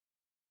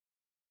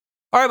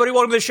All right, buddy,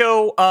 welcome to the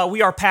show.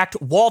 We are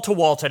packed wall to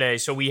wall today.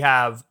 So we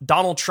have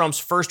Donald Trump's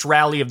first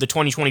rally of the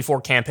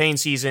 2024 campaign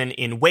season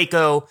in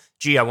Waco.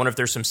 Gee, I wonder if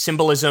there's some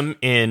symbolism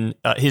in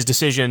his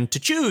decision to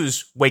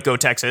choose Waco,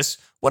 Texas.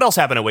 What else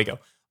happened at Waco?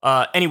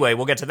 Anyway,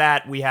 we'll get to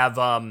that. We have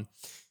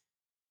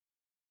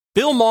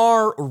Bill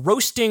Maher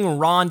roasting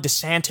Ron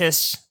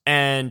DeSantis,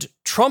 and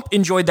Trump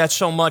enjoyed that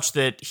so much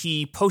that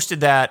he posted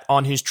that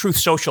on his Truth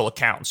Social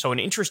account. So an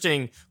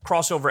interesting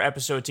crossover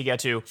episode to get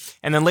to.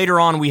 And then later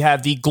on, we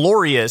have the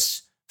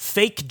glorious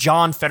fake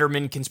John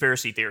Fetterman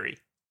conspiracy theory.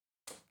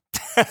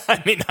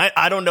 I mean,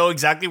 I don't know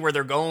exactly where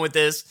they're going with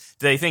this.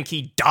 Do they think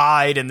he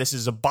died and this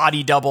is a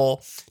body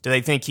double? Do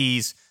they think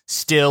he's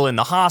still in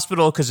the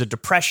hospital because of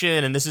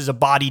depression and this is a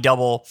body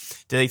double?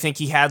 Do they think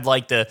he had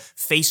like the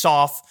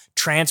face-off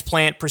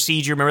transplant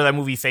procedure? Remember that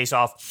movie Face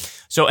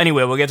Off? So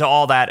anyway, we'll get to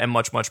all that and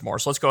much, much more.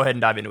 So let's go ahead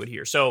and dive into it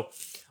here. So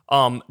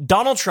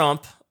Donald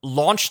Trump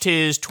launched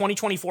his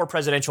 2024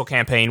 presidential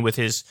campaign with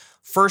his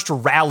first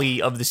rally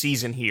of the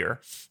season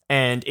here,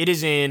 and it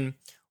is in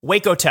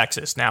Waco,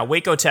 Texas. Now,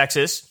 Waco,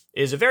 Texas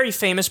is a very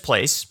famous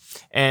place,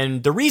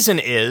 and the reason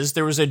is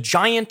there was a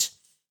giant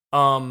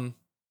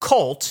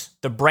cult,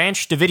 the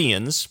Branch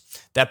Davidians,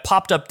 that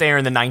popped up there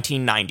in the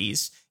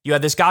 1990s. You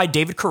had this guy,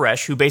 David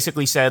Koresh, who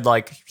basically said,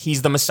 like,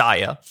 he's the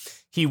Messiah.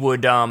 He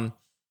would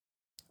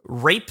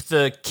rape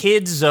the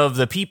kids of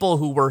the people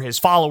who were his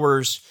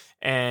followers,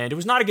 and it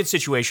was not a good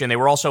situation. They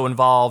were also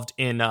involved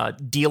in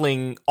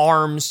dealing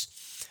arms.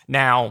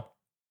 Now,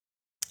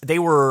 they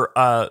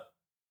were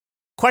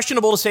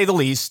questionable to say the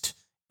least.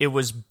 It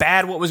was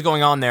bad what was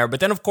going on there. But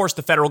then, of course,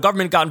 the federal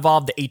government got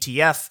involved, the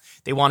ATF.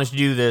 They wanted to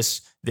do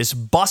this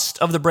bust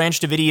of the Branch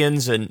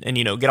Davidians and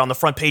you know, get on the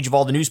front page of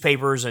all the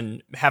newspapers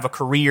and have a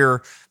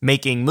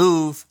career-making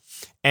move.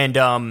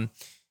 And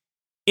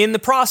in the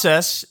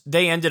process,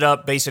 they ended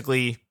up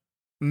basically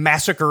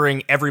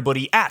massacring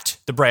everybody at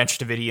the Branch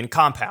Davidian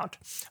compound.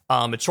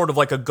 It's sort of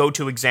like a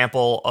go-to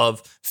example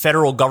of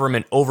federal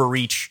government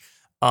overreach.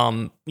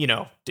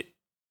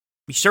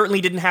 We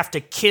certainly didn't have to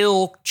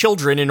kill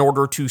children in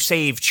order to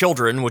save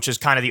children, which is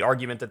kind of the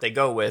argument that they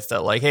go with.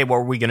 That like, hey, what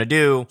were we going to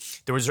do?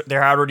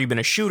 There had already been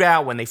a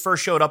shootout when they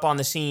first showed up on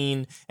the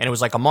scene, and it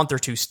was like a month or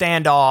two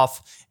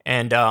standoff,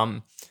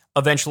 and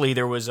eventually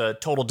there was a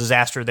total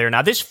disaster there.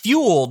 Now, this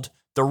fueled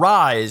the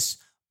rise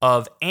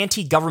of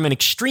anti-government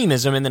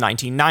extremism in the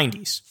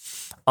 1990s.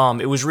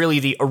 It was really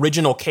the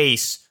original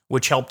case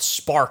which helped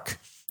spark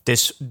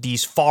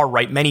these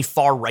many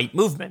far-right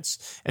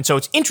movements. And so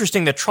it's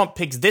interesting that Trump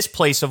picks this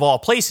place of all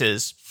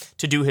places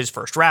to do his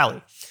first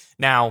rally.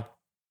 Now,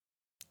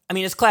 I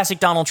mean, it's classic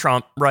Donald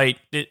Trump, right?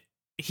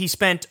 He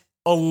spent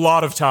a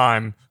lot of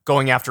time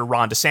going after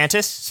Ron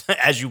DeSantis,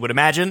 as you would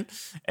imagine.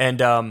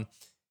 And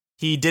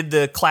he did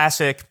the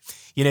classic,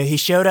 he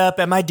showed up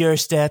at my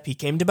doorstep. He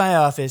came to my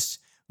office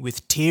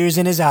with tears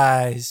in his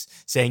eyes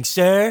saying,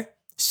 sir,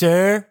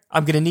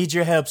 I'm going to need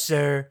your help,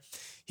 sir.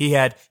 He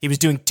was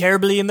doing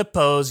terribly in the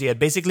polls. He had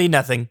basically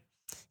nothing.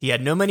 He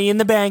had no money in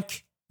the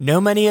bank,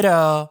 no money at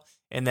all.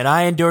 And then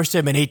I endorsed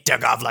him and he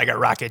took off like a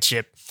rocket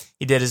ship.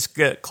 He did his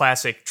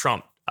classic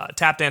Trump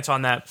tap dance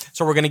on that.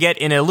 So we're going to get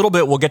in a little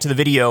bit. We'll get to the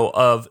video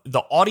of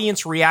the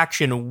audience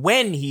reaction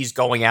when he's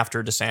going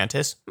after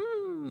DeSantis.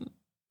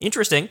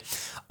 Interesting.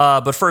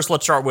 But first,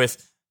 let's start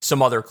with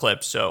some other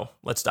clips. So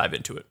let's dive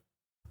into it.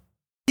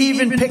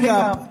 Even pick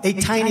up a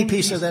tiny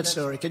piece of that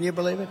story. Can you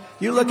believe it?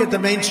 You look at the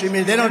mainstream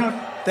media,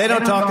 they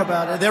don't talk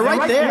about it. They're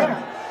right there.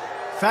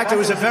 In fact, it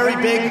was a very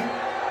big...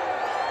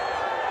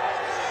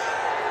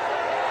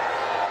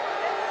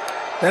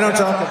 They don't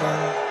talk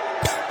about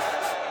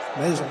it.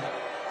 Amazing.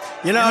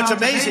 It's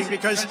amazing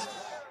because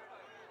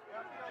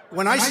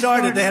when I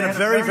started, they had a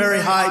very,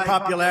 very high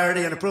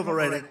popularity and approval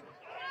rating.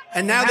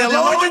 And now they're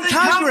lower than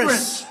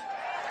Congress.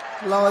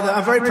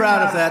 I'm very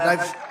proud of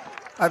that.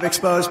 I've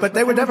exposed, but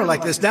they were never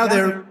like this. Now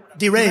they're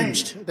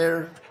deranged.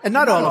 And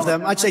not all of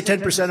them. I'd say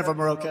 10% of them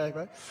are okay,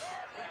 right?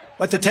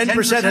 But the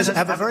 10%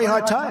 have a very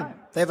hard time.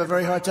 They have a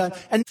very hard time.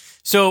 And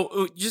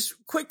so, just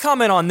quick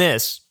comment on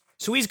this.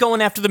 So he's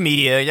going after the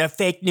media,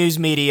 fake news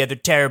media. They're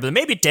terrible.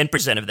 Maybe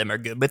 10% of them are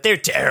good, but they're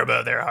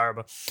terrible. They're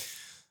horrible.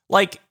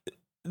 Like,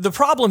 the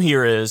problem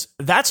here is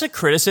that's a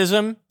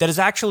criticism that is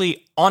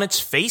actually on its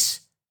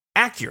face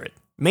accurate.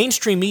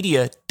 Mainstream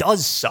media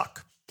does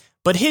suck,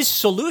 but his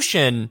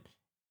solution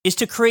is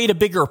to create a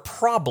bigger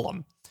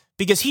problem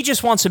because he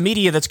just wants a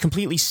media that's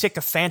completely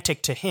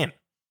sycophantic to him.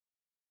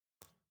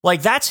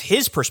 Like, that's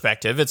his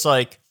perspective. It's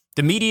like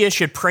the media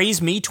should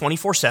praise me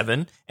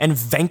 24/7 and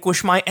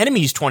vanquish my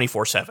enemies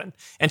 24/7.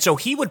 And so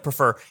he would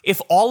prefer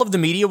if all of the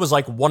media was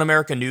like One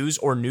American News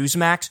or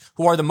Newsmax,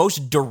 who are the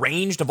most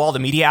deranged of all the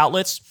media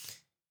outlets,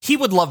 he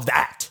would love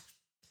that.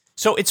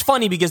 So it's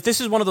funny because this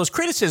is one of those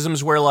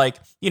criticisms where, like,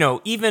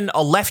 even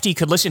a lefty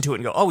could listen to it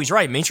and go, oh, he's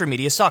right. Mainstream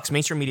media sucks.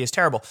 Mainstream media is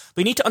terrible.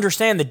 But you need to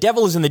understand the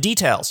devil is in the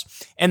details.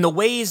 And the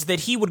ways that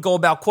he would go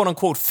about, quote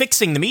unquote,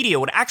 fixing the media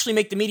would actually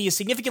make the media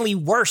significantly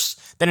worse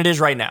than it is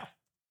right now.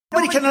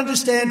 Nobody can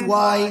understand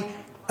why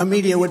a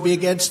media would be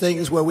against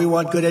things where we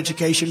want good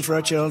education for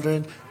our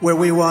children, where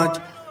we want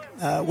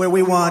where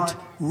we want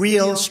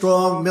real,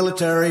 strong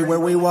military, where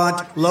we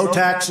want low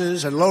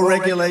taxes and low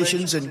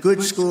regulations and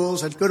good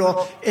schools and good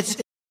all.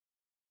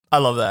 I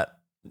love that.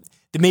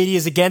 The media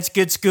is against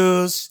good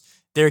schools.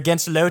 They're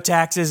against low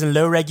taxes and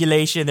low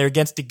regulation. They're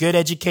against the good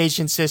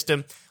education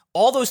system.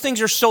 All those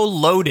things are so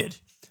loaded.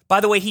 By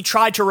the way, he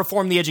tried to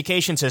reform the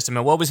education system.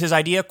 And what was his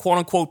idea? Quote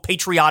unquote,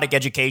 patriotic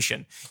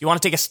education. You want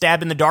to take a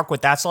stab in the dark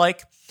what that's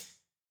like?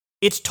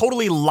 It's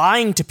totally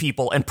lying to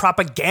people and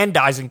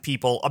propagandizing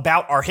people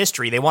about our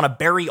history. They want to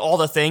bury all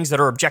the things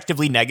that are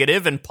objectively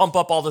negative and pump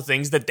up all the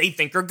things that they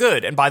think are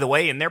good. And by the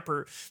way,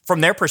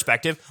 from their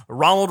perspective,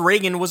 Ronald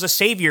Reagan was a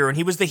savior and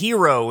he was the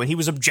hero and he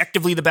was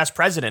objectively the best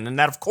president. And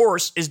that, of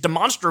course, is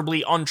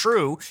demonstrably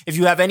untrue if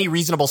you have any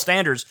reasonable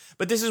standards.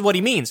 But this is what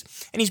he means.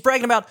 And he's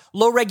bragging about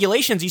low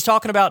regulations. He's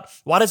talking about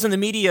why doesn't the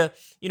media,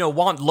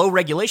 want low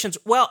regulations?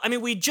 Well, I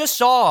mean, we just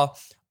saw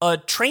a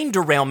train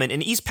derailment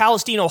in East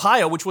Palestine,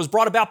 Ohio, which was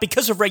brought about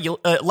because of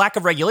lack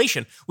of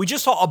regulation. We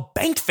just saw a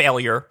bank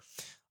failure,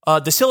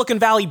 the Silicon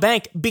Valley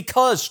Bank,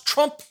 because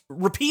Trump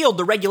repealed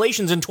the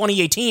regulations in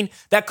 2018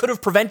 that could have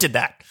prevented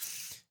that.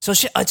 So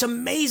it's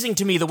amazing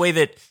to me the way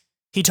that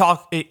he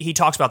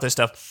talks about this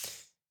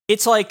stuff.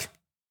 It's like,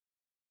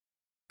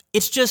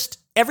 it's just,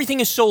 everything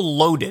is so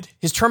loaded.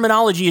 His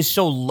terminology is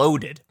so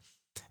loaded.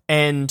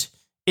 And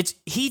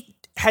he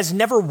has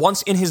never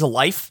once in his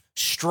life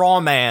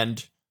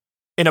strawmanned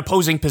an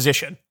opposing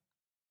position.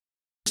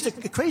 It's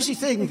a crazy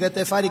thing that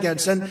they fight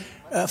against. And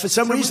for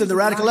some reason, the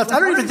radical left, I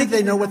don't even think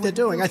they know what they're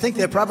doing. I think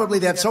they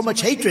have so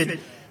much hatred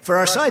for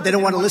our side. They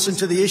don't want to listen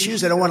to the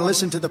issues. They don't want to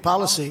listen to the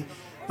policy.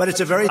 But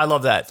it's I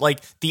love that.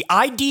 Like the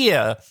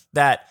idea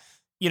that,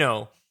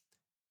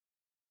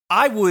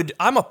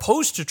 I'm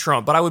opposed to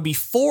Trump, but I would be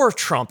for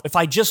Trump if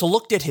I just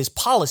looked at his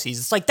policies.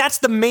 It's like, that's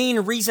the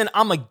main reason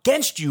I'm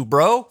against you,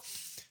 bro.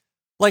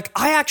 Like,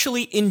 I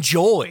actually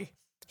enjoy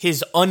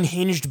his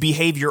unhinged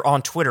behavior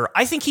on Twitter.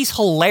 I think he's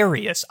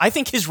hilarious. I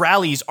think his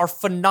rallies are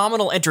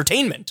phenomenal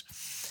entertainment.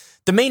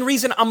 The main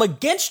reason I'm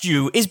against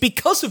you is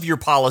because of your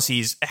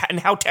policies and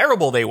how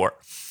terrible they were.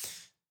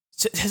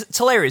 It's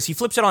hilarious. He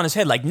flips it on his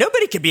head like,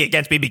 nobody could be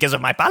against me because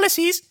of my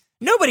policies.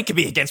 Nobody could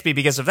be against me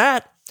because of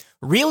that.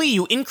 Really?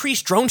 You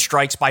increased drone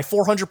strikes by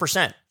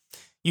 400%.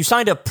 You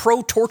signed a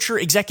pro-torture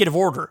executive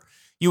order.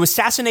 You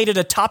assassinated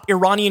a top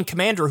Iranian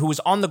commander who was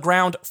on the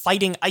ground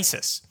fighting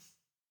ISIS.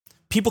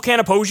 People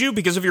can't oppose you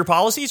because of your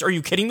policies? Are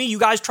you kidding me? You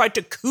guys tried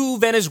to coup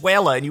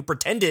Venezuela and you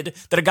pretended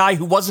that a guy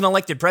who wasn't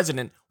elected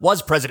president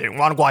was president,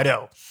 Juan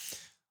Guaido.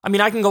 I mean,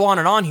 I can go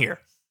on here.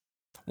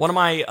 One of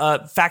my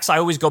facts I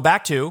always go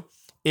back to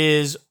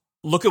is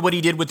look at what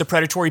he did with the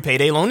predatory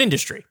payday loan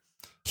industry.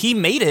 He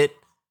made it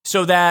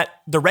so that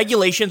the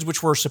regulations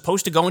which were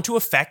supposed to go into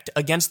effect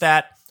against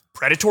that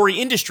predatory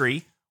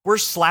industry were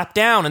slapped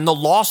down and the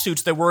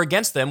lawsuits that were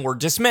against them were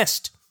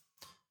dismissed.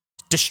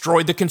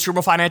 Destroyed the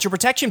Consumer Financial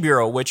Protection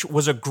Bureau, which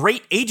was a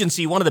great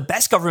agency, one of the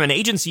best government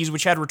agencies,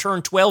 which had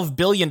returned $12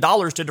 billion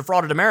to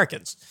defrauded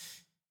Americans.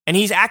 And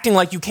he's acting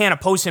like you can't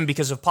oppose him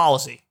because of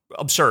policy.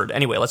 Absurd.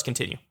 Anyway, let's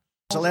continue.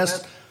 The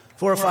last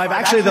 4 or 5,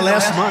 actually the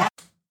last month.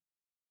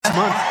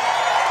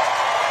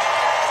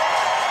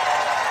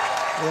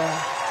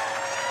 Yeah.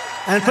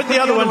 And put the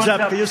other ones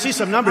up. You'll see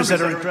some numbers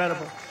that are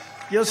incredible.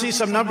 You'll see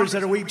some numbers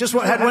that are, we just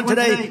had one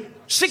today,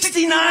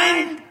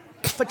 69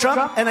 for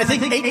Trump, and I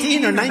think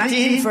 18 or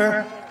 19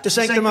 for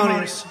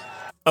DeSantis.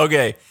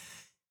 Okay.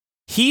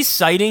 He's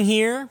citing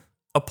here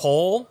a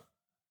poll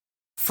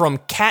from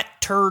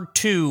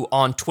CatTurd2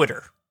 on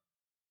Twitter.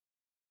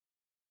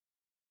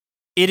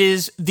 It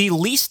is the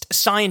least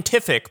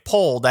scientific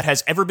poll that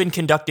has ever been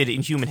conducted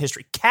in human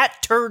history.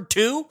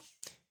 CatTurd2,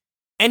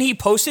 and he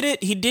posted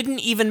it. He didn't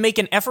even make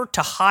an effort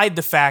to hide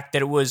the fact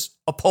that it was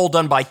a poll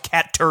done by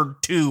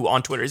CatTurd2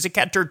 on Twitter. Is it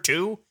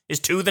CatTurd2? Is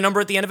 2 the number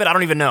at the end of it? I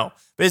don't even know.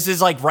 But this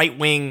is like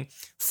right-wing,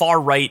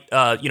 far-right,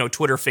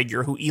 Twitter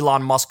figure who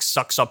Elon Musk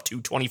sucks up to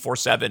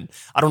 24/7.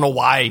 I don't know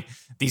why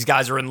these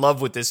guys are in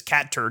love with this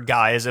CatTurd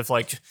guy, as if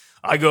like,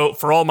 I go,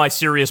 for all my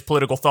serious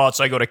political thoughts,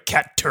 I go to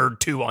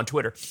CatTurd2 on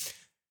Twitter.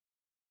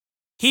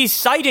 He's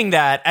citing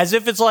that as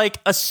if it's like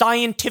a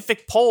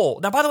scientific poll.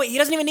 Now, by the way, he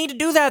doesn't even need to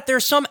do that.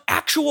 There's some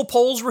actual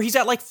polls where he's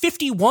at like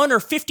 51 or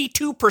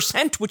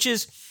 52%, which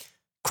is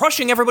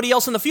crushing everybody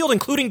else in the field,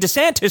 including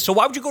DeSantis. So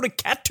why would you go to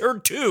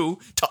CatTurd2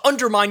 to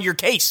undermine your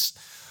case?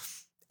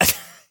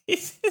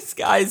 This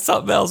guy is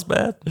something else,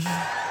 man.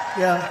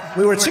 Yeah,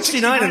 we were at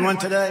 69 and one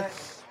today.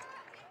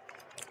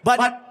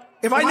 But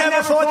if I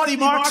never fought the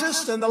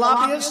Marxists and the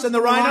lobbyists and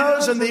the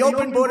rhinos and the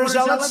open border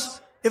zealots,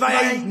 if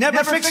I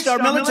never fixed our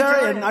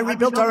military and I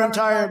rebuilt our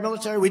entire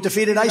military, we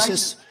defeated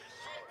ISIS.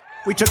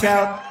 We took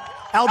out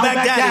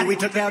al-Baghdadi. We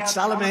took out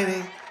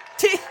Soleimani.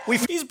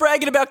 He's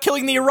bragging about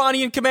killing the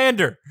Iranian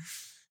commander.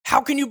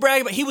 How can you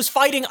brag about? He was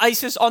fighting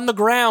ISIS on the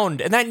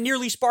ground, and that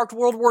nearly sparked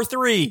World War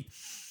III.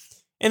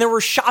 And there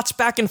were shots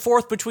back and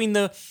forth between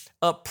the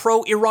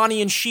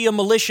pro-Iranian Shia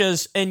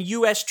militias and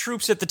U.S.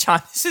 troops at the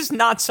time. This is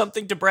not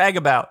something to brag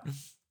about.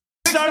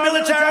 Our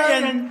military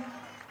and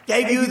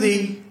gave you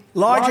the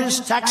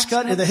largest tax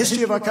cut in the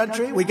history of our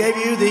country. We gave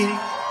you the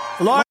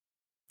largest.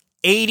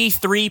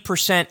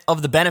 83%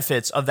 of the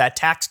benefits of that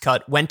tax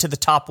cut went to the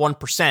top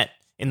 1%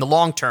 in the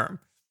long term.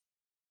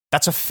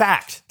 That's a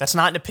fact. That's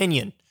not an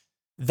opinion.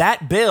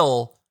 That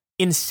bill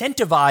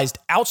incentivized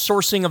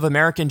outsourcing of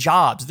American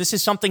jobs. This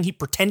is something he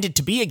pretended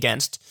to be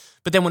against,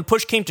 but then when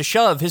push came to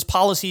shove, his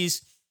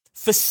policies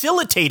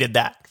facilitated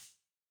that.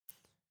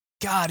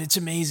 God, it's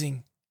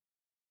amazing.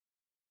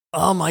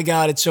 Oh my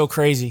God, it's so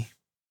crazy.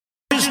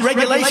 There's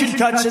regulation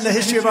cuts in the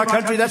history of our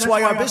country. That's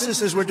why our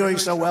businesses were doing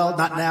so well.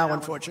 Not now,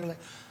 unfortunately.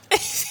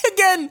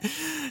 Again,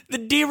 the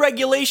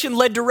deregulation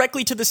led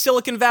directly to the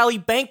Silicon Valley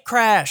bank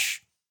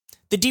crash.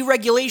 The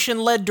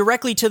deregulation led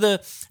directly to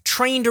the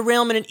train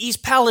derailment in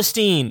East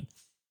Palestine.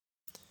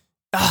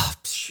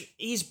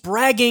 He's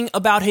bragging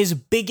about his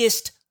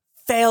biggest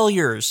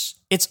failures.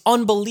 It's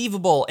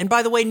unbelievable. And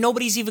by the way,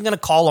 nobody's even going to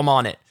call him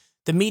on it.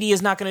 The media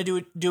is not going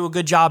to do a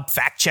good job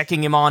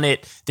fact-checking him on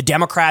it. The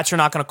Democrats are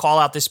not going to call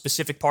out this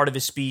specific part of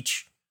his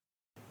speech.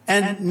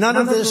 And none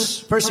of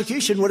this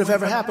persecution would have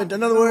ever happened.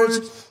 In other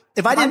words,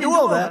 if I didn't do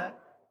all that,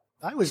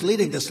 I was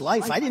leading this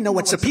life. I didn't know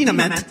what subpoena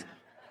meant.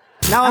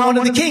 Now I'm one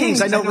of the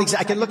kings. I know.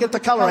 I can look at the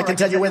color. I can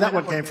tell you where that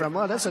one came from.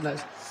 Oh, that's a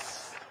nice.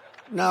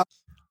 No.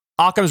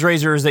 Occam's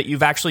razor is that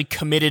you've actually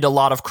committed a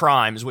lot of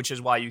crimes, which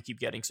is why you keep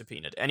getting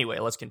subpoenaed. Anyway,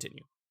 let's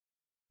continue.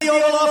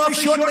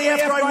 Shortly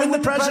after I win the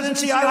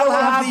presidency, I will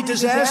have the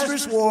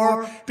disastrous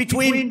war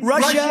between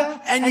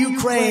Russia and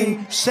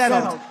Ukraine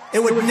settled.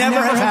 It would never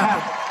have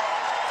happened.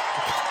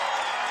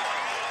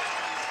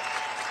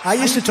 I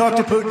used to talk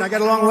to Putin. I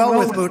got along well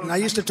with Putin. I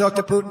used to talk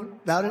to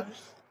Putin about it.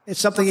 It's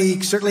something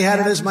he certainly had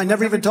in his mind.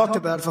 Never even talked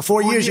about it. For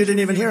 4 years, you didn't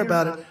even hear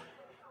about it.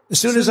 As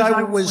soon as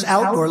I was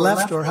out or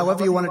left, or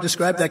however you want to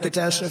describe that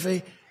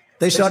catastrophe,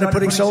 they started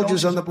putting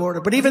soldiers on the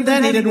border. But even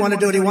then, he didn't want to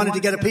do it. He wanted to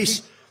get a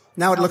peace.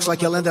 Now it looks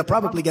like he'll end up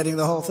probably getting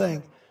the whole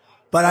thing.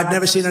 But I've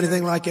never seen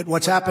anything like it,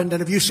 what's happened.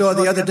 And if you saw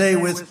the other day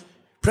with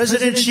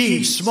President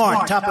Xi,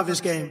 smart, top of his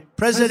game.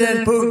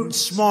 President Putin,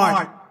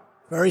 smart,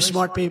 very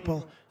smart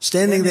people,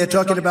 standing there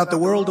talking about the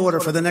world order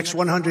for the next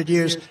 100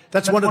 years.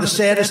 That's one of the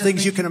saddest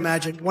things you can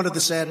imagine, one of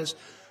the saddest.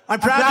 I'm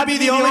proud to be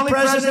the only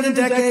president in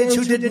decades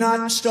who did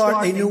not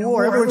start a new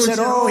war. Everyone said,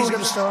 oh, he's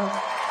going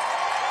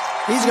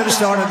to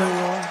start a new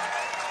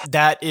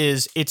war.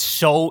 It's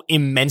so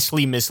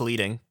immensely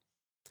misleading.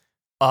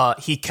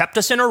 He kept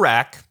us in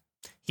Iraq.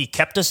 He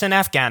kept us in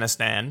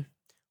Afghanistan.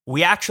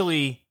 We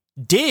actually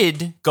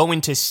did go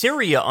into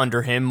Syria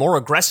under him more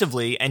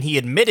aggressively, and he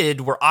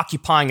admitted we're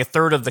occupying a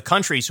third of the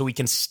country so we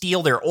can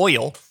steal their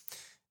oil.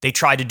 They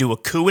tried to do a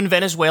coup in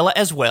Venezuela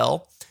as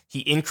well. He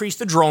increased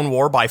the drone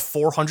war by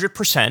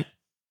 400%.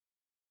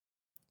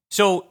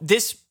 So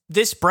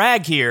this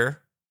brag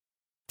here,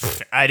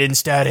 I didn't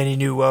start any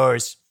new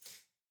wars.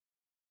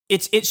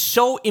 It's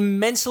so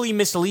immensely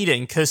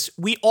misleading because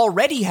we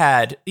already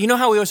had, you know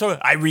how we always say,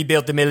 I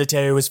rebuilt the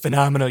military, it was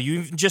phenomenal.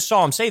 You just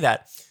saw him say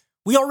that.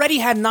 We already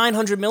had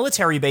 900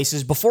 military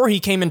bases before he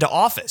came into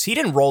office. He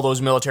didn't roll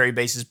those military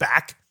bases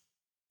back.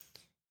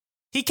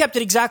 He kept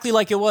it exactly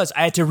like it was.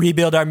 I had to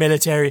rebuild our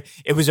military.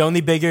 It was only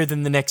bigger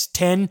than the next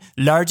 10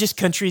 largest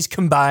countries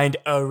combined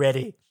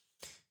already.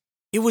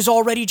 It was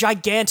already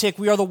gigantic.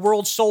 We are the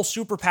world's sole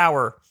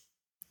superpower.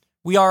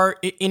 We are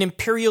an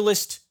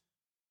imperialist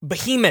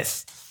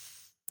behemoth.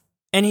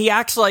 And he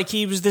acts like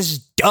he was this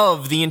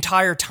dove the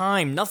entire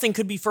time. Nothing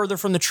could be further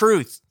from the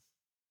truth.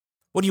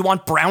 What, do you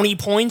want brownie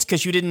points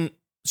because you didn't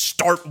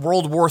start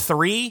World War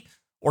III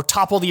or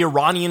topple the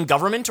Iranian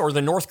government or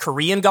the North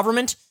Korean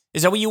government?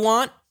 Is that what you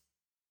want?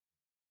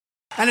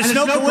 And it's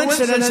no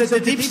coincidence that the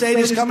deep state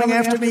is coming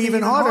after me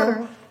even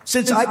harder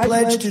since I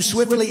pledged to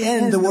swiftly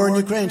end the war in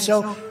Ukraine.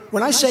 So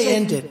when I say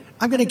end it,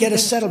 I'm going to get a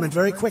settlement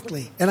very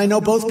quickly. And I know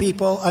both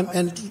people,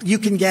 and you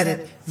can get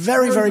it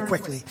very, very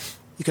quickly.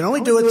 You can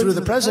only do it through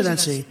the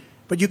presidency,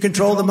 but you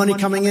control the money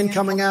coming in,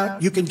 coming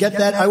out. You can get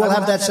that. I will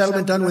have that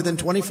settlement done within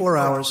 24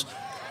 hours.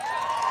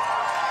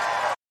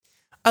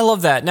 I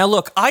love that. Now,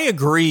 look, I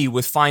agree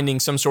with finding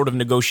some sort of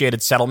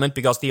negotiated settlement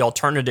because the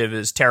alternative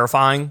is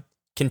terrifying.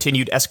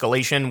 Continued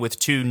escalation with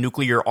two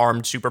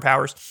nuclear-armed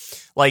superpowers.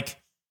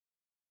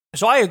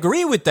 So I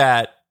agree with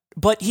that,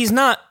 but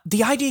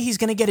the idea he's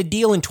going to get a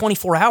deal in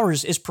 24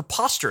 hours is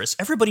preposterous.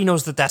 Everybody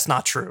knows that that's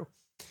not true.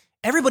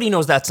 Everybody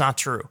knows that's not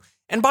true.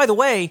 And by the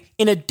way,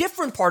 in a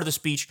different part of the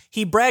speech,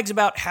 he brags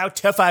about how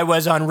tough I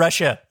was on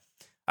Russia.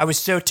 I was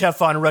so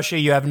tough on Russia,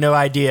 you have no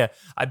idea.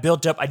 I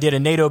did a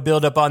NATO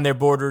buildup on their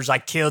borders. I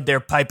killed their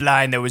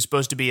pipeline that was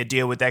supposed to be a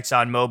deal with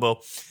ExxonMobil.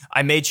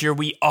 I made sure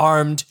we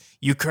armed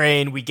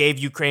Ukraine. We gave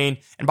Ukraine.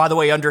 And by the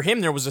way, under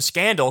him, there was a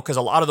scandal because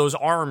a lot of those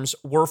arms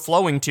were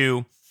flowing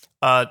to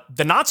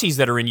the Nazis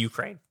that are in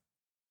Ukraine.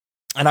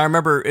 And I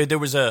remember there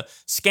was a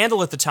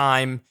scandal at the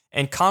time,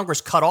 and Congress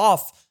cut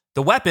off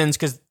the weapons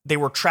because they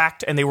were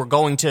tracked and they were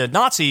going to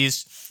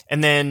Nazis.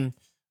 And then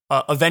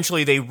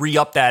eventually they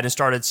re-upped that and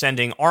started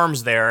sending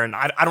arms there. And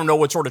I don't know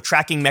what sort of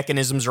tracking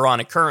mechanisms are on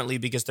it currently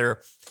because they're,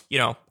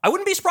 I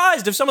wouldn't be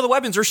surprised if some of the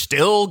weapons are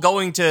still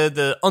going to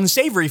the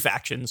unsavory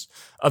factions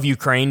of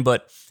Ukraine,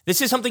 but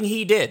this is something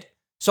he did.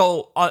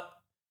 So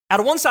out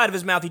of one side of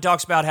his mouth, he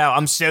talks about how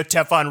I'm so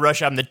tough on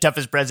Russia. I'm the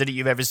toughest president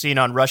you've ever seen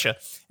on Russia.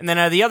 And then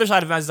out of the other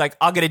side of his mouth, he's like,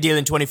 I'll get a deal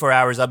in 24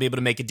 hours. I'll be able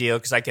to make a deal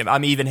because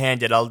I'm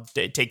even-handed. I'll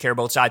take care of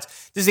both sides.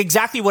 This is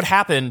exactly what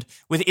happened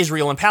with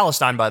Israel and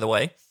Palestine, by the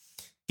way.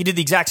 He did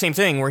the exact same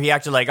thing where he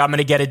acted like, I'm going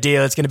to get a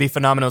deal. It's going to be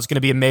phenomenal. It's going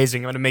to be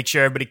amazing. I'm going to make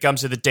sure everybody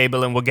comes to the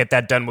table and we'll get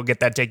that done. We'll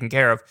get that taken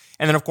care of.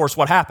 And then, of course,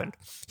 what happened?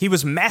 He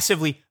was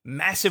massively,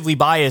 massively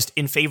biased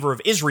in favor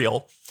of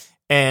Israel.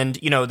 And,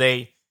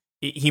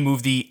 he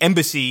moved the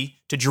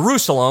embassy to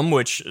Jerusalem,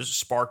 which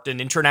sparked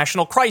an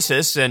international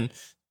crisis and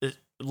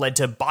led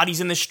to bodies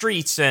in the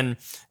streets and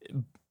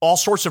all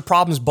sorts of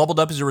problems bubbled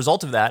up as a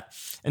result of that.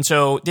 And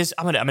so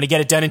I'm gonna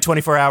get it done in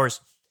 24 hours.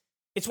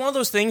 It's one of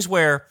those things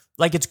where,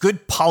 like, it's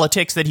good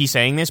politics that he's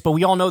saying this, but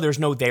we all know there's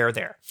no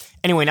there.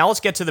 Anyway, now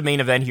let's get to the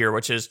main event here,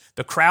 which is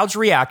the crowd's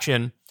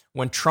reaction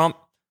when Trump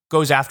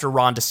goes after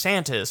Ron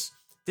DeSantis.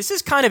 This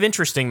is kind of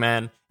interesting,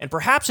 man, and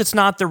perhaps it's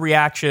not the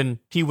reaction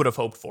he would have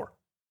hoped for.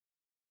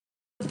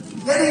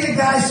 Getting a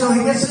guy so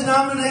he gets the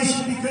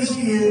nomination because of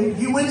you.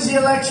 He wins the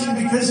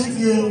election because of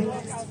you.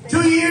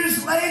 2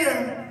 years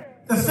later,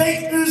 the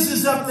fake news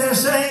is up there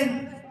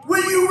saying,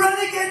 will you run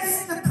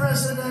against the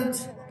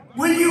president?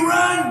 Will you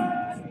run?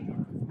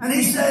 And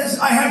he says,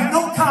 I have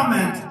no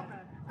comment.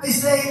 They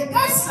say,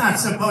 that's not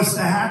supposed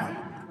to happen.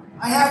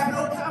 I have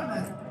no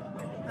comment.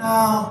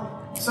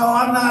 No. So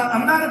I'm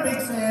not a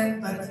big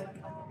fan, but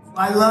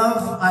I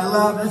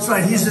love, that's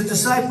right, he's a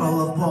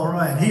disciple of Paul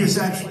Wright. He is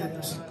actually a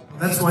disciple.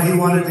 That's why he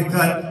wanted to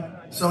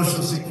cut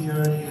Social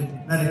Security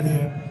and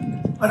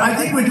Medicare. But I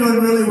think we're doing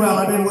really well.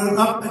 I mean, we're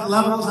up at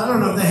levels. I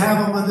don't know if they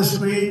have them on the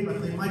screen,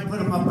 but they might put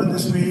them up on the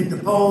screen. The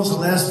polls, the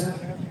last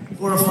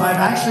 4 or 5,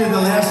 actually the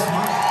last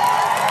month.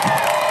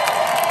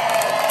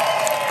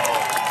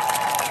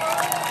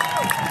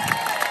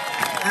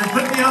 And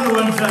put the other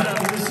ones up.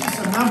 You'll see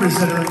some numbers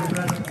that are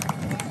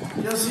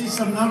incredible. You'll see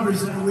some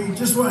numbers that we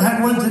just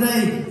had one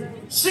today.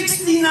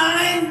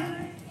 69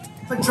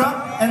 for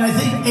Trump, and I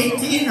think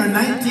 18 or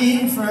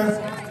 19 for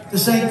the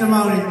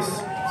sanctimonious.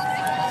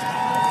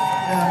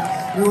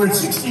 Yeah, we were at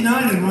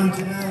 69 in one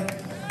today.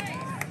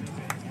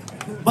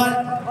 But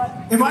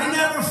if I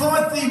never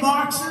fought the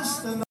Marxists,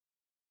 then...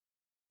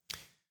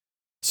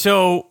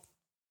 So,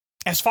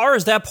 as far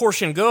as that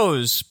portion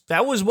goes,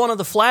 that was one of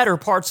the flatter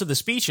parts of the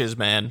speeches,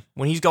 man.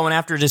 When he's going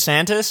after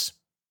DeSantis,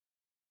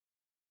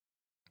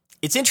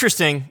 it's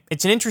interesting.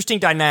 It's an interesting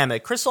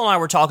dynamic. Crystal and I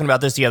were talking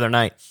about this the other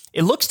night.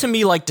 It looks to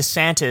me like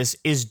DeSantis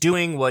is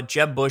doing what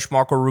Jeb Bush,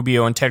 Marco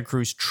Rubio, and Ted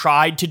Cruz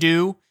tried to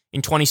do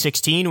in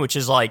 2016, which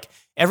is like,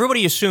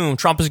 everybody assumed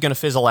Trump is going to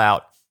fizzle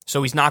out,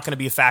 so he's not going to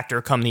be a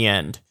factor come the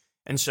end.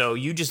 And so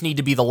you just need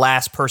to be the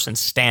last person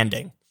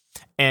standing.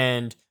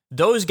 And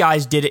those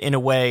guys did it in a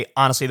way,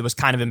 honestly, that was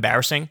kind of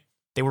embarrassing.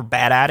 They were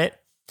bad at it.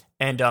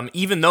 And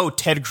even though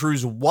Ted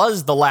Cruz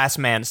was the last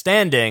man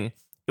standing,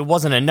 it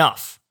wasn't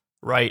enough,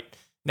 right?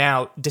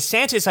 Now,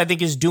 DeSantis, I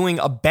think, is doing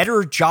a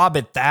better job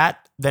at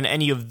that than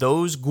any of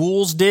those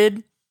ghouls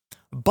did.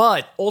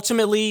 But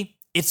ultimately,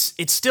 it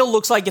still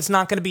looks like it's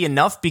not going to be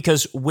enough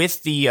because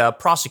with the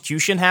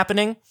prosecution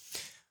happening,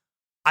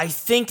 I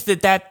think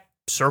that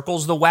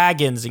circles the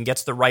wagons and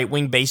gets the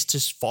right-wing base to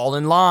fall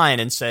in line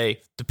and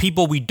say, the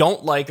people we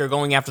don't like are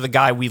going after the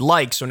guy we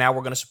like, so now we're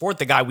going to support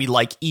the guy we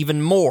like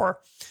even more.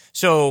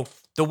 So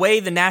the way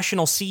the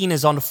national scene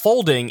is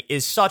unfolding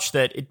is such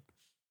that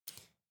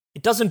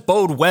it doesn't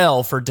bode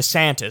well for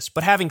DeSantis.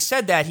 But having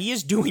said that, he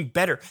is doing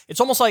better. It's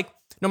almost like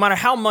no matter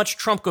how much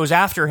Trump goes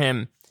after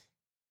him,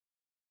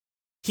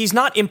 he's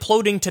not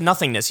imploding to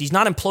nothingness. He's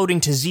not imploding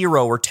to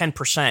 0 or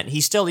 10%.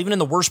 He's still, even in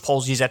the worst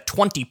polls, he's at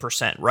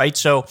 20%, right?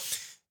 So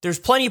there's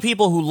plenty of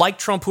people who like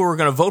Trump who are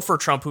going to vote for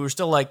Trump who are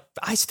still like,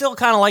 I still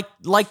kind of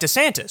like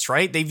DeSantis,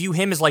 right? They view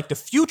him as like the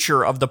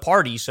future of the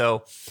party.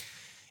 So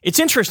it's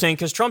interesting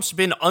because Trump's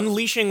been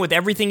unleashing with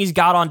everything he's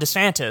got on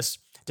DeSantis.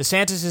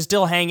 DeSantis is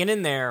still hanging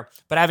in there.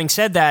 But having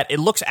said that, it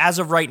looks as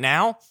of right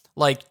now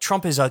like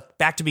Trump is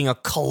back to being a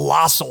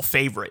colossal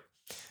favorite.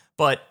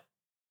 But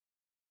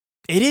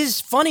it is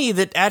funny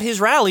that at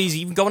his rallies,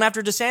 even going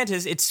after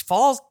DeSantis, it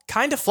falls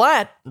kind of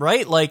flat,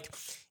 right? Like,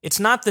 it's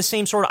not the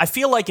same sort of... I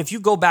feel like if you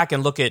go back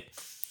and look at...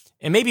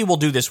 And maybe we'll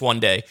do this one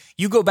day.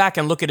 You go back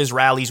and look at his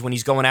rallies when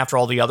he's going after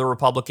all the other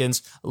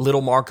Republicans,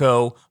 Little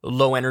Marco,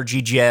 Low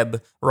Energy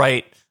Jeb,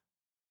 right?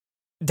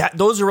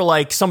 Those are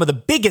like some of the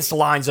biggest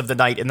lines of the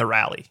night in the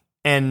rally.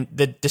 And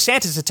the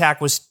DeSantis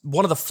attack was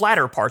one of the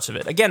flatter parts of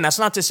it. Again, that's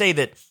not to say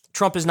that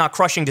Trump is not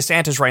crushing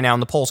DeSantis right now in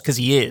the polls, because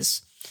he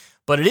is.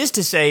 But it is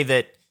to say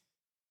that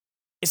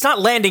it's not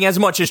landing as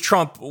much as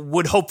Trump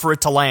would hope for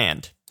it to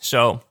land.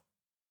 So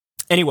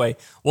anyway,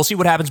 we'll see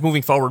what happens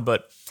moving forward.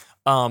 But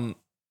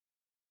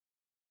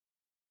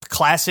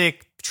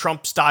classic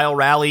Trump-style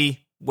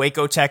rally,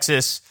 Waco,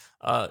 Texas.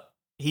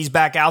 He's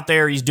back out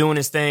there. He's doing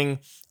his thing.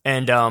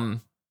 And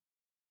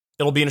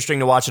it'll be interesting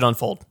to watch it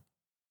unfold.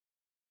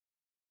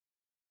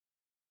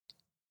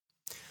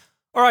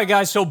 All right,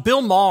 guys, so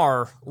Bill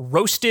Maher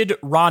roasted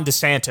Ron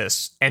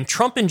DeSantis, and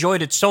Trump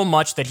enjoyed it so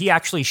much that he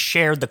actually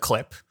shared the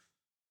clip.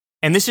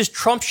 And this is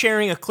Trump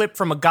sharing a clip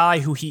from a guy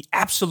who he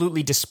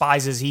absolutely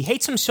despises. He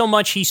hates him so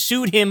much, he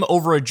sued him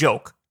over a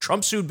joke.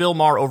 Trump sued Bill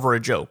Maher over a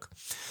joke.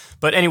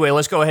 But anyway,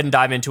 let's go ahead and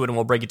dive into it, and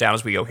we'll break it down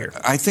as we go here.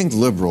 I think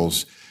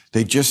liberals,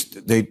 they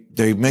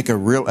make a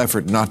real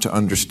effort not to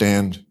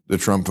understand the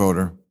Trump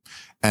voter.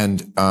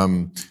 And,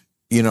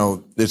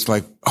 it's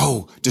like,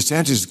 oh,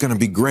 DeSantis is going to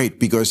be great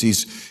because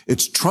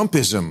it's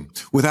Trumpism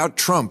without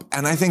Trump.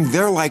 And I think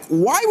they're like,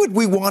 why would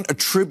we want a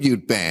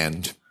tribute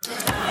band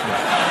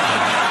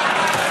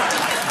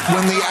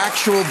when the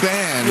actual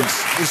band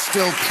is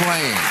still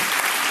playing?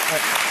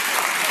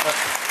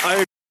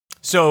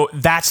 So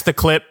that's the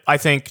clip I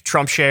think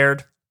Trump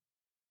shared.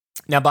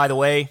 Now, by the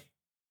way,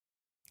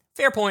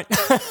 fair point.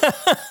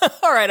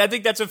 All right, I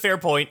think that's a fair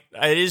point.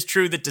 It is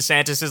true that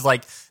DeSantis is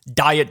like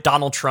diet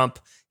Donald Trump.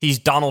 He's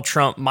Donald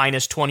Trump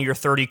minus 20 or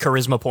 30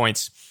 charisma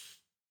points.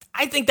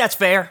 I think that's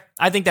fair.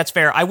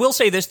 I will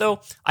say this,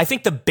 though. I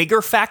think the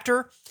bigger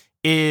factor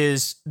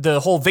is the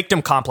whole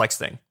victim complex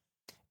thing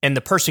and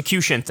the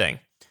persecution thing.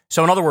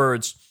 So in other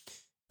words,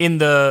 in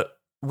the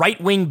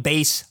right-wing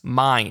base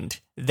mind,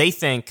 they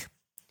think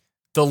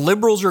the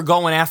liberals are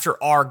going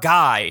after our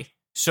guy,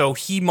 so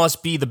he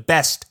must be the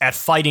best at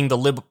fighting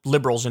the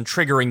liberals and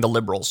triggering the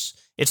liberals.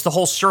 It's the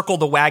whole circle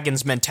the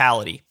wagons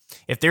mentality.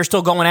 If they're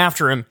still going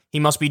after him, he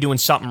must be doing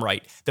something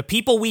right. The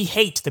people we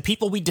hate, the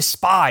people we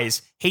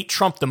despise, hate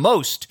Trump the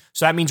most,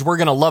 so that means we're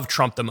going to love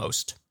Trump the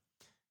most.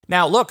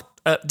 Now, look,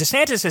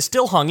 DeSantis has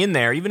still hung in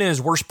there. Even in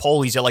his worst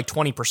poll, he's at like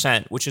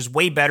 20%, which is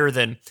way better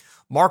than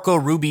Marco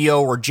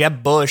Rubio or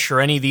Jeb Bush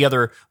or any of the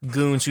other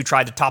goons who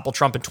tried to topple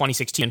Trump in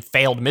 2016 and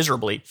failed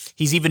miserably.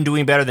 He's even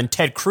doing better than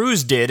Ted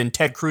Cruz did, and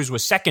Ted Cruz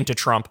was second to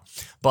Trump.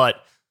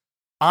 But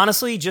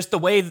honestly, just the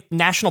way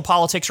national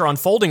politics are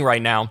unfolding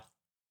right now,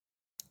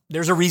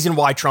 there's a reason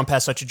why Trump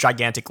has such a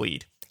gigantic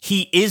lead.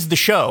 He is the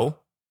show.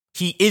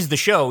 He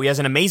has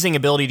an amazing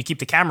ability to keep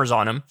the cameras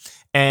on him.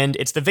 And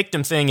it's the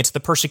victim thing. It's the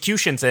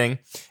persecution thing.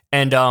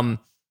 And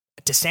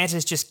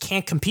DeSantis just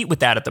can't compete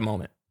with that at the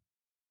moment.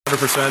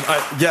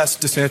 100%. Yes,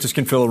 DeSantis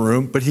can fill a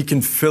room, but he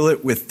can fill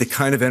it with the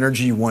kind of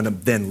energy you want to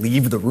then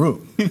leave the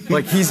room.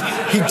 Like he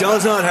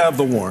does not have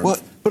the warmth. Well,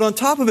 but on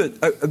top of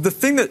it, the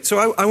thing that,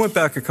 so I went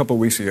back a couple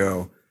weeks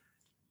ago.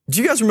 Do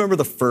you guys remember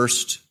the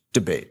first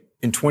debate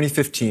in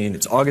 2015?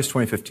 It's August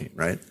 2015,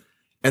 right?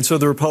 And so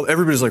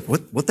everybody's like,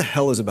 what the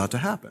hell is about to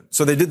happen?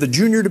 So they did the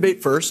junior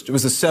debate first. It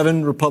was the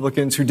 7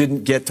 Republicans who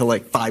didn't get to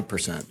like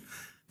 5%.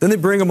 Then they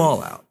bring them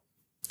all out.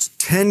 It's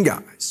 10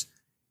 guys.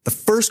 The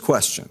first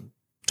question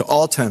to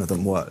all 10 of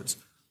them was,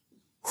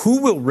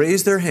 who will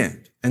raise their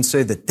hand and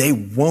say that they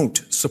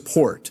won't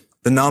support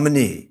the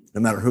nominee,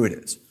 no matter who it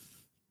is?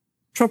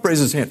 Trump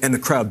raises his hand, and the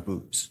crowd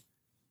boos.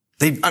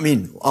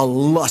 A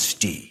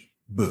lusty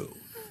boo.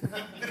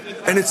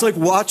 And it's like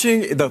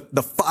watching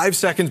the 5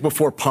 seconds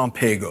before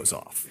Pompeii goes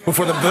off.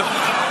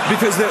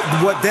 Because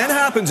what then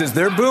happens is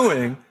they're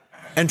booing,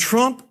 and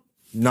Trump,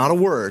 not a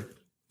word,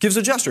 gives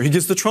a gesture. He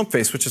gives the Trump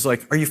face, which is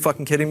like, are you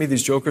fucking kidding me?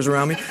 These jokers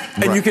around me?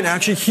 And right. You can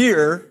actually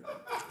hear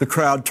the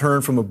crowd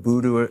turn from a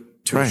boo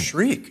to a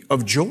shriek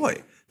of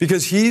joy,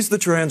 because he's the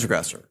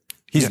transgressor.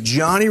 He's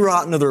Johnny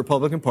Rotten of the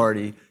Republican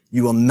Party.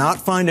 You will not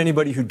find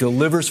anybody who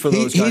delivers for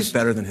those guys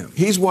better than him.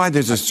 He's why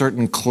there's a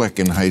certain clique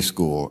in high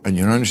school, and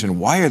you don't understand,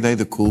 why are they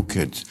the cool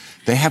kids?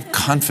 They have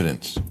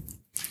confidence,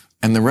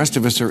 and the rest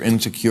of us are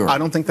insecure. I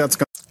don't think that's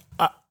going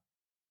to...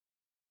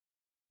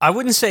 I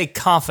wouldn't say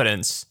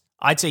confidence.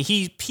 I'd say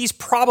he's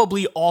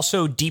probably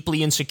also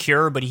deeply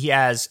insecure, but he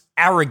has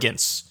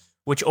arrogance,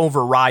 which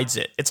overrides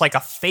it. It's like a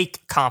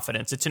fake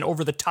confidence. It's an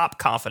over-the-top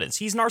confidence.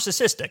 He's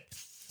narcissistic.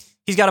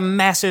 He's got a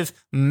massive,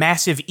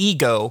 massive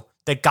ego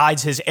that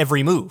guides his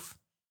every move.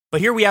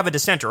 But here we have a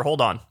dissenter.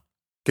 Hold on.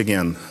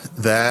 Again,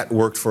 that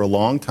worked for a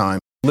long time.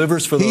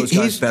 Delivers for those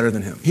guys better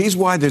than him. He's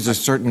why there's a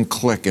certain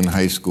clique in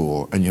high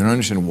school, and you don't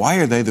understand, why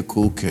are they the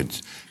cool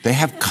kids? They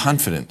have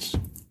confidence,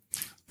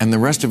 and the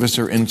rest of us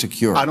are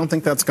insecure. I don't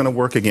think that's going to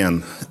work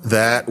again.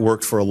 That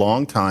worked for a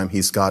long time.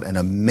 He's got an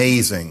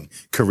amazing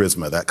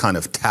charisma, that kind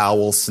of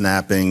towel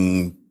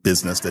snapping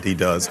business that he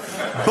does.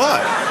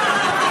 But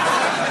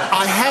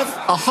I have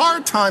a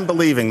hard time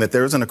believing that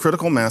there isn't a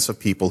critical mass of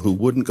people who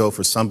wouldn't go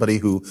for somebody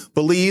who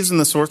believes in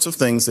the sorts of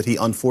things that he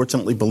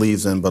unfortunately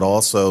believes in, but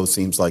also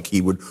seems like he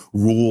would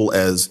rule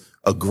as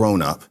a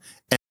grown-up.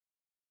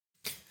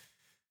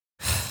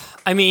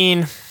 I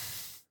mean,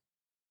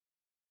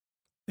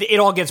 it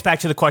all gets back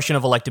to the question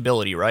of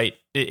electability, right?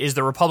 Is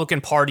the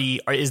Republican Party,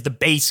 or is the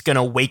base going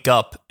to wake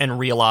up and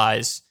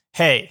realize,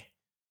 hey,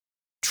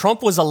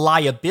 Trump was a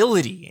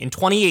liability in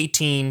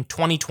 2018,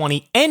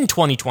 2020, and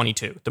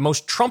 2022. The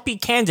most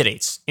Trumpy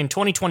candidates in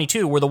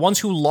 2022 were the ones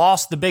who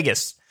lost the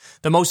biggest.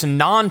 The most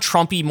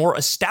non-Trumpy, more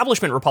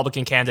establishment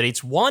Republican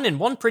candidates won, and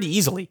won pretty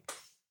easily.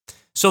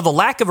 So the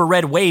lack of a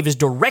red wave is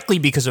directly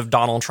because of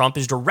Donald Trump,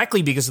 is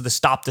directly because of the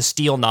Stop the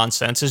Steal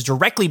nonsense, is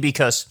directly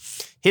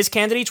because his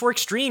candidates were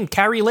extreme.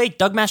 Carrie Lake,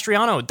 Doug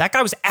Mastriano, that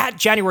guy was at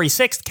January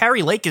 6th.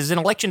 Carrie Lake is an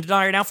election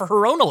denier now for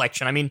her own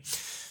election. I mean,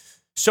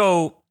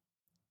 so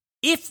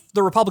if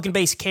the Republican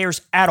base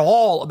cares at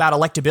all about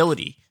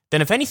electability,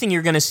 then if anything,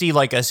 you're going to see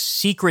like a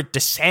secret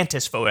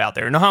DeSantis vote out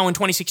there. You know how in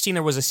 2016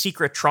 there was a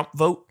secret Trump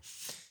vote?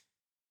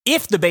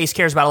 If the base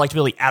cares about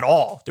electability at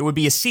all, there would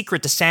be a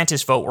secret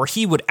DeSantis vote where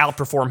he would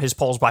outperform his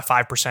polls by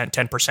 5%,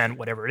 10%,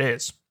 whatever it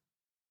is.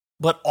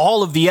 But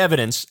all of the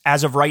evidence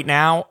as of right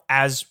now,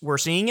 as we're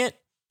seeing it,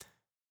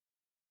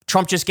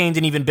 Trump just gained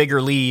an even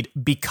bigger lead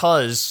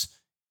because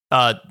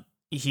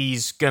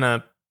he's going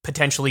to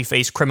potentially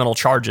face criminal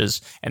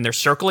charges, and they're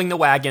circling the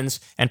wagons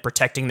and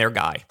protecting their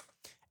guy.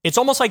 It's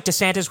almost like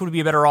DeSantis would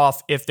be better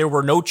off if there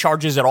were no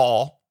charges at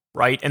all,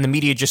 right? And the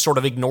media just sort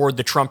of ignored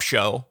the Trump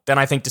show. Then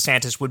I think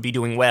DeSantis would be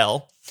doing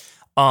well.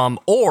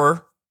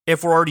 Or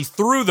if we're already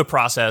through the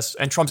process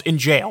and Trump's in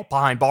jail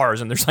behind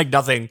bars and there's like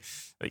nothing,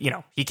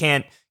 he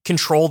can't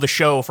control the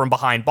show from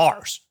behind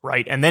bars,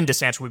 right? And then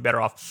DeSantis would be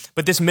better off.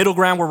 But this middle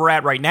ground where we're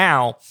at right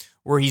now,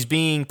 where he's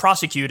being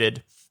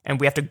prosecuted and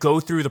we have to go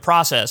through the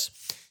process,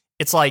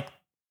 it's like,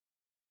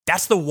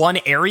 that's the one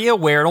area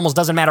where it almost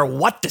doesn't matter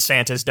what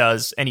DeSantis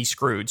does and he's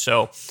screwed.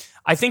 So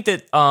I think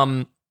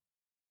that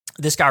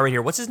this guy right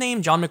here, what's his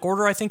name? John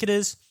McWhorter, I think it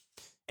is.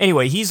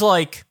 Anyway, he's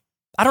like,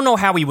 I don't know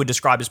how he would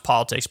describe his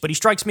politics, but he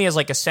strikes me as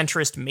like a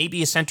centrist,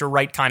 maybe a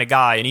center-right kind of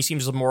guy. And he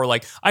seems more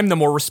like, I'm the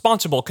more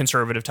responsible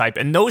conservative type.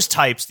 And those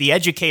types, the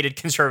educated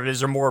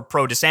conservatives, are more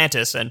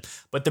pro-DeSantis.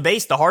 But the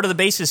base, the heart of the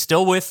base is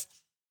still with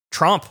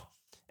Trump.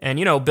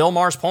 And, Bill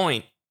Maher's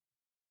point,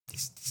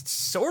 it's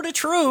sort of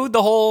true.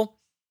 The whole,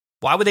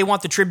 why would they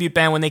want the tribute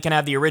band when they can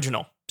have the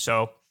original?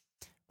 So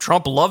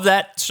Trump loved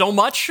that so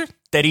much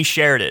that he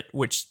shared it,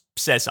 which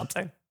says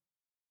something.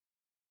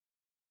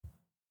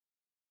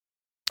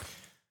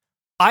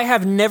 I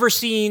have never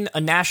seen a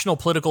national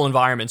political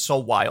environment so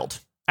wild.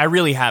 I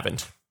really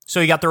haven't. So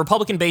you got the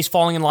Republican base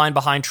falling in line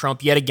behind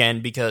Trump yet again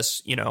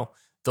because,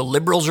 the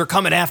liberals are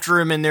coming after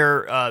him and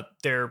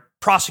they're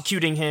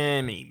prosecuting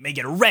him and he may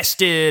get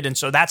arrested. And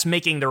so that's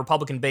making the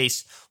Republican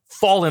base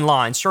fall in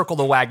line, circle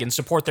the wagon,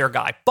 support their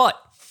guy. But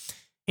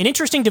an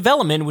interesting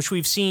development, which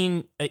we've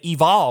seen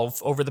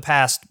evolve over the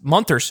past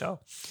month or so,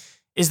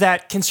 is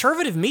that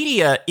conservative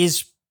media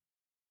is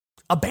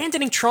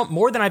abandoning Trump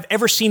more than I've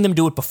ever seen them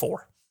do it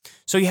before.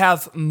 So you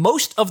have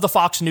most of the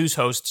Fox News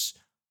hosts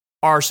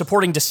are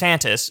supporting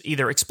DeSantis,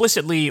 either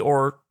explicitly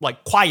or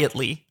like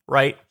quietly,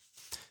 right?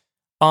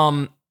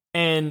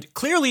 And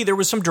clearly there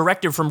was some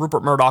directive from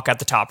Rupert Murdoch at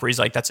the top where he's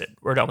like, that's it,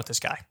 we're done with this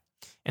guy.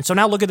 And so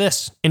now look at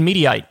this. In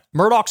Mediaite,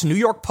 Murdoch's New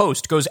York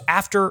Post goes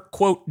after,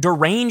 quote,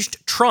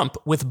 deranged Trump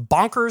with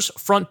bonkers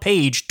front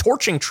page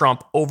torching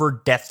Trump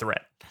over death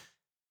threat.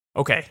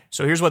 Okay,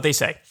 so here's what they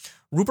say.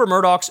 Rupert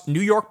Murdoch's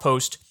New York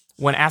Post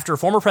went after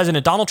former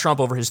President Donald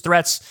Trump over his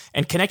threats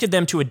and connected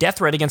them to a death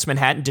threat against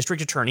Manhattan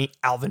District Attorney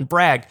Alvin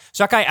Bragg.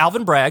 So that guy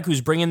Alvin Bragg,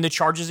 who's bringing the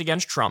charges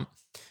against Trump,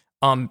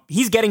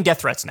 he's getting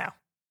death threats now,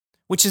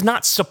 which is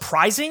not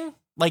surprising.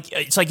 Like,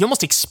 it's like you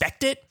almost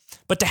expect it.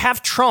 But to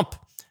have Trump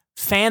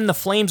fan the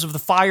flames of the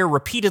fire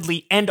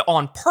repeatedly and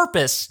on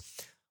purpose,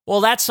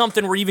 well, that's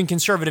something where even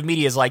conservative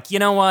media is like, you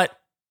know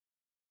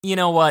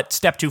what,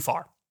 step too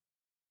far.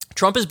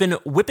 Trump has been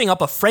whipping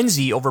up a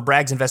frenzy over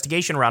Bragg's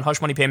investigation around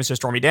hush money payments to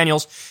Stormy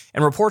Daniels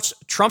and reports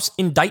Trump's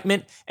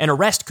indictment and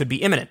arrest could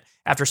be imminent.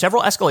 After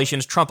several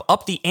escalations, Trump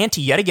upped the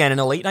ante yet again in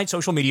a late-night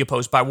social media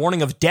post by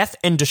warning of death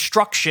and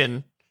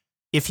destruction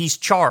if he's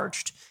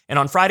charged. And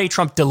on Friday,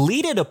 Trump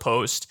deleted a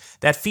post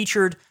that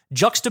featured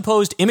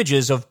juxtaposed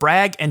images of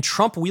Bragg and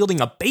Trump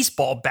wielding a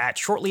baseball bat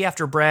shortly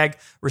after Bragg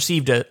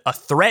received a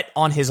threat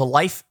on his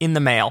life in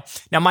the mail.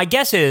 Now, my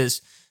guess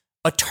is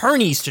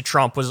attorneys to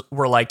Trump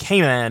were like,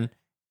 hey, man,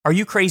 are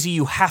you crazy?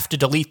 You have to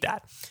delete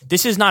that.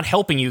 This is not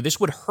helping you. This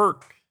would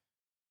hurt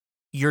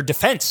your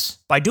defense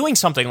by doing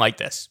something like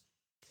this.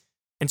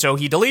 And so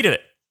he deleted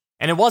it.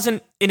 And it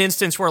wasn't an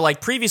instance where,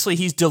 like, previously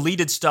he's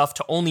deleted stuff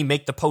to only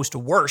make the post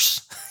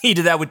worse. He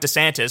did that with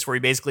DeSantis, where he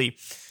basically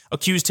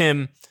accused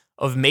him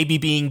of maybe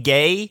being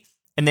gay,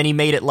 and then he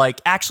made it like,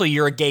 actually,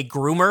 you're a gay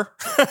groomer.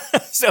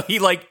 So he,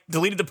 like,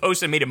 deleted the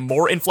post and made it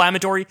more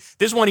inflammatory.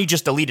 This one, he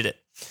just deleted it.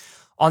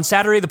 On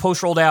Saturday, the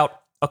post rolled out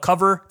a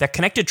cover that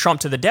connected Trump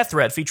to the death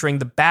threat featuring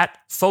the bat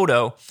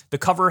photo. The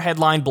cover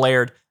headline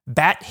blared,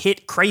 "Bat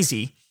hit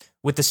crazy,"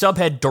 with the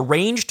subhead,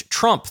 "Deranged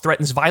Trump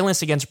threatens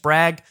violence against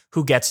Bragg,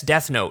 who gets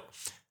death note."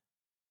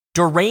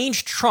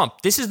 Deranged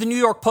Trump. This is the New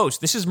York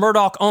Post. This is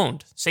Murdoch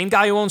owned. Same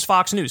guy who owns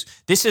Fox News.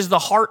 This is the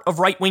heart of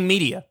right-wing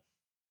media.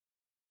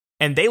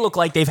 And they look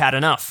like they've had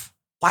enough.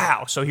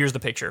 Wow. So here's the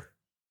picture.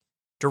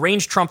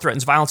 Deranged Trump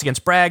threatens violence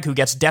against Bragg, who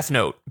gets death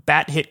note.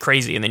 Bat hit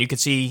crazy. And then you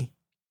could see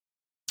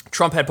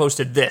Trump had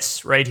posted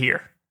this right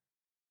here.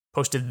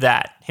 Posted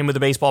that. Him with a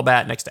baseball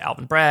bat next to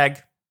Alvin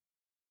Bragg.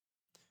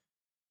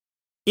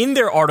 In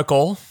their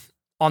article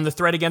on the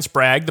threat against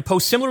Bragg, the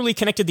Post similarly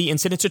connected the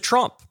incident to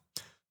Trump.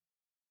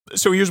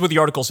 So here's what the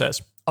article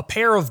says. A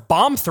pair of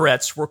bomb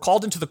threats were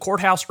called into the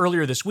courthouse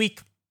earlier this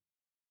week,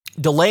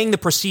 delaying the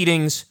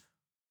proceedings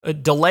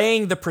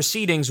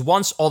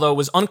once, although it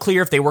was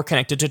unclear if they were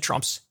connected to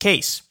Trump's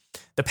case.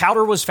 The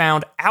powder was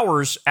found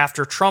hours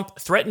after Trump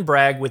threatened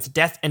Bragg with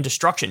death and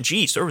destruction.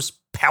 Geez, there was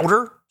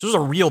powder? This was a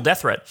real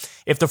death threat.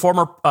 If the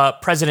former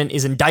president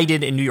is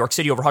indicted in New York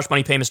City over hush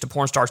money payments to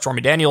porn star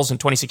Stormy Daniels in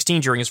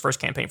 2016 during his first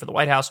campaign for the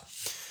White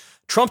House.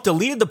 Trump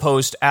deleted the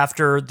post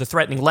after the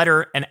threatening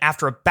letter and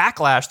after a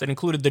backlash that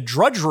included the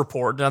Drudge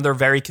Report, another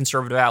very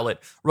conservative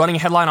outlet, running a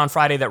headline on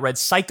Friday that read,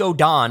 Psycho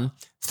Don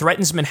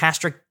threatens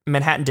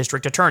Manhattan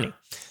District Attorney.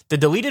 The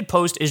deleted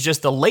post is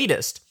just the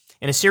latest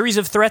in a series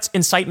of threats,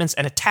 incitements,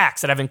 and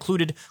attacks that have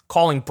included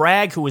calling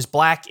Bragg, who is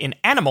black, an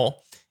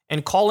animal,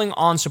 and calling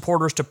on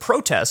supporters to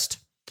protest,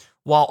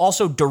 while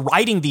also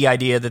deriding the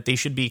idea that they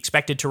should be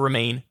expected to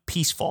remain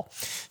peaceful.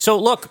 So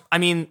look, I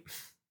mean,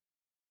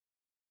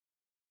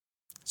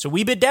 it's a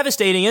wee bit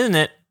devastating, isn't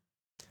it?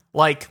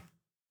 Like,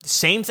 the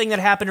same thing that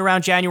happened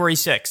around January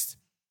 6th.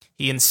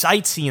 He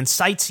incites,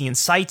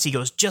 he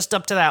goes just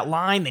up to that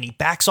line, then he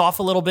backs off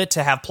a little bit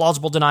to have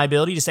plausible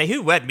deniability to say,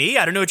 who, what, me?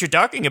 I don't know what you're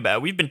talking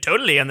about. We've been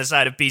totally on the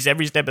side of peace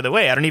every step of the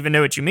way. I don't even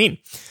know what you mean.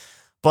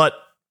 But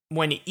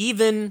when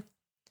even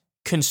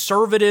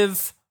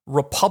conservative,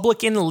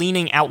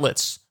 Republican-leaning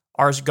outlets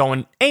are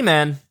going, hey,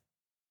 man,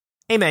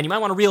 you might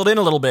want to reel it in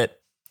a little bit.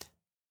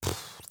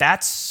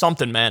 That's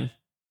something, man.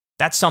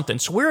 That's something.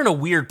 So we're in a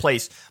weird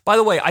place. By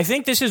the way, I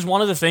think this is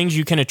one of the things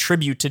you can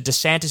attribute to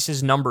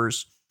DeSantis'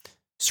 numbers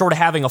sort of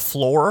having a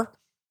floor,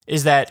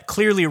 is that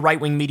clearly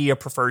right-wing media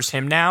prefers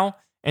him now.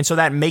 And so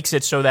that makes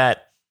it so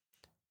that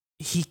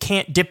he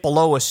can't dip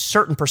below a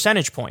certain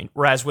percentage point.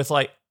 Whereas with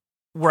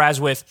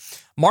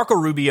Marco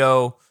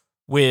Rubio,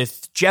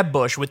 with Jeb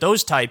Bush, with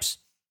those types,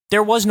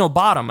 there was no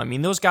bottom. I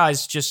mean, those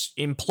guys just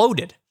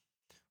imploded.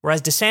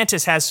 Whereas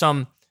DeSantis has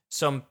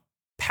some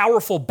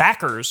powerful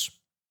backers,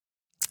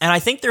 and I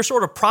think they're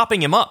sort of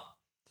propping him up.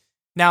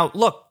 Now,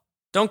 look,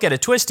 don't get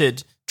it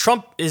twisted.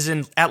 Trump is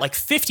at like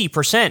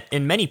 50%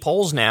 in many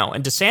polls now,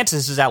 and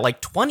DeSantis is at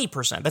like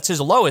 20%. That's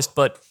his lowest.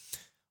 But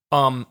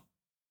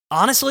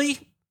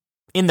honestly,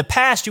 in the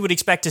past, you would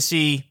expect to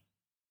see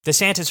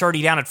DeSantis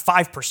already down at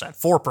 5%,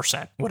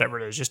 4%, whatever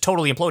it is, just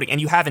totally imploding.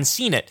 And you haven't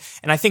seen it.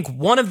 And I think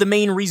one of the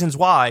main reasons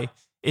why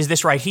is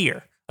this right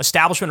here.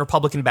 Establishment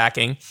Republican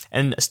backing,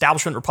 and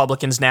establishment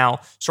Republicans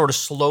now sort of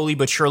slowly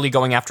but surely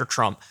going after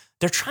Trump.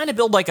 They're trying to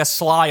build like a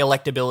sly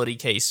electability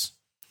case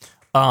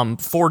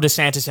for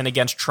DeSantis and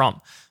against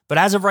Trump. But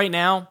as of right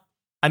now,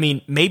 I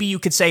mean, maybe you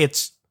could say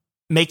it's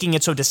making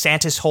it so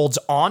DeSantis holds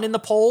on in the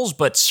polls,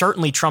 but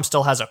certainly Trump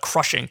still has a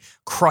crushing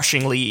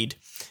lead.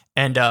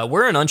 And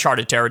we're in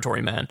uncharted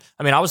territory, man.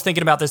 I mean, I was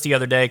thinking about this the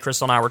other day.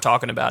 Crystal and I were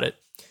talking about it.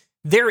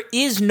 There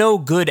is no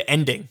good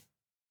ending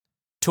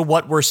to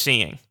what we're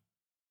seeing.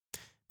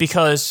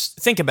 Because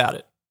think about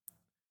it.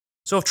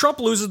 So if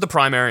Trump loses the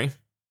primary,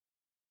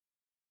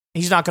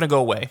 he's not going to go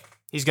away.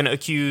 He's going to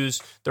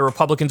accuse the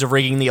Republicans of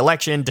rigging the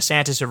election,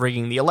 DeSantis of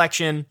rigging the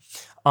election.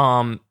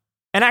 And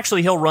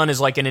actually, he'll run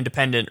as like an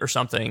independent or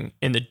something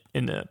in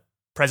the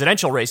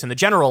presidential race, in the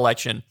general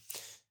election.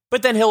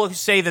 But then he'll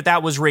say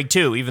that was rigged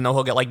too, even though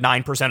he'll get like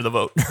 9% of the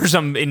vote or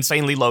some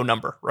insanely low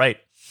number, right?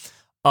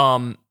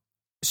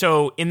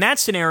 So in that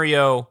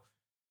scenario,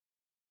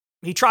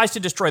 he tries to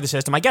destroy the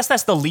system. I guess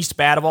that's the least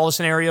bad of all the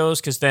scenarios,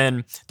 because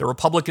then the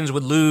Republicans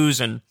would lose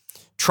and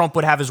Trump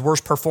would have his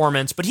worst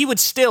performance, but he would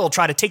still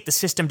try to take the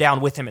system down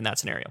with him in that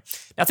scenario.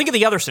 Now think of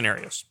the other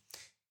scenarios.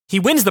 He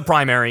wins the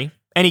primary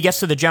and he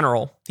gets to the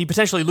general. He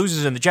potentially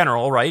loses in the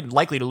general, right?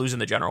 Likely to lose in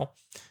the general.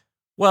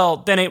 Well,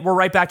 then we're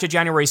right back to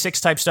January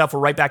 6th type stuff. We're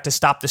right back to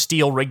stop the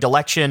steal rigged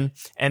election.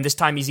 And this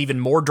time he's even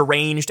more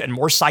deranged and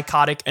more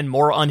psychotic and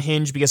more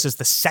unhinged because it's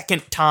the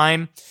second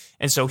time.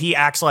 And so he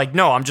acts like,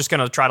 no, I'm just going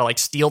to try to like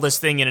steal this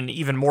thing in an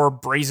even more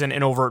brazen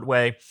and overt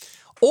way.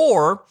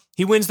 Or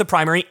he wins the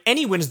primary and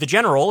he wins the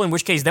general, in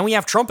which case then we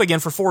have Trump again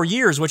for 4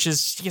 years, which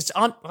is just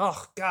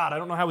oh God, I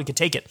don't know how we could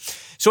take it.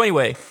 So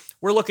anyway,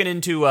 we're looking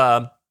into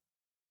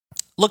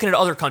looking at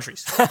other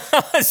countries,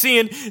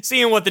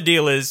 seeing what the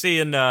deal is,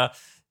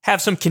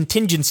 have some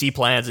contingency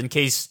plans in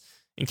case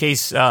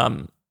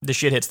the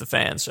shit hits the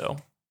fan. So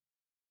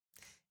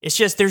it's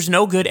just, there's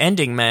no good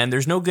ending, man.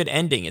 There's no good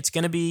ending. It's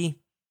gonna be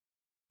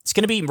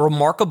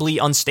remarkably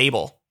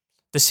unstable.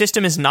 The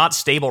system is not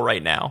stable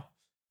right now,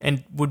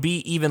 and would be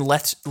even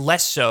less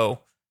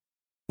so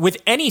with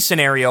any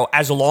scenario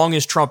as long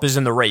as Trump is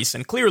in the race.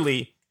 And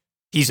clearly,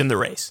 he's in the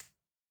race.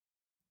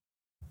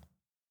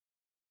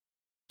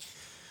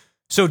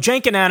 So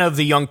Cenk and Anna of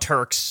the Young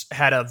Turks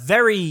had a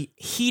very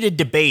heated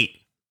debate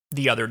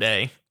the other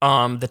day.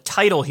 The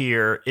title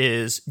here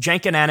is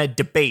Cenk and Anna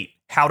Debate,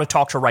 How to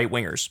Talk to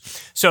Right-Wingers.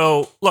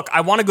 So, look,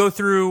 I want to go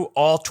through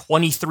all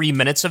 23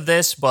 minutes of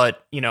this,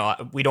 but,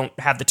 we don't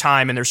have the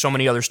time and there's so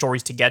many other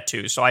stories to get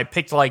to. So I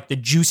picked like the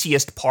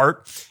juiciest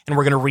part, and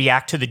we're going to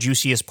react to the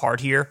juiciest part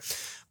here.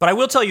 But I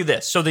will tell you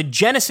this. So the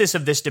genesis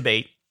of this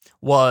debate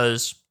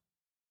was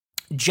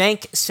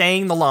Cenk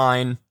saying the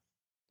line,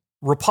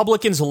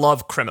 Republicans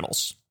love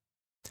criminals.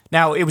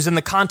 Now, it was in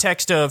the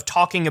context of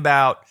talking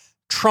about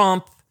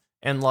Trump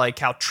and like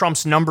how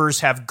Trump's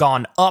numbers have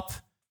gone up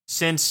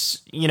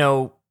since,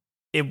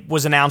 it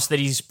was announced that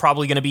he's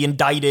probably going to be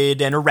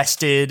indicted and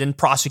arrested and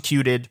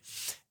prosecuted.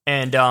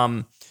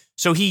 And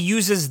so he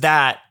uses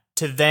that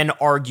to then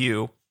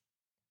argue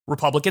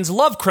Republicans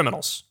love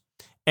criminals.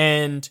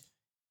 And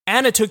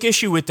Anna took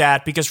issue with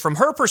that because from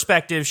her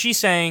perspective, she's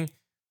saying,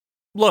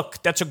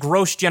 look, that's a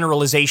gross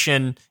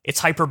generalization. It's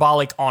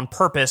hyperbolic on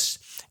purpose.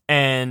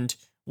 And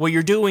what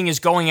you're doing is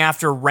going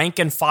after rank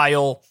and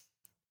file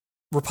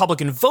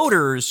Republican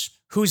voters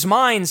whose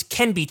minds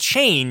can be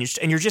changed,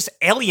 and you're just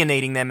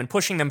alienating them and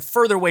pushing them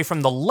further away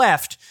from the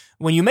left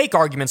when you make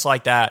arguments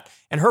like that.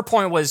 And her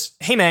point was,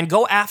 hey man,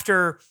 go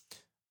after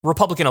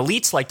Republican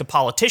elites like the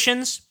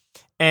politicians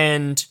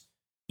and,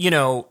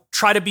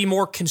 try to be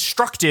more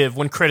constructive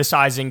when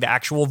criticizing the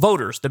actual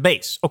voters, the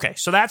base. Okay,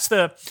 so that's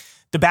the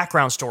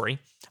background story.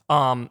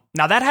 Now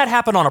that had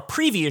happened on a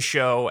previous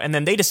show, and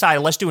then they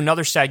decided, let's do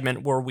another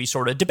segment where we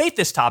sort of debate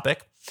this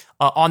topic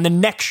on the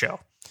next show.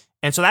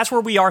 And so that's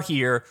where we are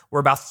here.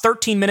 We're about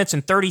 13 minutes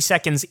and 30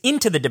 seconds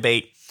into the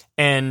debate,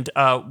 and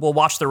we'll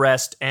watch the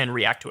rest and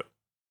react to it.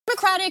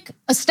 Democratic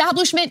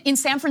establishment in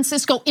San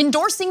Francisco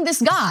endorsing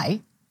this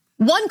guy,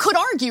 one could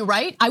argue,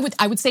 right? I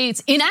would say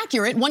it's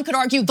inaccurate. One could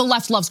argue the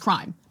left loves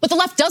crime, but the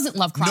left doesn't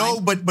love crime.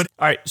 No, but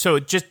all right. So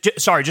just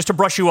to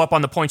brush you up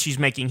on the point she's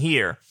making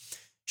here,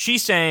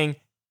 she's saying,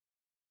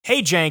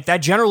 hey, Cenk, that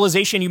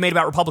generalization you made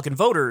about Republican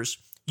voters,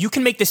 you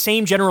can make the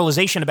same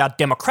generalization about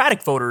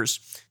Democratic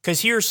voters,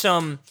 because here's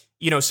some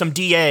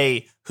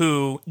DA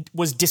who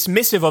was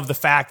dismissive of the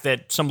fact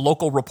that some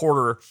local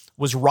reporter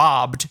was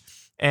robbed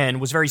and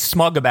was very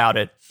smug about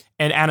it.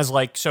 And Anna's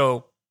like,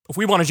 so if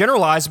we want to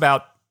generalize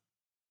about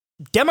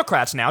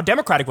Democrats now,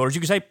 Democratic voters,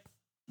 you can say,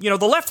 the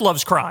left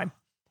loves crime.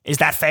 Is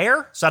that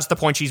fair? So that's the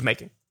point she's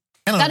making.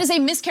 That is a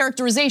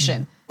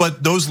mischaracterization.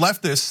 But those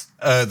leftists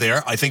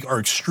there, I think, are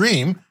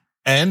extreme.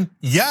 And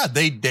yeah,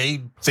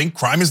 they think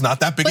crime is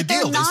not that big a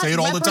deal. They say it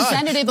all the time.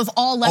 Representative of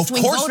all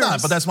left-wing voters. Of course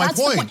not, but that's my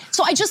point.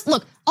 So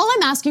all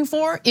I'm asking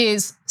for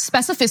is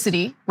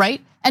specificity, right?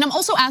 And I'm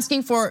also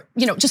asking for,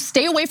 just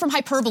stay away from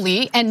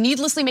hyperbole and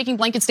needlessly making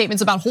blanket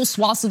statements about whole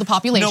swaths of the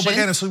population. No, but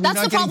Anna, so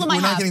that's the problem I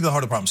have. We're not getting to the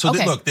heart of the problem. So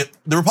look,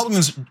 the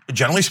Republicans,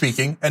 generally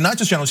speaking, and not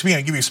just generally speaking,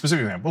 I give you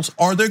specific examples,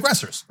 are the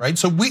aggressors, right?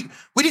 So we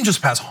didn't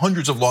just pass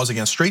hundreds of laws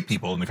against straight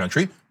people in the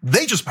country.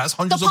 They just passed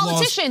hundreds of laws. The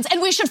politicians, and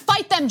we should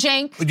fight them,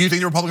 Cenk. Do you think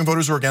the Republican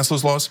voters are against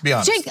those laws? Be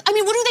honest. Cenk,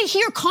 what do they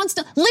hear?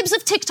 Constant libs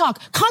of TikTok,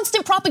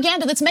 constant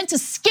propaganda that's meant to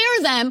scare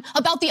them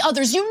about the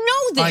others. You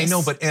know this. I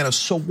know, but Anna,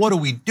 so what do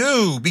we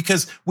do?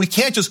 Because we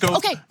can't just go,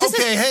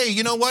 hey,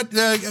 you know what?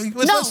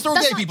 Let's throw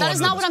gay people that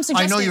is not what I'm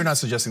suggesting. I know you're not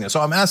suggesting that. So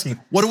I'm asking,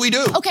 what do we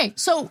do? Okay,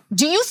 so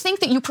do you think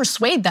that you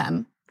persuade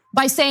them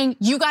by saying,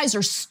 you guys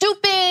are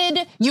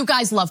stupid, you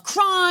guys love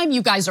crime,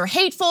 you guys are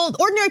hateful,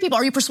 ordinary people?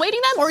 Are you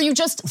persuading them, or are you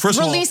just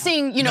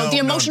releasing, the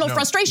emotional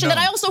frustration that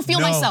I also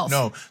feel myself?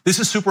 No, this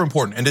is super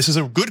important, and this is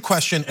a good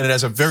question, and it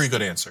has a very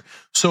good answer.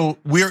 So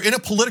we're in a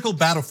political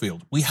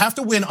battlefield. We have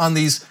to win on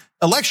these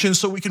elections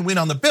so we can win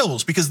on the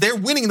bills, because they're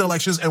winning the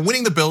elections and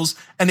winning the bills,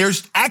 and they're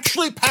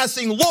actually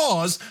passing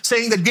laws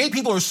saying that gay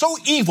people are so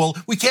evil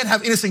we can't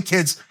have innocent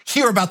kids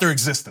hear about their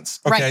existence,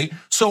 okay? Right.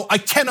 So I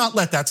cannot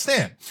let that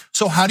stand.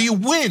 So how do you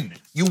win?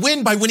 You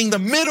win by winning the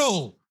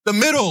middle,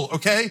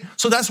 okay?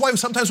 So that's why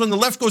sometimes when the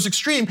left goes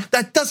extreme,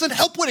 that doesn't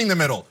help winning the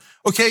middle.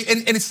 Okay,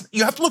 and it's,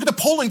 you have to look at the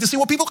polling to see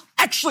what people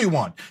actually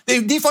want.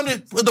 They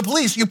defunded the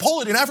police. You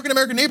poll it in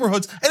African-American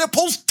neighborhoods, and it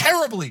polls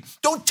terribly.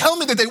 Don't tell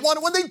me that they want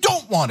it when they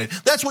don't want it.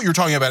 That's what you're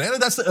talking about.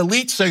 And that's the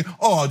elite saying,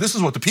 oh, this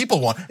is what the people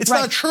want. It's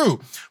not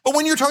true. But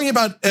when you're talking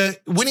about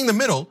winning the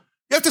middle,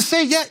 you have to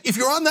say, yeah, if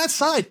you're on that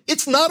side,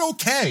 it's not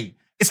okay.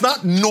 It's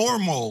not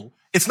normal.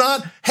 It's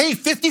not, hey,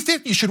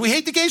 50-50. Should we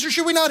hate the gays or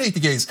should we not hate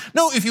the gays?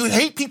 No, if you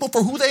hate people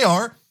for who they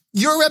are,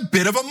 you're a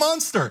bit of a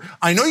monster.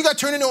 I know you got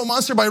turned into a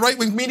monster by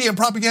right-wing media and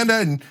propaganda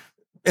and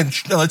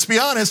let's be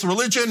honest,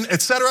 religion,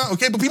 etc.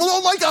 Okay, but people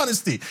don't like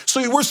honesty.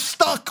 So we're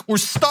stuck.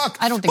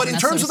 I don't think. But in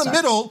terms of the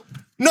middle,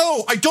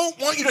 no, I don't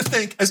want you to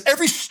think, as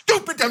every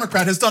stupid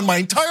Democrat has done my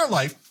entire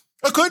life.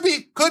 It could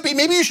be.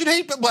 Maybe you should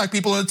hate black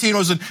people and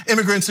Latinos and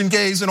immigrants and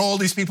gays and all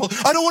these people.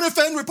 I don't want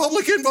to offend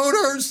Republican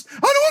voters. I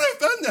don't want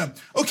to offend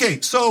them. Okay,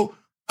 so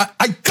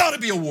I gotta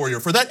be a warrior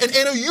for that. And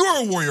Anna,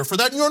 you're a warrior for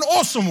that. And you're an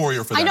awesome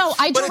warrior for that. I know,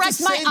 I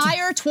direct my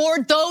ire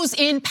toward those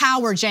in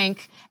power, Cenk.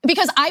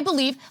 Because I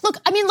believe, look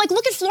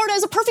at Florida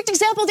as a perfect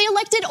example. They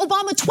elected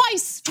Obama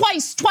twice.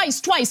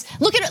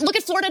 Look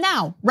at Florida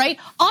now, right?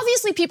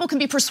 Obviously people can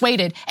be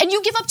persuaded and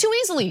you give up too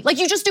easily. Like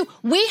you just do.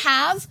 We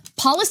have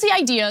policy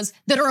ideas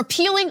that are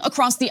appealing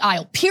across the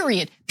aisle,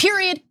 period.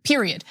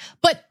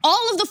 But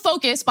all of the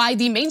focus by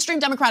the mainstream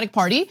Democratic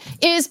Party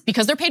is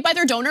because they're paid by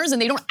their donors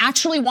and they don't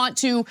actually want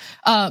to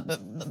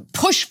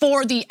push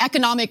for the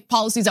economic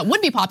policies that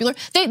would be popular.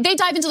 They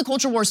dive into the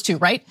culture wars too,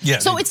 right? Yeah.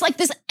 So it's like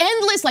this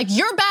endless, like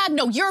you're bad,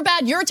 no, you're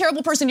bad, you're a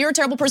terrible person, you're a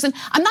terrible person.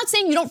 I'm not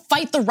saying you don't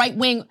fight the right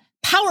wing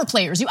power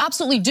players, you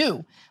absolutely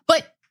do.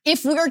 But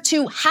if we're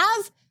to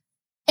have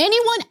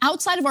anyone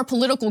outside of our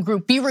political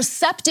group be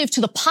receptive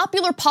to the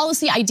popular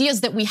policy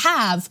ideas that we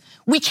have,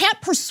 we can't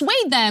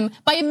persuade them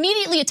by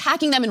immediately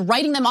attacking them and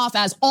writing them off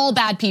as all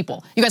bad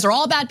people. You guys are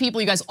all bad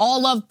people. You guys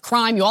all love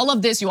crime. You all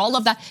love this. You all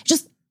love that.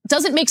 Just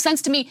doesn't make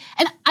sense to me.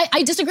 And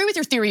I disagree with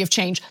your theory of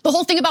change. The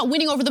whole thing about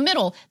winning over the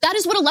middle, that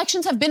is what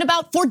elections have been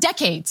about for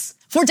decades.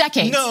 For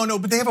decades. No,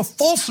 but they have a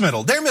false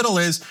middle. Their middle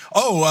is,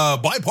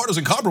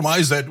 bipartisan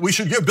compromise that we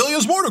should give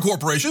billions more to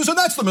corporations, and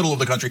that's the middle of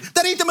the country.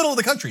 That ain't the middle of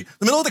the country.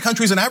 The middle of the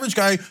country is an average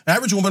guy, an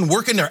average woman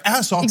working their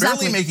ass off,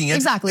 barely making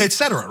it, et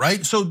cetera,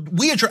 right? So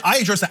I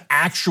address the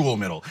actual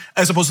middle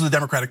as opposed to the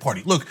Democratic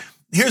Party. Look,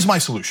 here's my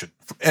solution.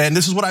 And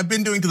this is what I've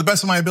been doing to the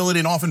best of my ability,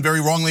 and often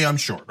very wrongly, I'm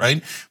sure,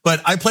 right?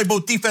 But I play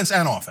both defense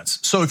and offense.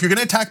 So if you're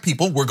gonna attack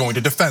people, we're going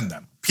to defend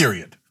them,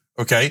 period.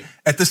 Okay.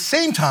 At the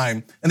same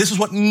time, and this is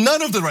what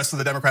none of the rest of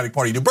the Democratic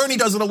Party do. Bernie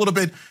does it a little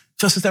bit.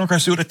 Justice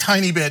Democrats do it a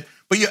tiny bit,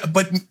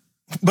 but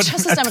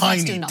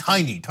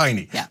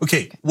tiny. Yeah.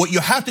 Okay. What you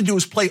have to do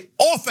is play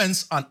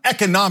offense on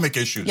economic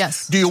issues.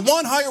 Yes. Do you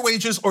want higher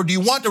wages or do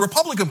you want the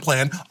Republican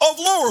plan of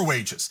lower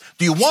wages?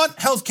 Do you want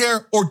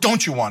healthcare or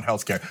don't you want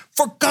healthcare?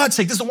 For God's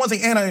sake, this is the one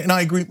thing Anna and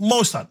I agree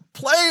most on.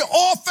 Play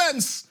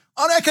offense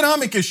on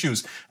economic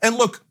issues. And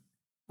look,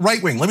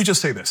 right wing, let me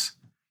just say this.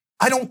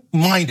 I don't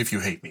mind if you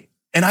hate me.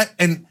 And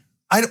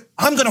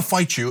I'm gonna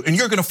fight you and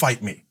you're gonna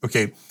fight me,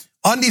 okay?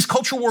 On these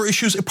culture war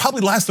issues, it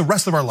probably lasts the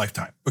rest of our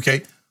lifetime,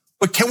 okay?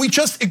 But can we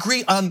just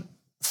agree on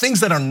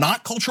things that are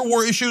not culture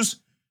war issues?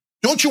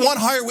 Don't you want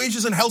higher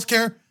wages and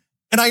healthcare?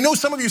 And I know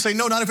some of you say,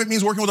 no, not if it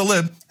means working with a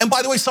lib. And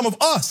by the way, some of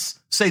us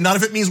say, not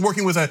if it means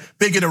working with a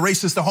bigot, a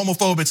racist, a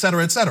homophobe, et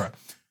cetera, et cetera.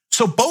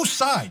 So both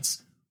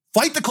sides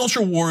fight the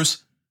culture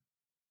wars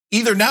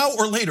either now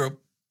or later,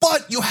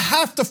 but you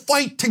have to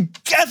fight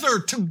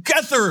together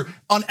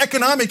on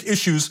economic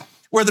issues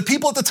where the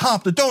people at the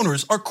top, the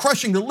donors, are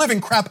crushing the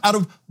living crap out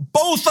of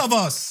both of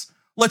us.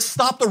 Let's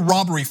stop the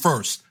robbery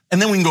first,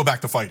 and then we can go back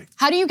to fighting.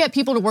 How do you get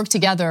people to work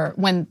together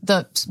when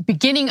the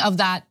beginning of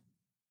that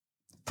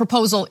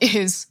proposal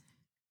is,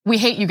 we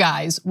hate you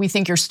guys, we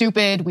think you're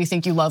stupid, we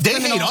think you love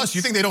criminals? They hate us,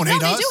 you think they don't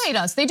hate us? No, they do hate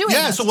us, they do hate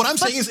us. Yeah, so what I'm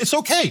saying is it's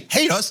okay,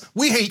 hate us,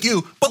 we hate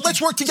you, but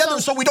let's work together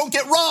so we don't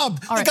get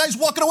robbed. The guy's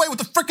walking away with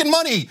the freaking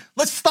money.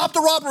 Let's stop the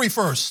robbery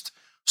first.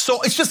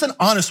 So it's just an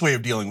honest way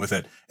of dealing with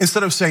it.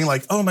 Instead of saying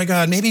like, oh my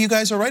God, maybe you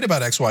guys are right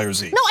about X, Y, or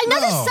Z. No, I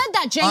never said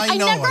that, Jake. I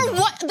never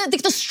want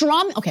the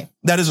straw, okay.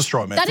 That is a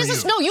straw man.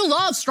 No, you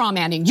love straw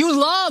manning. You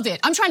love it.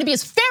 I'm trying to be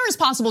as fair as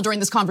possible during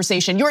this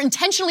conversation. You're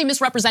intentionally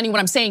misrepresenting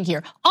what I'm saying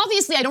here.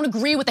 Obviously, I don't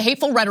agree with the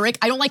hateful rhetoric.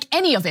 I don't like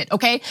any of it,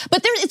 okay?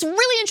 But it's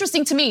really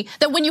interesting to me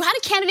that when you had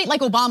a candidate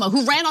like Obama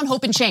who ran on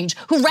hope and change,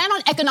 who ran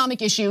on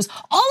economic issues,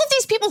 all of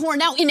these people who are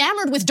now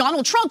enamored with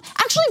Donald Trump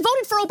actually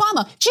voted for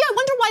Obama. Gee, I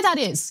wonder why that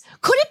is.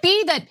 Could it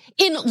be that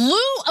in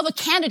lieu of a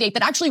candidate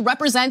that actually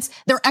represents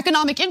their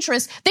economic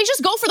interests, they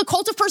just go for the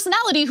cult of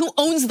personality who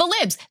owns the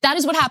libs? That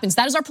is what happens.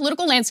 That is our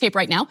political landscape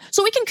right now.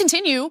 So we can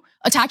continue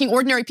attacking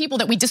ordinary people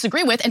that we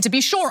disagree with. And to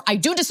be sure, I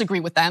do disagree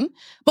with them.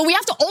 But we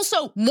have to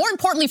also, more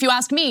importantly, if you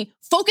ask me,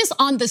 focus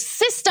on the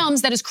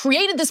systems that has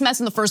created this mess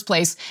in the first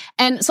place.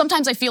 And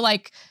sometimes I feel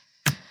like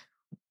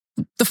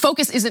the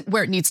focus isn't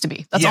where it needs to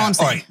be. That's all I'm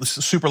saying. All right,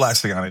 super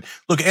last thing on it.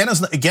 Look,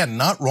 Anna's, again,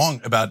 not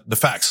wrong about the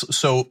facts.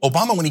 So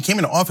Obama, when he came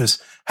into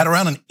office, had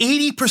around an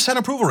 80%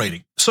 approval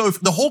rating. So if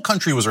the whole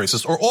country was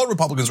racist or all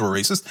Republicans were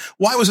racist,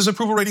 why was his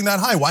approval rating that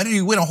high? Why did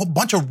he win a whole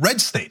bunch of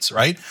red states,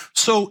 right?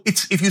 So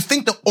if you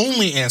think the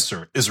only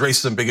answer is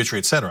racism, bigotry,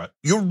 et cetera,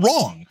 you're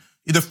wrong.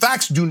 The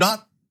facts do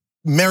not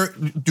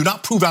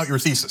prove out your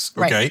thesis,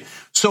 okay? Right.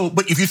 So,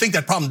 but if you think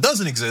that problem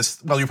doesn't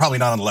exist, well, you're probably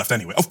not on the left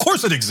anyway. Of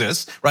course it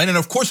exists, right? And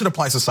of course it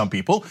applies to some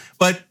people,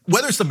 but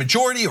whether it's the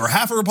majority or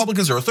half of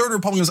Republicans or a third of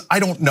Republicans, I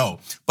don't know.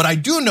 But I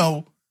do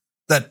know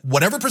that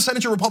whatever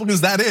percentage of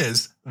Republicans that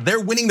is, they're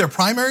winning their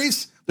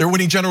primaries, they're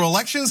winning general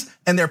elections,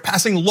 and they're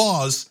passing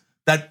laws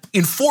that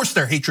enforce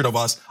their hatred of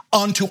us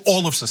onto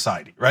all of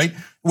society, right?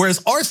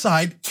 Whereas our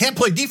side can't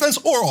play defense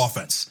or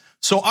offense.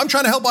 So I'm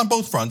trying to help on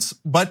both fronts,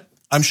 but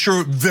I'm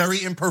sure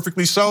very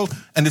imperfectly so,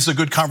 and it's a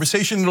good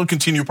conversation. It'll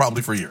continue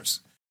probably for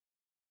years.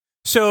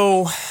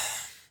 So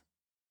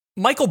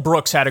Michael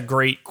Brooks had a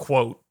great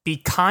quote: "Be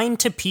kind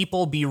to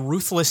people, be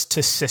ruthless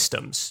to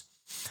systems."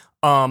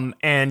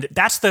 And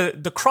that's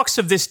the crux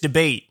of this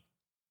debate,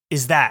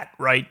 is that,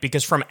 right?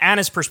 Because from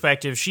Anna's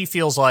perspective, she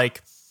feels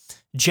like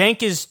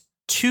Cenk is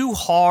too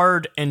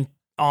hard and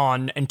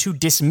too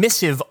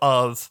dismissive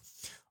of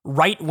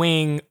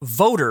right-wing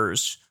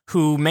voters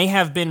who may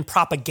have been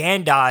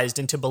propagandized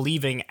into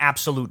believing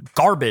absolute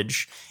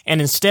garbage, and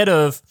instead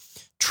of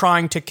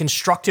trying to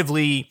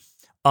constructively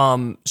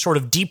sort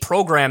of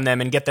deprogram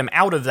them and get them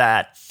out of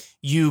that,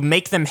 you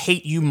make them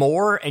hate you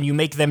more and you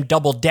make them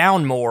double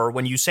down more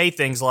when you say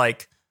things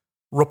like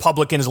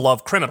Republicans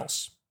love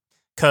criminals.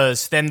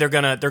 Because then they're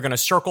gonna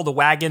circle the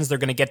wagons, they're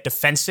gonna get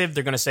defensive,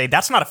 they're gonna say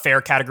that's not a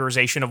fair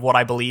categorization of what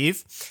I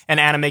believe. And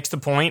Anna makes the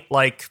point,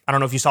 like, I don't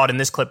know if you saw it in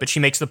this clip, but she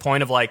makes the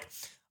point of like,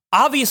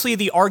 obviously,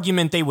 the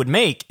argument they would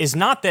make is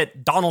not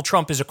that Donald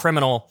Trump is a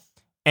criminal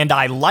and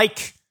I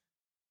like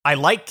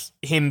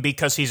him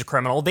because he's a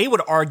criminal. They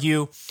would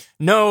argue,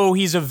 no,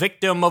 he's a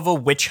victim of a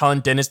witch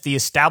hunt and it's the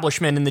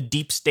establishment and the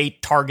deep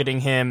state targeting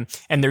him.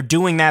 And they're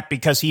doing that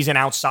because he's an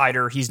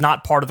outsider. He's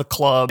not part of the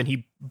club and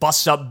he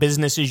busts up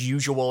business as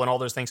usual and all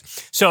those things.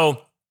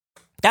 So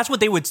That's what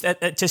they would,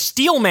 to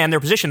steel man their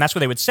position, that's what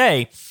they would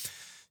say.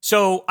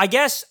 So I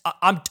guess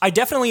I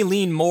definitely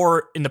lean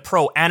more in the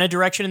pro-Anna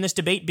direction in this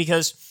debate,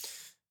 because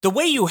the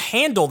way you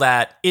handle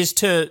that is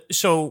to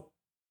so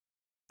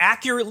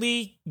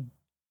accurately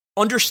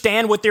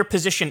understand what their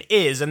position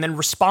is and then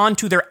respond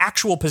to their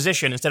actual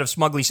position instead of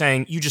smugly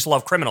saying, you just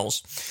love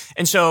criminals.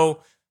 And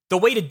so the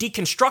way to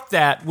deconstruct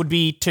that would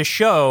be to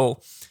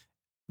show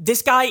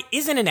this guy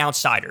isn't an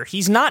outsider.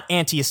 He's not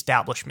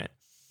anti-establishment.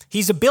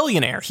 He's a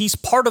billionaire. He's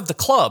part of the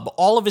club.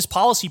 All of his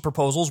policy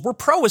proposals were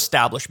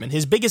pro-establishment.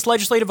 His biggest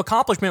legislative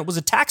accomplishment was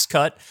a tax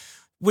cut,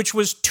 which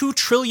was $2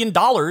 trillion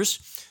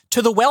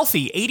to the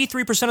wealthy.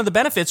 83% of the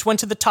benefits went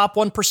to the top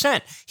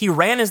 1%. He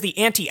ran as the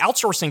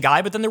anti-outsourcing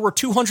guy, but then there were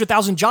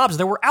 200,000 jobs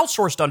that were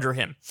outsourced under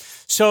him.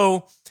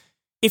 So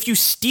if you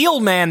steel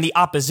man the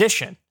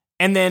opposition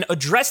and then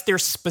address their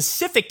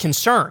specific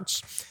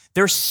concerns,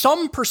 there's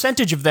some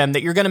percentage of them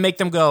that you're going to make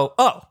them go,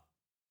 oh,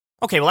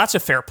 okay, well, that's a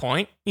fair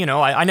point. You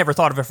know, I never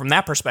thought of it from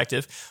that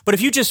perspective. But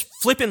if you just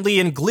flippantly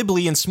and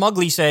glibly and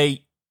smugly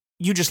say,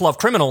 you just love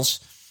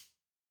criminals,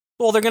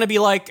 well, they're going to be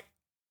like,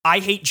 I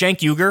hate Cenk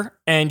Uygur,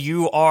 and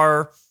you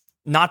are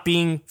not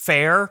being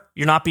fair,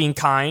 you're not being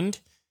kind,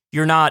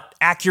 you're not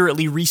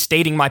accurately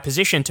restating my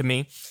position to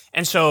me.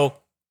 And so,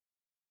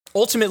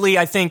 ultimately,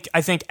 I think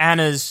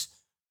Anna's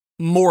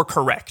more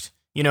correct.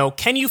 You know,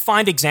 can you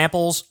find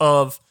examples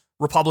of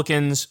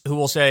Republicans who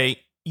will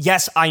say,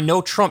 yes, I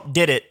know Trump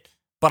did it,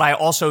 but I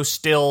also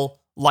still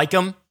like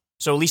him.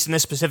 So at least in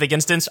this specific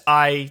instance,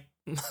 I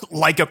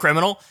like a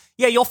criminal.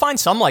 Yeah, you'll find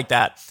some like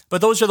that.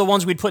 But those are the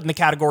ones we'd put in the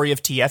category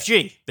of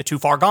TFG, the too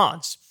far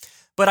gones.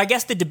 But I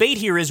guess the debate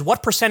here is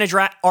what percentage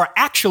are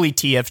actually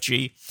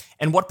TFG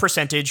and what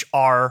percentage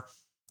are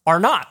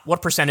not?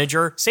 What percentage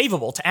are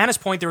savable? To Anna's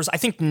point, there was, I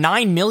think,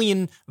 9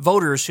 million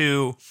voters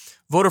who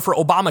voted for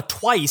Obama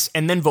twice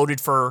and then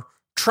voted for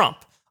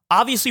Trump.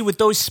 Obviously, with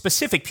those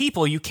specific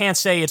people, you can't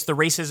say it's the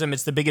racism,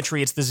 it's the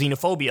bigotry, it's the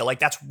xenophobia. Like,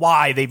 that's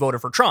why they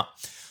voted for Trump.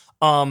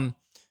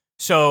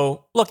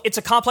 So, look, it's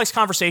a complex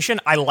conversation.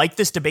 I like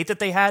this debate that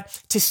they had.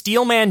 To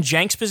steelman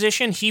Cenk's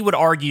position, he would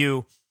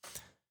argue,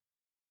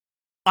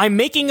 I'm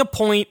making a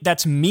point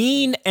that's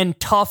mean and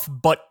tough,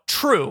 but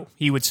true,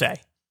 he would say.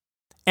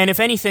 And if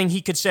anything,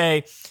 he could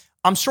say,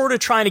 I'm sort of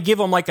trying to give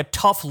him like a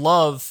tough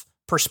love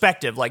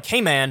perspective. Like,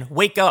 hey, man,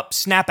 wake up,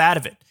 snap out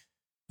of it.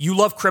 You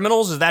love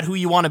criminals? Is that who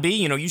you want to be?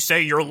 You know, you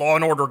say you're a law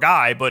and order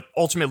guy, but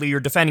ultimately you're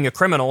defending a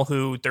criminal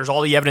who there's all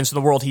the evidence in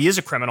the world he is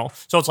a criminal.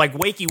 So it's like,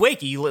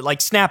 wakey,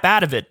 like snap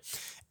out of it.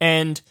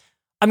 And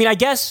I mean, I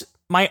guess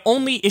my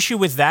only issue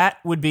with that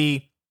would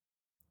be,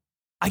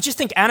 I just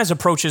think Anna's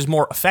approach is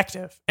more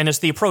effective. And it's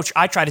the approach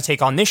I try to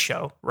take on this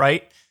show,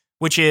 right?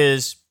 Which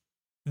is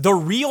the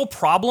real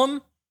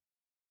problem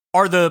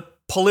are the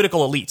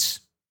political elites.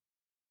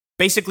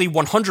 Basically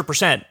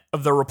 100%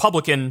 of the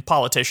Republican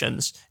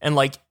politicians and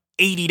like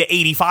 80 to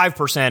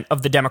 85%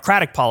 of the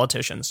Democratic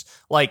politicians.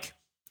 Like,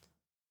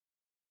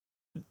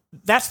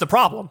 that's the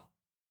problem.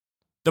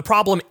 The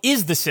problem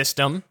is the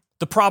system.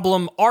 The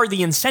problem are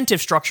the incentive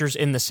structures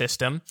in the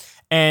system.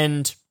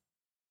 And,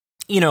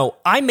 you know,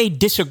 I may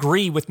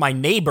disagree with my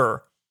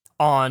neighbor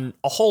on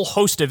a whole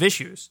host of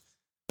issues.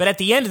 But at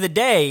the end of the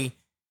day,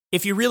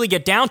 if you really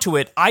get down to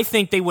it, I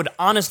think they would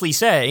honestly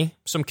say,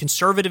 some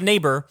conservative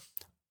neighbor,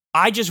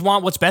 I just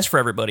want what's best for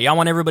everybody. I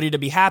want everybody to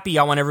be happy.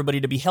 I want everybody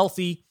to be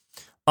healthy.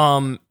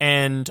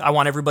 And I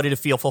want everybody to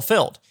feel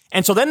fulfilled.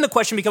 And so then the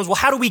question becomes, well,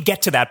 how do we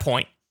get to that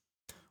point?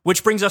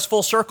 Which brings us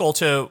full circle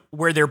to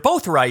where they're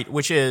both right,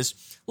 which is,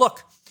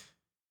 look,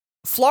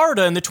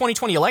 Florida in the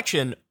 2020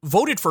 election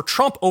voted for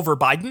Trump over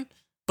Biden,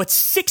 but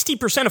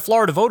 60% of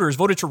Florida voters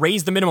voted to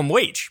raise the minimum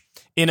wage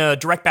in a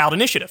direct ballot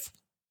initiative.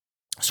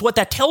 So what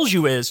that tells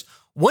you is,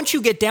 once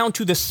you get down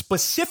to the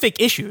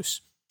specific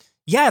issues,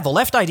 yeah, the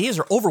left ideas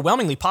are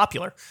overwhelmingly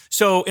popular.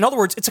 So in other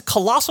words, it's a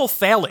colossal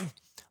failing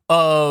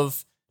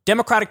of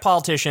Democratic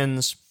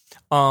politicians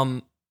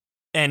and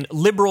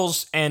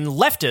liberals and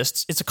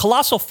leftists. It's a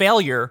colossal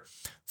failure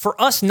for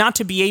us not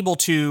to be able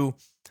to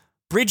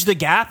bridge the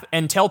gap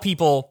and tell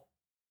people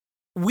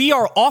we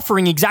are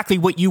offering exactly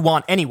what you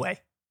want anyway,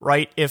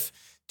 right? If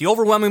the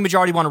overwhelming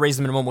majority want to raise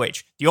the minimum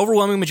wage, the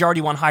overwhelming majority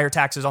want higher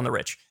taxes on the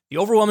rich, the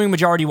overwhelming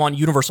majority want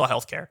universal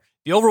health care,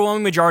 the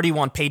overwhelming majority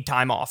want paid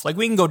time off. Like,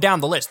 we can go down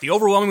the list. The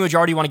overwhelming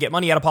majority want to get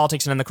money out of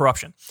politics and end the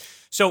corruption.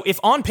 So if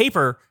on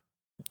paper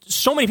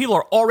so many people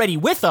are already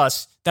with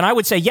us, then I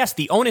would say, yes,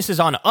 the onus is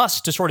on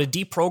us to sort of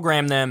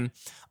deprogram them,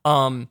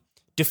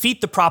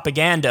 defeat the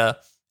propaganda,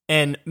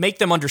 and make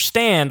them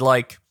understand,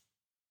 like,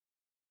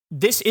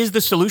 this is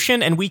the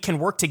solution and we can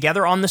work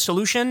together on the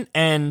solution.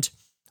 And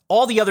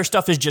all the other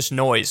stuff is just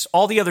noise.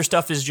 All the other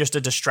stuff is just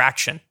a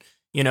distraction.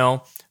 You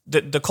know,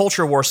 the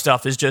culture war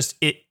stuff is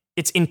just,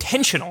 it's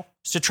intentional.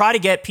 It's to try to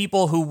get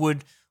people who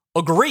would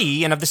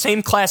agree and have the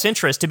same class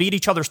interest to beat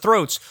each other's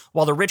throats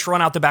while the rich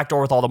run out the back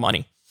door with all the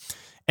money.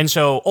 And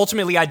so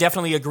ultimately, I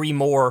definitely agree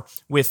more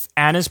with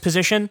Anna's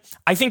position.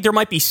 I think there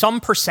might be some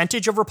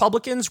percentage of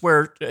Republicans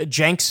where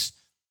Cenk's,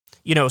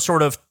 you know,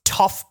 sort of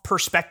tough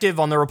perspective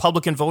on the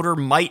Republican voter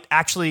might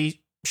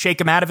actually shake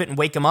them out of it and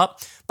wake them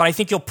up. But I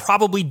think you'll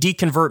probably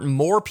deconvert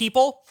more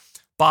people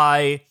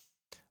by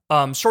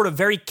sort of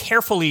very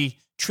carefully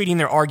treating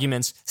their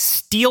arguments,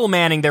 steel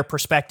manning their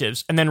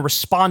perspectives, and then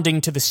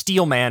responding to the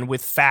steel man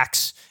with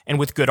facts and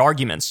with good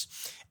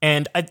arguments.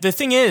 And the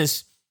thing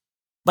is,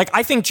 like,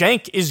 I think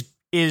Cenk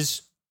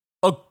is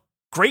a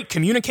great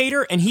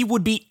communicator, and he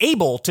would be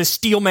able to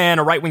steel man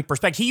a right-wing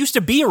perspective. He used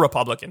to be a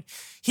Republican.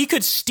 He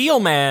could steel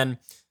man,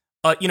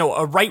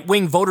 a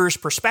right-wing voter's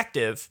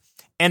perspective,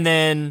 and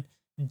then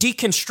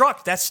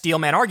deconstruct that steel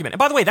man argument. And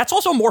by the way, that's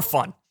also more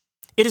fun.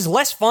 It is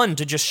less fun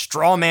to just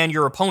straw man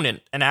your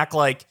opponent and act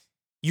like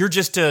you're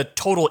just a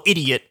total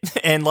idiot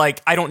and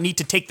like I don't need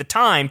to take the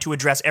time to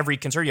address every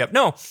concern you have.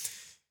 No,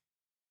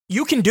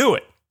 you can do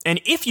it. And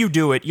if you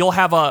do it, you'll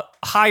have a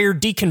higher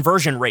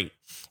deconversion rate.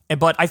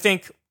 But I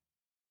think,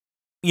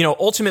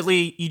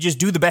 ultimately you just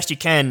do the best you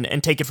can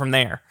and take it from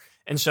there.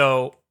 And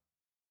so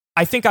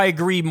I think I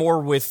agree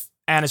more with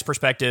Anna's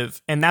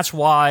perspective. And that's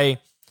why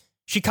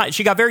she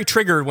got very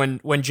triggered when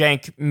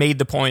Cenk made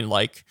the point,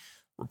 like,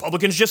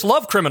 Republicans just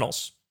love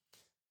criminals.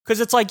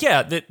 Because it's like,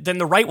 yeah, then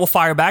the right will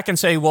fire back and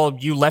say, well,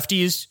 you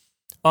lefties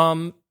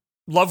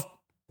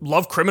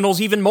love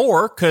criminals even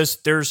more because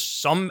there's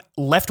some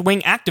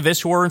left-wing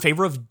activists who are in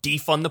favor of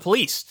defund the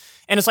police.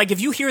 And it's like, if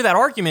you hear that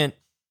argument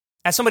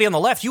as somebody on the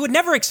left, you would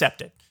never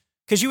accept it.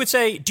 Because you would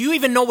say, do you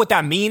even know what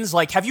that means?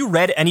 Like, have you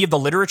read any of the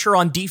literature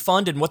on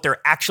defund and what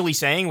they're actually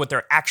saying, what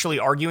they're actually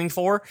arguing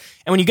for?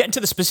 And when you get into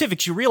the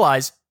specifics, you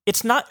realize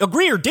it's not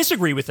agree or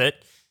disagree with it.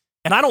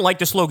 And I don't like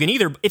the slogan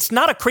either. But it's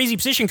not a crazy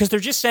position because they're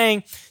just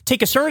saying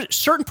take a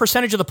certain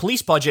percentage of the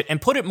police budget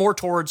and put it more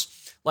towards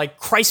like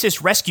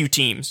crisis rescue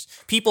teams,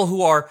 people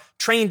who are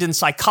trained in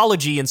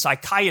psychology and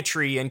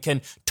psychiatry and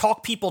can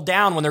talk people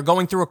down when they're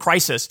going through a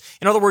crisis.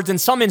 In other words, in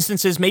some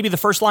instances, maybe the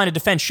first line of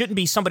defense shouldn't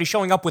be somebody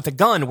showing up with a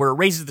gun where it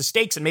raises the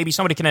stakes and maybe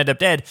somebody can end up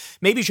dead.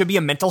 Maybe it should be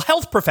a mental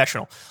health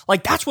professional.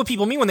 Like, that's what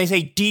people mean when they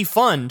say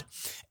defund.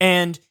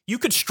 And you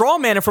could straw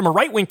man it from a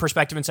right-wing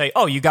perspective and say,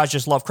 oh, you guys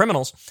just love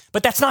criminals.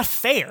 But that's not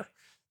fair.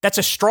 That's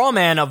a straw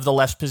man of the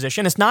left's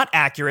position. It's not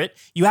accurate.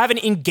 You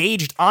haven't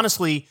engaged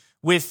honestly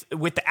with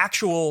the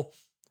actual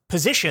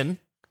position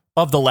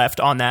of the left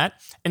on that.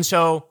 And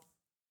so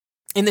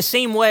in the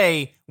same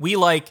way, we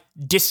like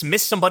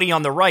dismiss somebody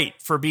on the right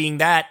for being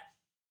that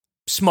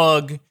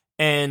smug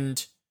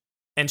and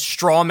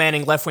straw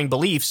manning left-wing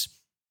beliefs.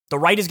 The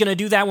right is going to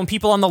do that when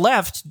people on the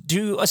left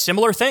do a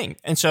similar thing.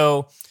 And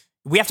so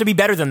we have to be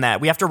better than that.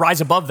 We have to rise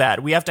above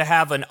that. We have to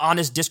have an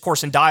honest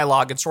discourse and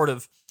dialogue and sort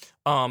of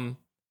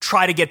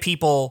try to get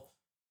people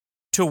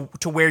to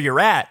where you're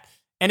at.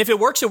 And if it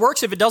works, it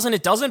works. If it doesn't,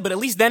 it doesn't. But at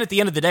least then at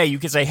the end of the day, you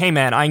can say, hey,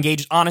 man, I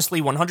engaged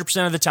honestly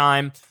 100% of the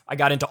time. I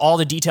got into all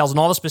the details and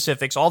all the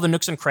specifics, all the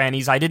nooks and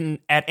crannies. I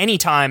didn't at any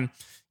time,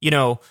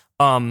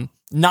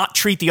 not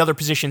treat the other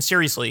position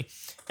seriously.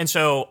 And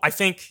so I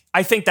think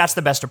that's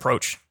the best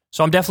approach.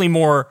 So I'm definitely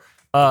more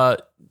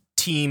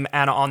team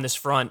Anna on this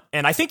front.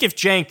 And I think if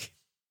Cenk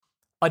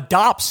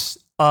adopts,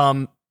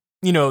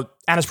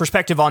 Anna's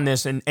perspective on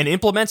this and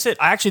implements it,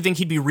 I actually think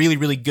he'd be really,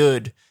 really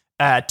good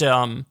at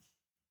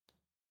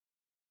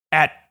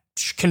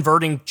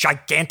converting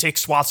gigantic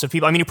swaths of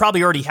people. I mean, he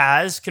probably already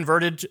has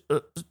converted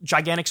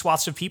gigantic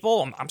swaths of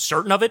people. I'm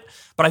certain of it.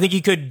 But I think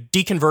he could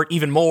deconvert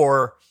even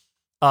more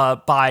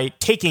by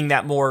taking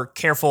that more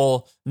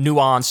careful,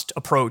 nuanced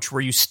approach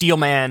where you steel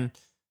man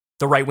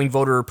the right-wing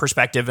voter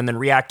perspective and then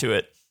react to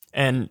it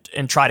and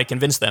try to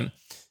convince them.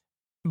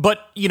 But,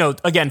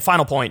 again,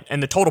 final point,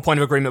 and the total point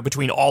of agreement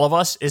between all of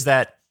us is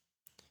that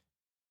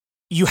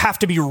you have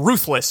to be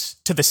ruthless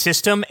to the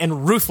system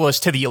and ruthless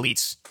to the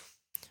elites.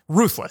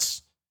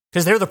 Ruthless,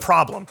 because they're the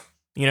problem.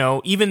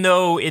 Even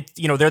though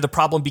they're the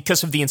problem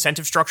because of the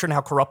incentive structure and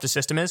how corrupt the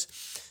system is.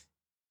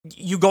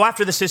 You go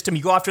after the system,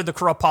 you go after the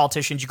corrupt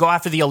politicians, you go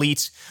after the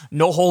elites,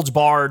 no holds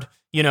barred,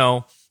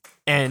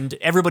 and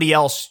everybody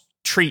else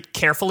treat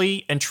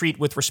carefully and treat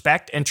with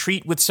respect and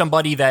treat with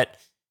somebody that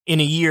in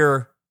a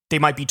year they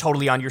might be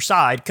totally on your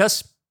side,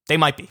 because they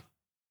might be.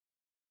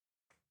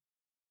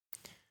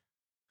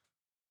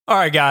 All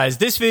right, guys,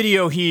 this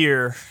video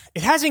here,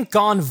 it hasn't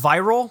gone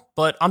viral,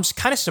 but I'm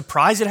kind of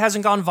surprised it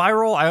hasn't gone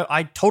viral.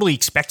 I totally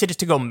expected it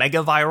to go mega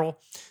viral.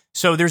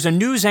 So there's a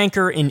news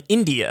anchor in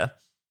India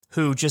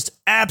who just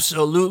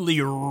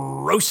absolutely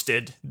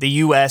roasted the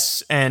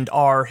U.S. and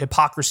our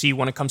hypocrisy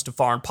when it comes to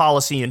foreign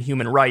policy and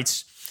human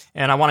rights.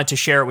 And I wanted to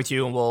share it with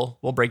you, and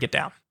we'll break it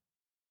down.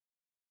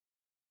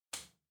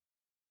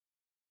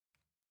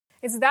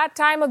 It's that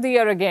time of the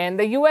year again.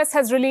 The U.S.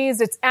 has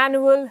released its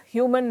annual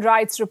human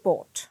rights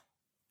report.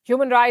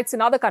 Human rights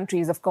in other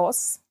countries, of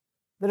course.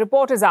 The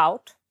report is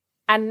out,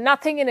 and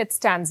nothing in it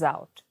stands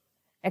out,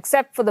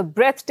 except for the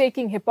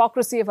breathtaking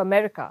hypocrisy of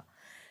America.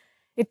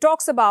 It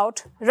talks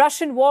about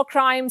Russian war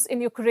crimes in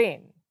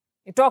Ukraine.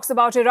 It talks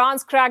about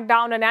Iran's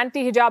crackdown on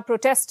anti-hijab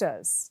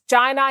protesters,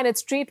 China and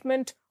its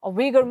treatment of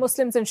Uyghur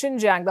Muslims in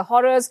Xinjiang, the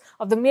horrors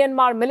of the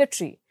Myanmar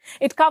military.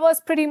 It covers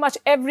pretty much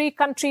every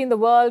country in the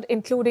world,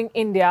 including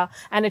India,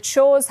 and it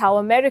shows how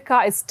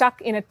America is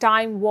stuck in a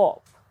time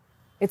warp.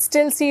 It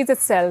still sees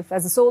itself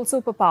as the sole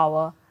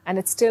superpower and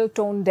it's still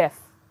tone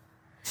deaf.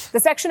 The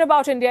section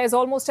about India is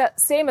almost the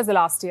same as the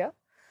last year.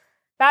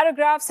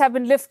 Paragraphs have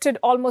been lifted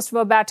almost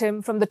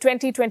verbatim from the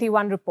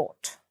 2021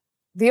 report.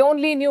 The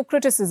only new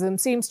criticism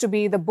seems to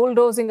be the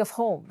bulldozing of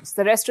homes.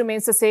 The rest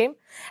remains the same.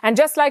 And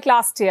just like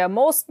last year,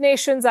 most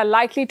nations are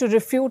likely to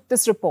refute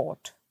this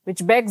report,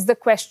 which begs the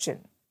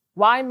question,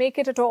 why make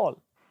it at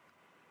all?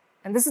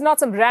 And this is not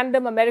some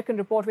random American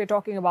report we're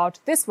talking about.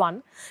 This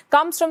one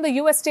comes from the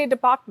US State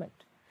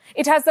Department.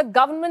 It has the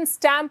government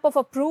stamp of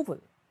approval.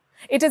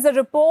 It is a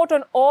report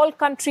on all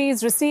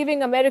countries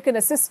receiving American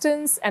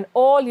assistance and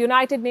all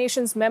United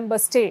Nations member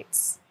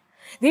states.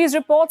 These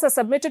reports are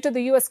submitted to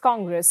the US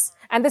Congress,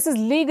 and this is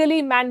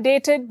legally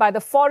mandated by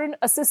the Foreign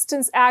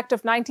Assistance Act of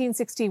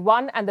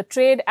 1961 and the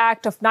Trade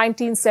Act of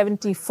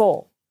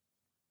 1974.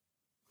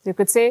 You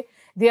could say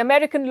the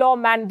American law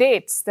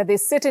mandates that they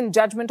sit in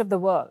judgment of the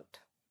world.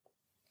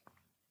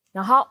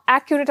 Now, how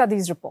accurate are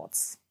these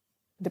reports?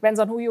 It depends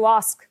on who you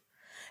ask.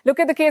 Look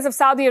at the case of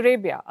Saudi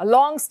Arabia, a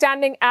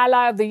long-standing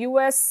ally of the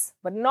US,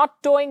 but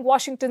not towing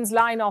Washington's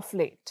line off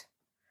late.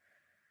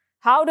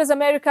 How does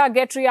America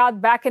get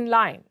Riyadh back in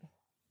line?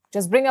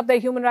 Just bring up their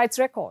human rights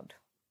record.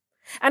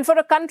 And for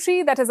a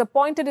country that has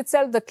appointed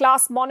itself the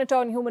class monitor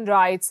on human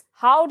rights,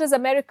 how does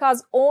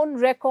America's own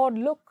record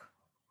look?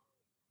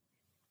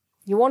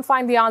 You won't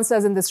find the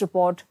answers in this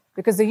report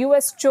because the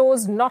US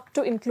chose not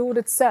to include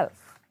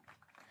itself.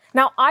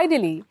 Now,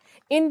 ideally,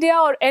 India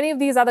or any of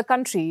these other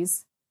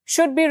countries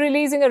should be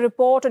releasing a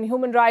report on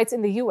human rights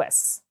in the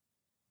US.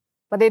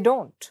 But they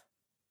don't.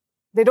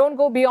 They don't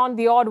go beyond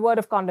the odd word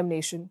of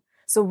condemnation.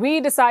 So we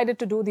decided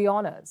to do the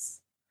honors.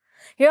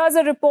 Here's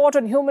a report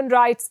on human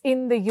rights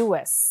in the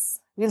US.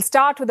 We'll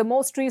start with the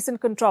most recent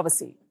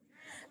controversy.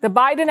 The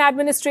Biden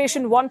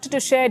administration wanted to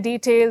share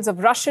details of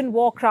Russian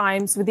war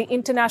crimes with the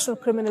International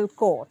Criminal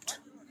Court.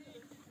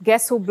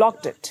 Guess who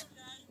blocked it?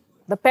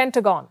 The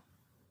Pentagon.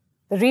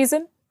 The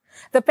reason?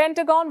 The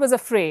Pentagon was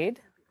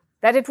afraid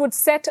that it would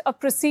set a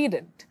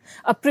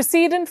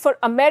precedent for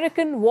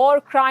American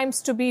war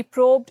crimes to be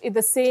probed in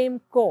the same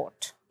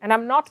court. And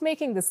I'm not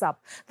making this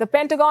up. The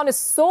Pentagon is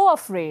so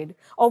afraid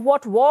of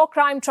what war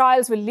crime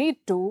trials will lead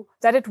to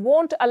that it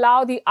won't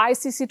allow the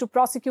ICC to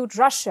prosecute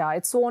Russia,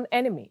 its own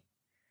enemy.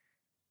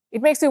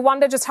 It makes me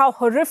wonder just how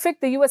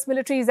horrific the US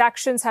military's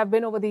actions have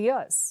been over the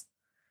years.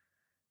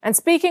 And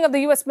speaking of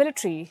the US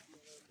military,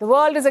 the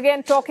world is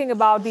again talking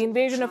about the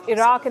invasion of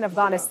Iraq and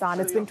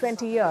Afghanistan. It's been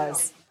 20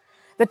 years.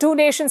 The two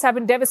nations have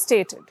been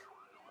devastated.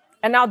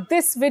 And now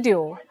this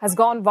video has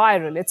gone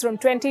viral. It's from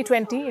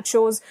 2020. It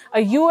shows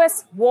a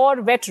US war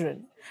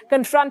veteran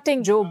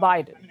confronting Joe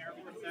Biden.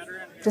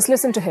 Just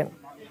listen to him.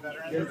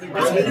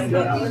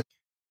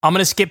 I'm going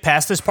to skip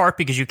past this part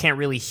because you can't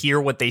really hear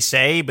what they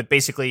say, but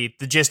basically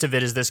the gist of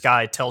it is this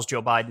guy tells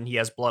Joe Biden he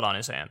has blood on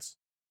his hands.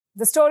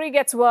 The story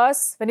gets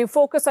worse when you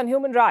focus on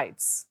human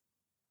rights.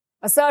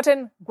 A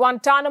certain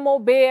Guantanamo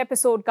Bay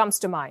episode comes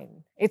to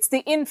mind. It's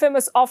the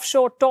infamous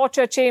offshore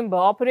torture chamber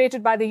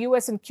operated by the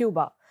US in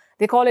Cuba.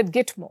 They call it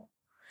Gitmo.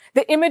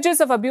 The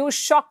images of abuse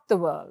shocked the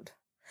world.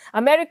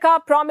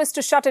 America promised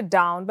to shut it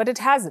down, but it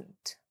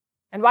hasn't.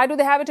 And why do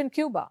they have it in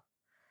Cuba?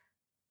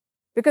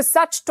 Because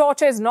such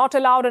torture is not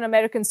allowed on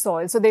American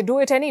soil, so they do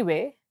it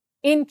anyway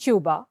in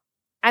Cuba,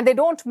 and they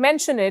don't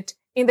mention it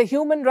in the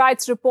human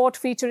rights report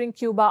featuring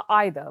Cuba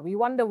either. We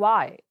wonder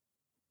why.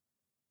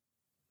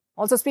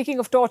 Also, speaking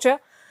of torture,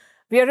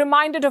 we are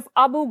reminded of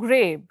Abu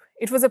Ghraib.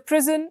 It was a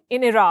prison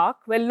in Iraq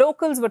where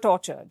locals were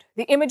tortured.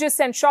 The images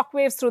sent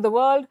shockwaves through the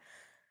world,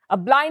 a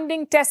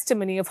blinding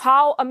testimony of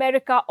how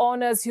America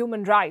honors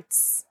human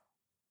rights.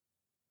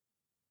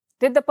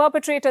 Did the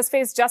perpetrators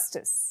face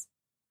justice?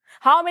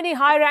 How many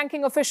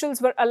high-ranking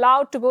officials were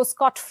allowed to go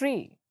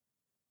scot-free?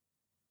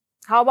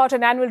 How about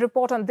an annual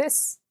report on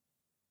this?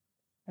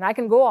 And I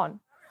can go on.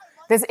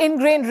 There's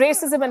ingrained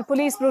racism and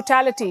police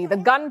brutality, the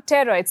gun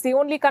terror. It's the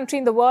only country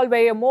in the world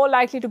where you're more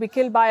likely to be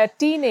killed by a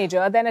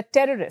teenager than a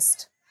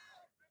terrorist.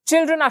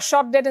 Children are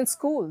shot dead in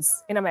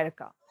schools in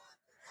America.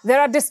 There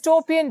are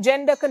dystopian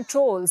gender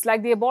controls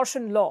like the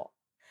abortion law.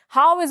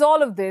 How is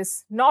all of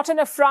this not an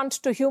affront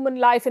to human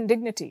life and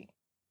dignity?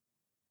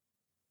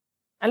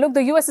 And look,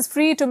 the US is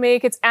free to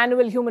make its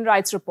annual human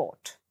rights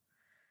report.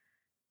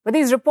 But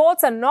these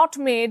reports are not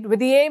made with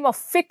the aim of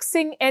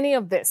fixing any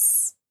of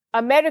this.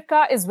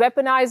 America is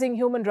weaponizing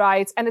human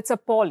rights, and it's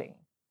appalling.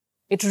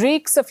 It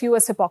reeks of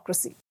US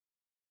hypocrisy.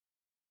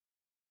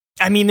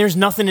 I mean, there's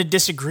nothing to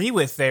disagree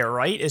with there,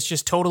 right? It's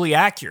just totally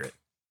accurate.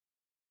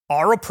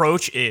 Our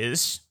approach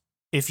is,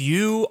 if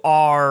you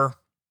are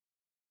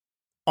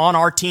on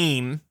our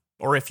team,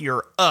 or if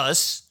you're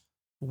us,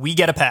 we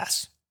get a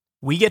pass.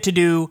 We get to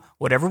do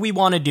whatever we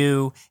want to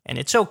do, and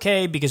it's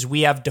okay because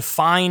we have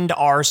defined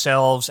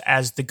ourselves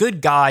as the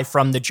good guy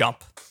from the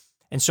jump.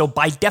 And so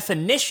by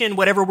definition,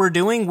 whatever we're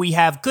doing, we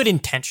have good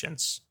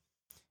intentions.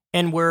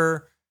 And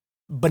we're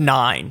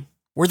benign.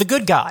 We're the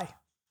good guy.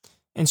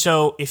 And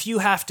so if you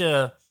have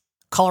to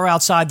color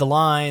outside the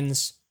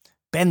lines,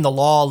 bend the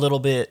law a little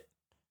bit,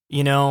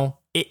 you know,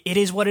 it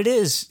is what it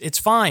is. It's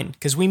fine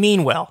because we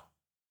mean well.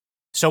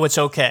 So it's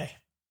okay.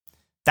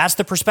 That's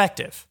the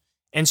perspective.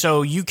 And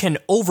so you can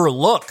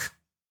overlook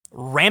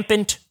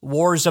rampant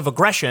wars of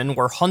aggression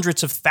where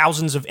hundreds of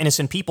thousands of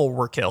innocent people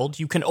were killed.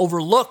 You can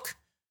overlook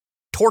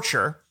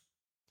torture.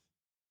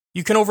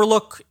 You can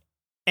overlook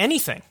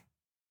anything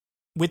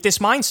with this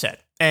mindset.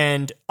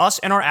 And us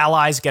and our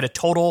allies get a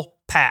total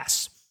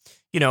pass.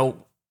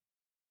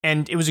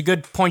 And it was a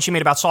good point you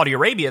made about Saudi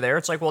Arabia there.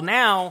 It's like, well,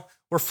 now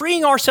we're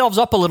freeing ourselves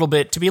up a little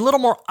bit to be a little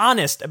more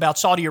honest about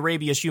Saudi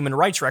Arabia's human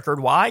rights record.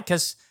 Why?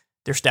 Because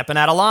they're stepping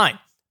out of line.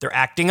 They're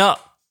acting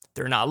up.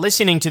 They're not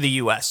listening to the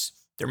U.S.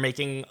 They're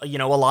making,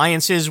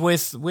 alliances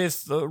with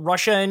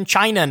Russia and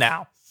China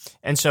now.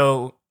 And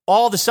so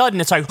all of a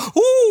sudden it's like,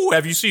 ooh,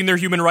 have you seen their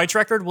human rights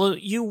record? Well,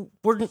 you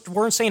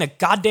weren't saying a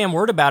goddamn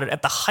word about it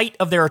at the height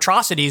of their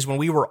atrocities when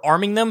we were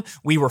arming them,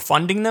 we were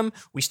funding them.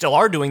 We still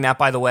are doing that,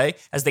 by the way,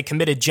 as they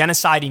committed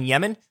genocide in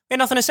Yemen. We had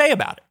nothing to say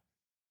about it.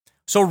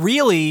 So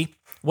really,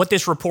 what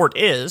this report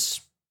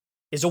is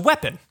a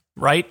weapon,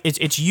 right?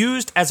 It's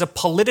used as a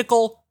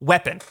political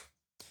weapon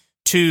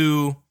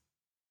to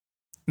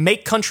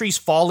make countries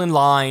fall in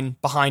line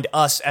behind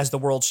us as the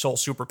world's sole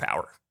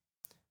superpower.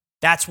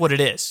 That's what it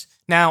is.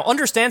 Now,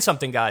 understand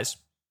something, guys.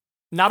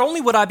 Not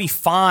only would I be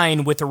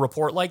fine with a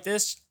report like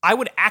this, I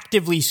would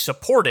actively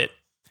support it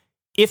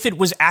if it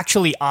was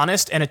actually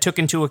honest and it took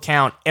into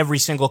account every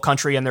single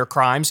country and their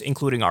crimes,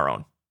 including our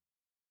own.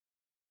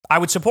 I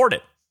would support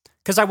it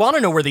because I want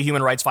to know where the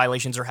human rights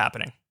violations are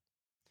happening.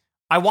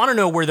 I want to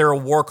know where there are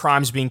war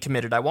crimes being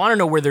committed. I want to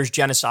know where there's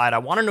genocide. I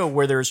want to know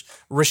where there's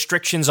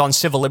restrictions on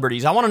civil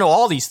liberties. I want to know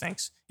all these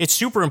things. It's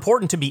super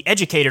important to be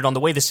educated on the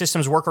way the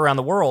systems work around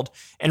the world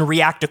and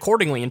react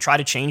accordingly and try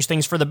to change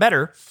things for the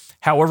better,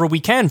 however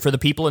we can for the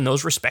people in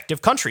those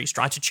respective countries,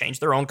 trying to change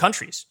their own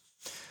countries.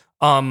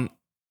 But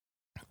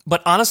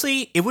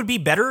honestly, it would be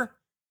better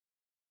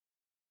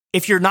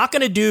if you're not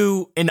going to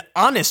do an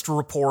honest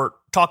report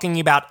talking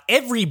about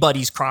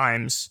everybody's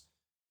crimes,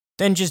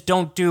 then just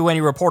don't do any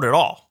report at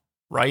all.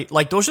 Right?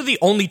 Like, those are the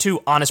only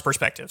two honest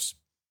perspectives.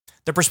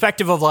 The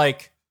perspective of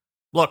like,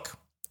 look,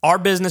 our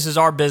business is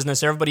our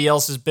business. Everybody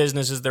else's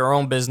business is their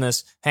own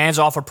business.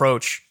 Hands-off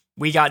approach.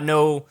 We got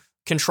no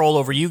control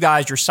over you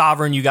guys. You're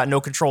sovereign. You got no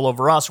control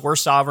over us. We're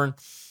sovereign.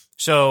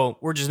 So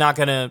we're not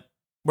going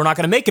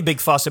to make a big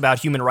fuss about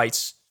human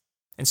rights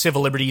and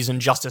civil liberties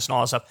and justice and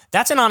all that stuff.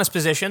 That's an honest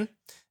position.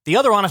 The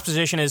other honest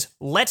position is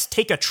let's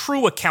take a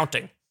true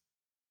accounting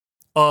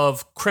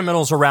of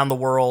criminals around the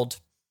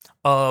world,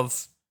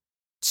 of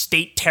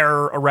state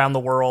terror around the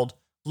world.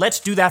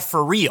 Let's do that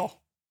for real.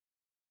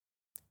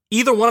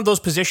 Either one of those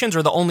positions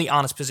are the only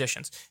honest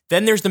positions.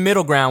 Then there's the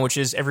middle ground, which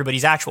is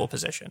everybody's actual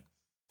position,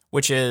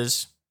 which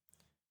is,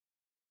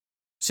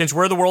 since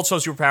we're the world's sole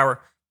superpower,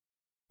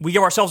 we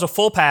give ourselves a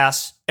full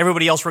pass.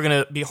 Everybody else, we're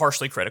going to be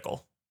harshly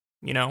critical,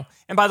 And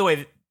by the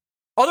way,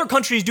 other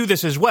countries do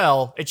this as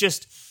well. It's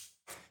just,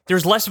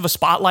 there's less of a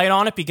spotlight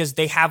on it because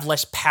they have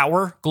less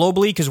power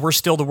globally because we're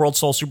still the world's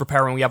sole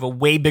superpower and we have a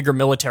way bigger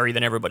military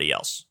than everybody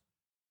else.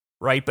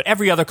 Right? But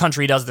every other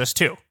country does this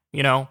too,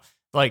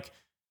 Like,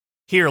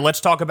 here,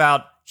 let's talk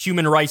about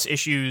human rights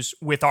issues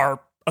with our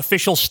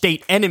official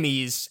state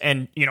enemies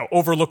and,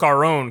 overlook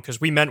our own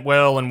because we meant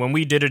well and when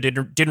we did it,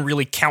 it didn't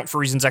really count for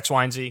reasons X,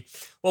 Y, and Z.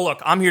 Well,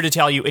 look, I'm here to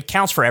tell you it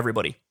counts for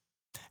everybody.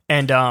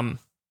 And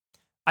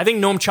I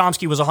think Noam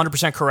Chomsky was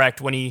 100%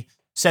 correct when he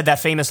said that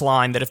famous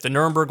line that if the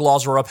Nuremberg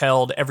laws were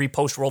upheld, every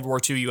post-World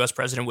War II U.S.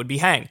 president would be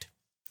hanged.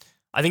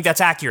 I think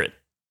that's accurate.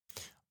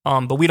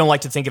 But we don't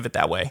like to think of it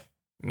that way.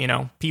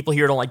 People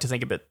here don't like to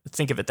think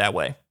of it that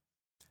way.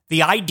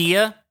 The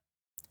idea,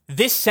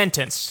 this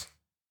sentence,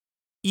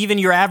 even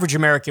your average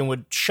American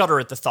would shudder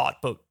at the thought.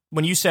 But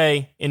when you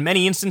say, in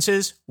many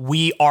instances,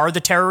 we are the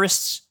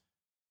terrorists,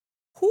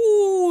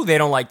 they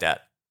don't like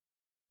that.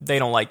 They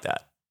don't like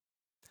that.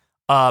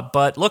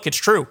 But look, it's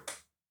true.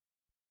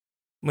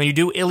 When you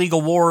do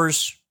illegal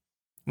wars,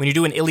 when you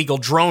do an illegal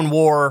drone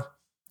war,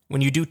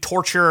 when you do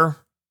torture,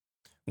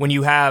 when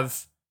you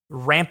have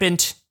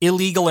rampant,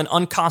 illegal, and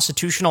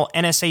unconstitutional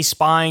NSA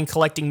spying,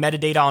 collecting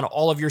metadata on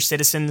all of your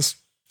citizens,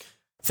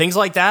 things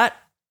like that,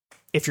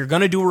 if you're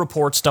going to do a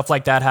report, stuff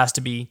like that has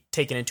to be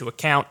taken into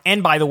account.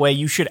 And by the way,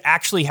 you should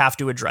actually have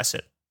to address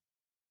it.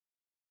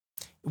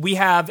 We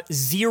have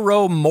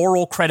zero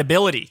moral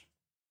credibility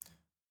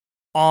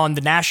on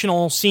the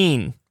national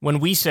scene when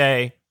we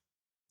say,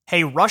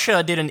 hey,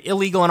 Russia did an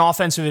illegal and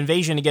offensive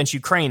invasion against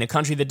Ukraine, a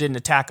country that didn't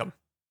attack them.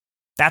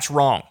 That's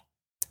wrong.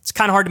 It's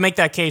kind of hard to make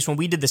that case when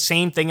we did the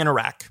same thing in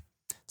Iraq.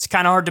 It's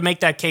kind of hard to make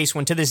that case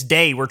when to this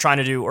day we're trying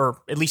to do,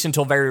 or at least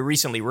until very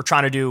recently, we're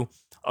trying to do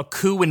a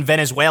coup in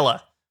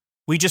Venezuela.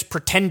 We just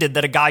pretended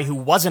that a guy who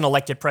wasn't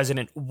elected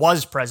president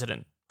was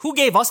president. Who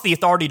gave us the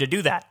authority to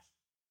do that?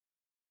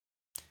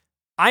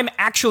 I'm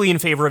actually in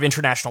favor of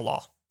international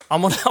law.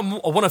 I'm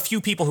one of few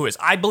people who is.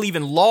 I believe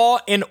in law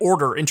and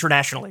order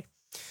internationally.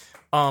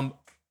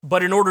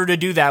 But in order to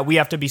do that, we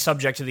have to be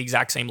subject to the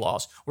exact same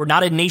laws. We're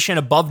not a nation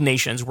above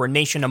nations. We're a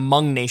nation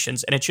among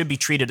nations, and it should be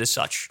treated as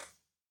such.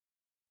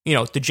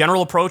 The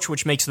general approach,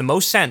 which makes the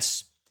most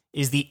sense,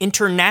 is the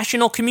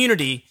international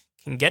community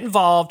can get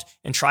involved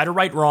and try to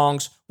right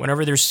wrongs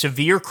whenever there's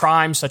severe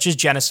crimes such as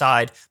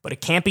genocide, but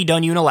it can't be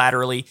done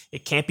unilaterally.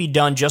 It can't be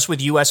done just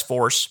with U.S.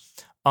 force,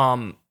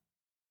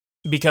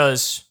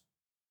 because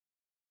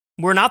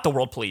we're not the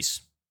world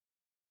police.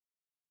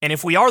 And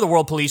if we are the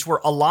world police, we're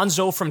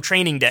Alonzo from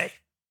Training Day,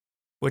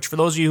 which for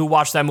those of you who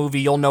watch that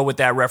movie, you'll know what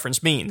that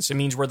reference means. It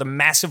means we're the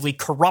massively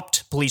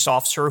corrupt police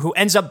officer who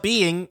ends up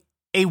being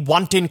a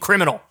wanton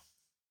criminal.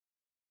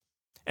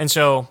 And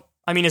so,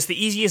 I mean, it's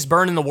the easiest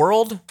burn in the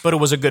world, but it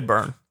was a good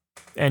burn.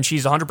 And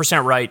she's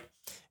 100% right.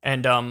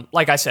 And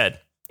like I said,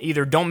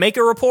 either don't make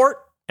a report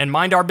and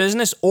mind our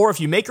business, or if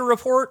you make a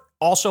report,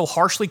 also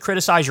harshly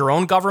criticize your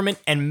own government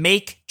and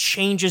make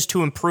changes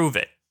to improve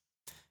it.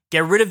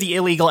 Get rid of the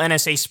illegal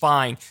NSA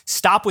spying.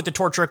 Stop with the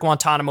torture at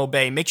Guantanamo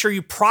Bay. Make sure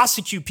you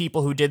prosecute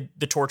people who did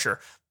the torture.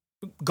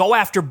 Go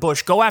after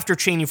Bush. Go after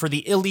Cheney for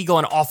the illegal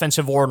and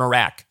offensive war in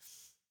Iraq.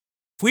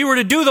 If we were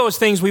to do those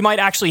things, we might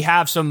actually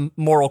have some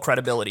moral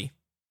credibility,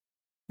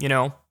 you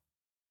know?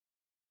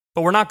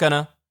 But we're not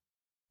gonna.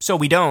 So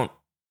we don't.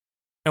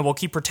 And we'll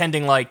keep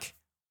pretending like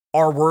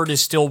our word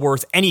is still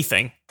worth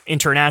anything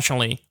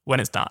internationally when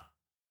it's not.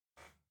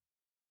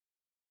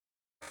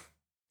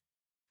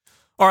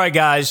 All right,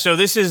 guys. So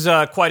this is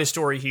quite a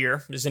story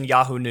here. This is in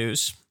Yahoo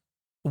News.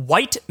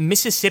 White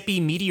Mississippi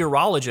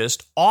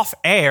meteorologist off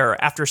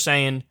air after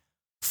saying,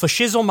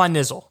 "Fashizzle my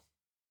nizzle."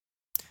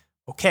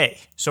 Okay,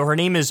 so her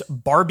name is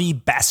Barbie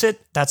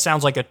Bassett. That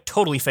sounds like a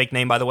totally fake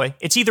name, by the way.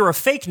 It's either a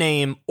fake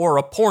name or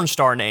a porn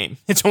star name.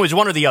 It's always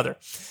one or the other.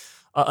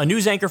 A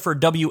news anchor for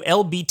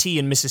WLBT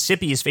in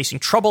Mississippi is facing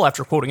trouble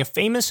after quoting a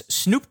famous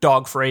Snoop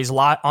Dogg phrase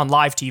on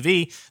live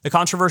TV. The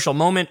controversial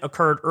moment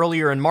occurred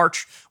earlier in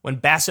March when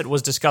Bassett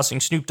was discussing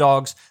Snoop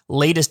Dogg's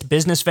latest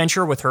business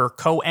venture with her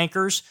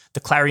co-anchors,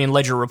 the Clarion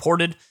Ledger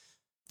reported.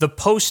 The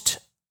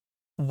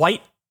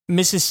post-white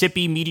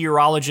Mississippi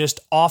meteorologist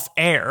off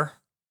air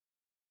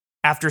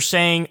after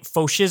saying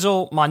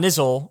 "Foshizzle my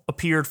nizzle"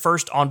 appeared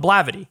first on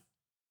Blavity.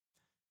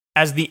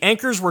 As the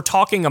anchors were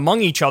talking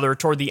among each other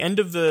toward the end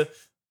of the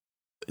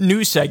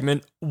news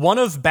segment, one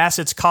of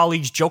Bassett's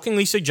colleagues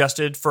jokingly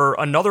suggested for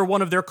another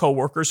one of their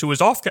coworkers who was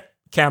off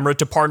camera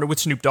to partner with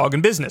Snoop Dogg in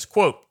business.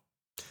 Quote,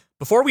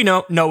 "Before we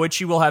know it,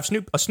 she will have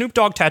a Snoop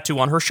Dogg tattoo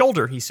on her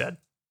shoulder," he said.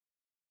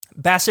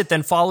 Bassett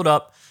then followed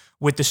up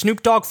with the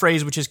Snoop Dogg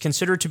phrase, which is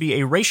considered to be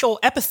a racial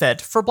epithet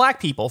for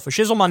black people, for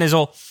shizzle my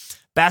nizzle.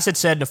 Bassett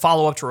said in a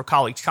follow-up to her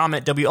colleague's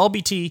comment,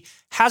 WLBT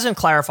hasn't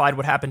clarified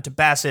what happened to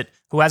Bassett,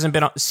 who hasn't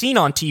been seen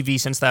on TV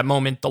since that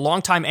moment. The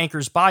longtime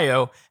anchor's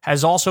bio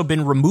has also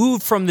been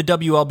removed from the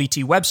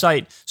WLBT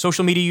website.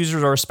 Social media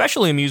users are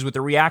especially amused with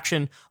the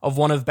reaction of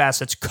one of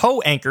Bassett's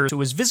co-anchors, who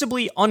was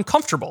visibly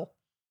uncomfortable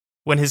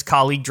when his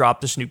colleague dropped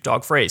the Snoop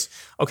Dogg phrase.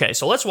 Okay,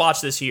 so let's watch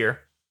this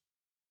here.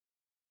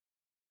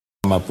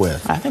 Up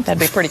with. I think that'd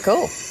be pretty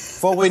cool.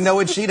 Before we know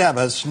it, she'd have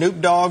a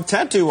Snoop Dogg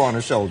tattoo on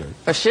her shoulder.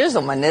 For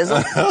shizzle, my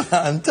nizzle.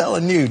 I'm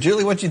telling you.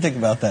 Julie, what do you think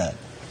about that?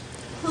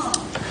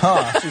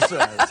 Huh, she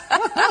says.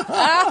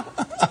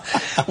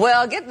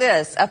 Well, get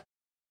this.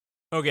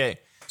 Okay,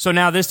 so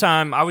now this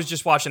time, I was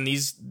just watching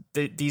these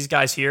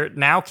guys here.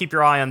 Now keep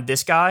your eye on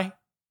this guy.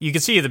 You can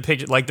see the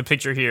picture, like the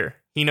picture here.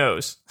 He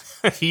knows.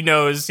 He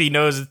knows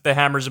the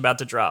hammer's about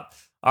to drop.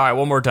 All right,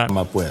 one more time.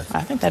 Up with.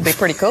 I think that'd be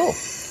pretty cool.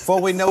 Before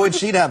we know it,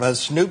 she'd have a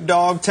Snoop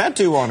Dogg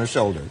tattoo on her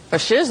shoulder. For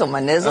shizzle,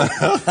 my nizzle.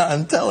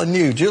 I'm telling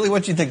you. Julie,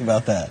 what do you think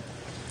about that?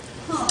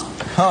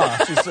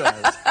 Huh, she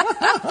says.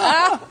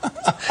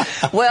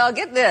 Well,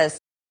 get this.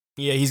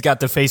 Yeah, he's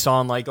got the face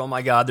on like, oh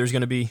my God, there's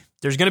gonna be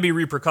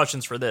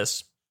repercussions for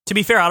this. To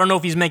be fair, I don't know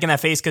if he's making that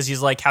face because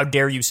he's like, how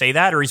dare you say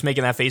that? Or he's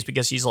making that face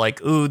because he's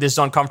like, ooh, this is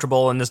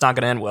uncomfortable and this is not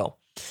gonna end well.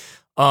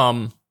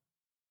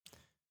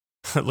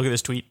 Look at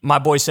this tweet. My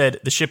boy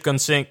said, the ship gonna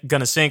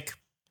sink,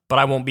 but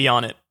I won't be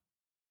on it.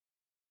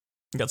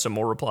 Got some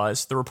more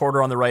replies. The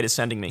reporter on the right is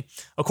sending me.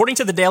 According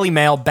to the Daily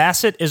Mail,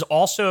 Bassett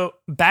also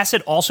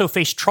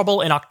faced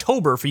trouble in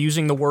October for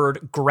using the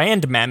word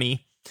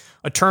grandmammy,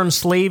 a term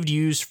slaves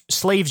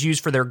use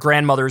for their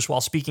grandmothers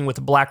while speaking with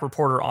a black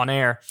reporter on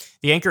air.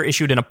 The anchor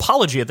issued an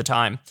apology at the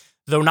time.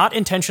 Though not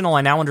intentional,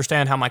 I now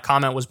understand how my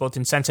comment was both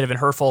insensitive and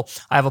hurtful.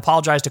 I have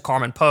apologized to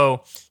Carmen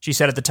Poe, she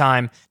said at the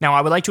time. Now, I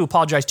would like to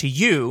apologize to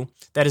you.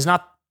 That is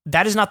not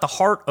the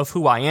heart of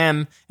who I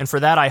am, and for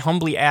that I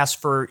humbly ask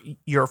for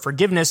your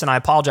forgiveness, and I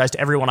apologize to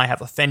everyone I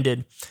have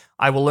offended.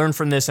 I will learn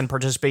from this and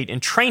participate in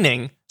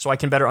training so I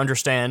can better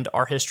understand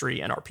our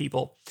history and our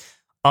people.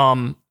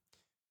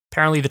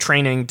 Apparently the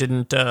training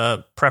didn't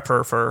prep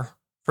her for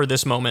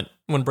this moment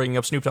when bringing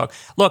up Snoop Dogg.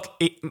 Look,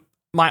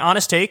 my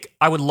honest take,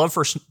 I would love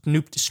for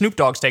Snoop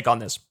Dogg's take on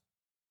this.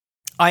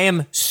 I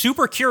am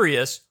super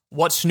curious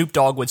what Snoop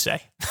Dogg would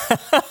say.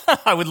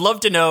 I would love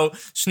to know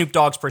Snoop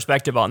Dogg's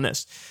perspective on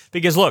this.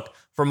 Because look,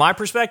 from my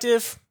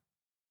perspective,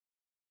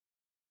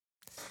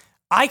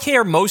 I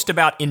care most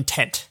about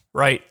intent,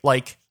 right?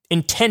 Like,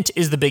 intent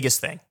is the biggest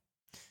thing.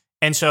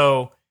 And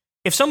so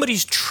if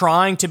somebody's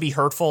trying to be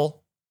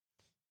hurtful,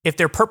 if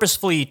they're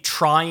purposefully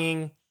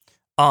trying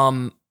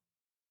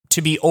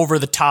to be over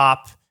the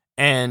top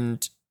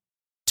and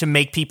to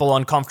make people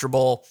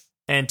uncomfortable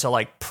and to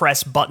like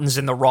press buttons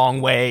in the wrong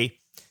way,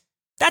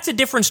 that's a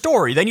different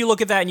story. Then you look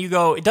at that and you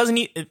go, it doesn't,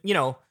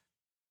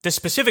 the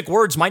specific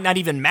words might not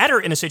even matter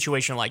in a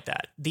situation like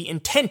that. The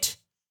intent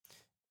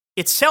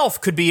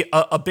itself could be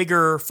a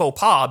bigger faux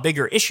pas, a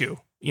bigger issue,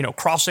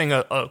 crossing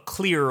a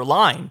clear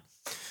line.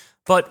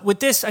 But with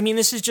this,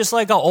 this is just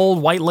like an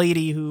old white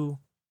lady who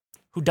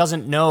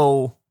doesn't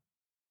know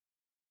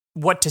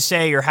what to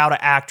say or how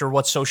to act or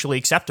what's socially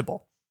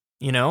acceptable,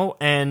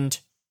 and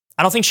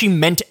I don't think she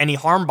meant any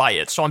harm by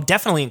it. So I'm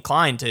definitely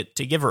inclined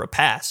to give her a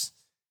pass.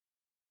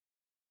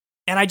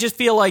 And I just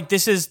feel like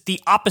this is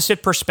the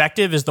opposite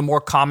perspective is the more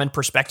common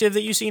perspective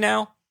that you see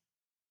now.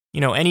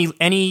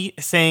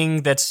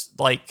 Anything that's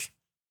like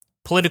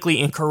politically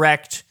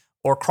incorrect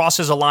or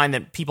crosses a line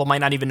that people might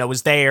not even know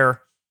is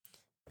there,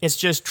 it's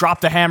just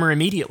drop the hammer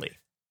immediately.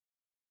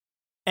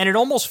 And it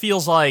almost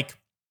feels like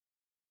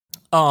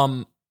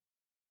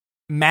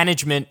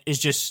management is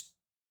just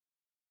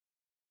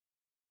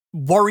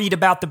worried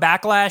about the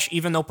backlash,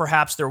 even though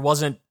perhaps there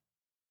wasn't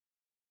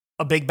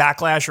a big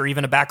backlash or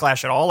even a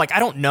backlash at all. Like, I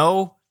don't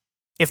know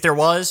if there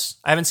was.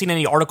 I haven't seen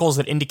any articles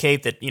that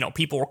indicate that,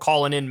 people were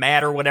calling in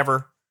mad or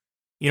whatever.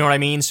 You know what I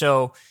mean?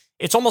 So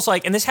it's almost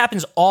like, and this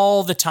happens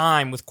all the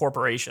time with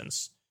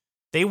corporations.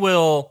 They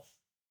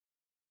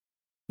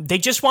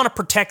just want to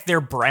protect their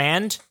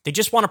brand. They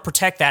just want to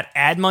protect that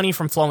ad money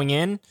from flowing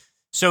in.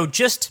 So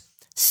just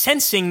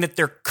sensing that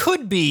there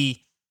could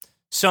be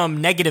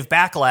some negative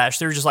backlash,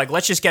 they're just like,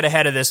 let's just get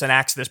ahead of this and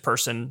axe this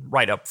person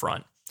right up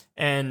front.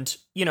 And,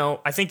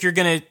 I think you're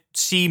going to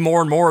see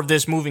more and more of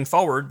this moving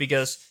forward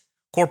because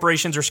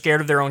corporations are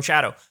scared of their own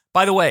shadow.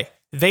 By the way,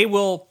 they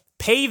will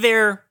pay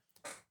their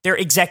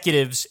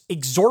executives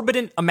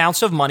exorbitant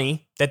amounts of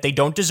money that they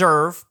don't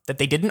deserve, that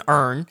they didn't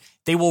earn.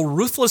 They will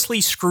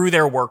ruthlessly screw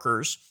their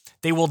workers.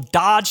 They will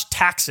dodge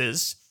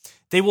taxes.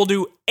 They will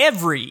do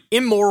every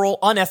immoral,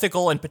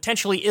 unethical, and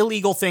potentially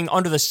illegal thing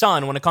under the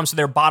sun when it comes to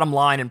their bottom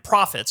line and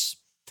profits.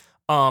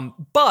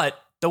 But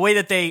the way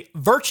that they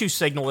virtue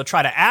signal to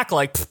try to act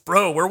like,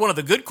 bro, we're one of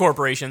the good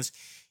corporations,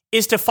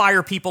 is to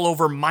fire people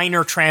over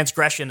minor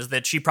transgressions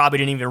that she probably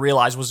didn't even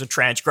realize was a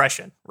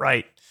transgression,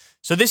 right?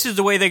 So this is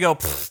the way they go,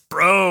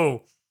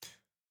 bro,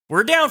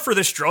 we're down for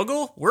the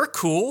struggle. We're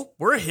cool.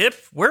 We're hip.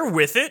 We're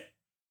with it.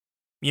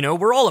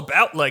 We're all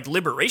about like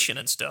liberation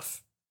and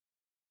stuff.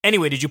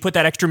 Anyway, did you put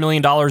that extra $1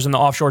 million in the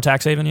offshore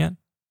tax haven yet?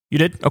 You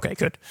did? Okay,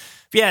 good.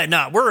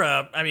 Yeah,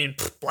 we're,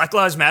 Black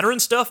Lives Matter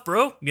and stuff,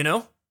 bro.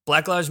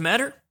 Black Lives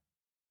Matter.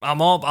 I'm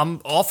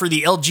all for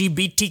the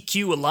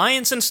LGBTQ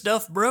alliance and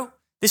stuff, bro.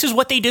 This is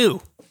what they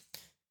do.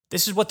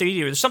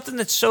 There's something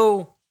that's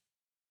so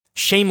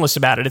shameless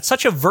about it. It's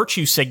such a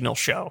virtue signal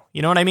show.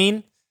 You know what I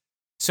mean?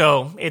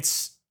 So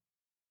it's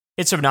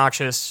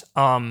obnoxious.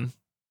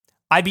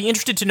 I'd be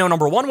interested to know,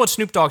 number one, what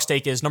Snoop Dogg's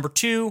take is. Number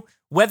two,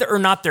 whether or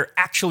not there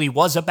actually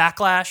was a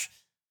backlash.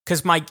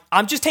 Because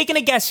I'm just taking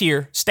a guess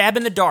here, stab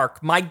in the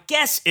dark. My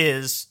guess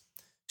is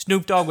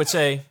Snoop Dogg would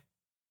say,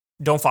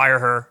 don't fire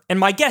her. And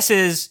my guess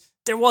is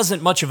there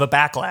wasn't much of a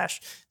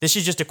backlash. This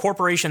is just a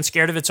corporation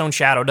scared of its own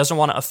shadow, doesn't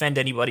want to offend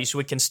anybody, so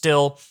it can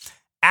still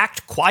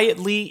act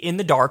quietly in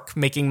the dark,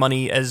 making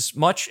money as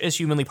much as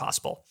humanly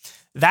possible.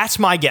 That's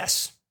my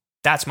guess.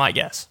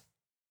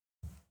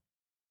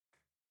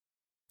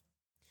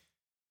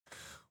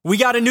 We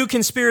got a new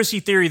conspiracy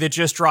theory that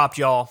just dropped,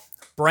 y'all.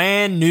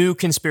 Brand new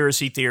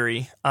conspiracy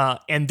theory.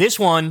 And this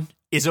one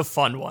is a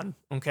fun one.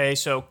 Okay,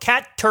 so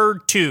Cat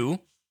Turd 2,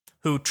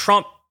 who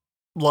Trump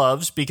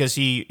loves because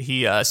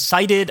he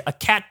cited a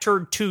Cat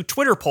Turd 2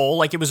 Twitter poll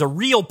like it was a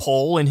real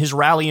poll in his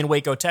rally in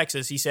Waco,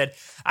 Texas. He said,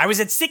 I was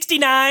at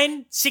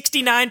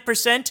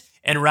 69%,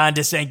 and Ron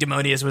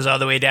DeSanctimonious was all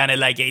the way down at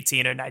like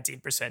 18 or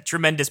 19%.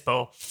 Tremendous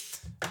poll.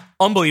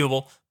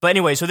 Unbelievable. But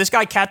anyway, so this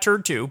guy, Cat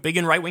Turd 2, big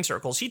in right-wing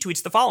circles, he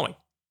tweets the following.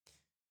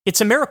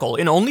 It's a miracle.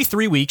 In only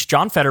 3 weeks,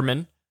 John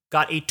Fetterman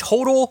got a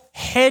total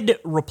head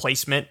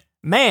replacement.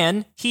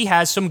 Man, he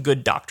has some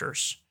good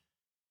doctors.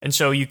 And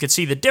so you could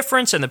see the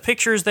difference in the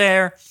pictures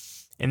there.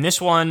 In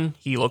this one,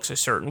 he looks a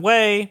certain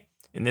way.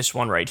 In this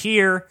one right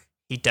here,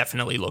 he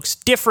definitely looks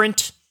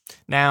different.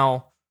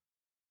 Now,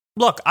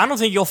 look, I don't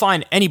think you'll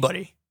find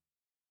anybody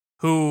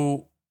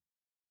who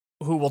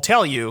will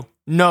tell you,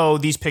 no,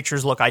 these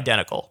pictures look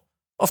identical.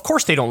 Of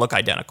course they don't look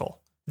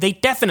identical. They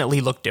definitely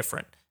look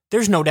different.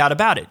 There's no doubt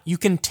about it. You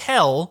can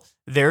tell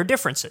there are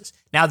differences.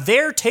 Now,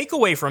 their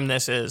takeaway from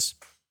this is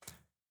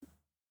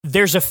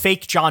there's a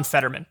fake John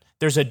Fetterman.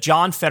 There's a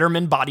John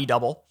Fetterman body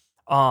double.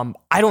 I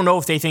don't know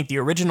if they think the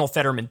original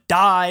Fetterman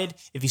died,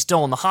 if he's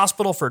still in the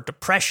hospital for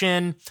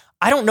depression.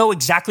 I don't know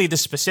exactly the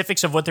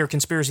specifics of what their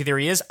conspiracy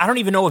theory is. I don't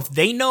even know if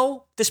they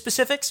know the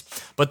specifics.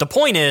 But the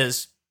point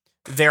is,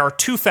 there are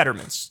two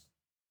Fettermans.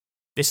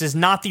 This is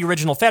not the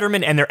original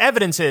Fetterman, and their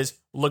evidence is,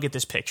 look at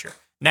this picture.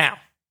 Now,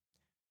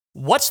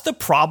 what's the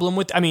problem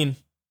with,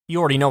 you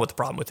already know what the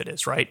problem with it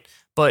is, right?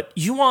 But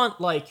you want,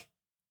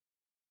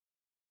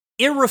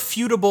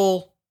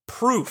 irrefutable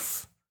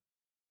proof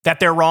that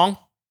they're wrong?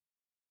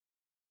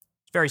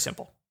 It's very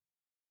simple.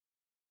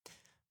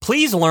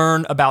 Please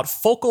learn about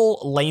focal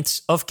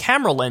lengths of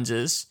camera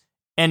lenses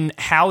and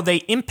how they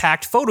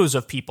impact photos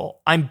of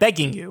people. I'm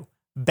begging you.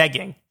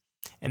 begging.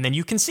 And then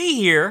you can see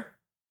here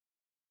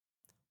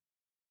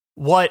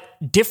what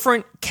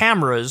different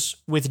cameras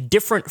with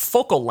different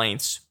focal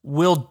lengths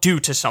will do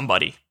to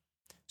somebody.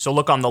 So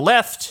look on the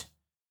left,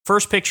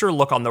 first picture,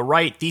 look on the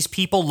right. These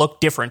people look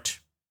different.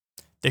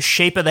 The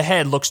shape of the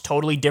head looks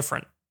totally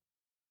different.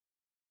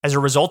 As a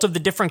result of the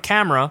different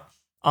camera,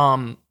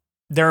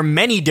 there are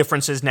many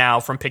differences now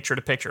from picture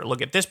to picture.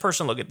 Look at this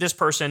person, look at this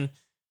person.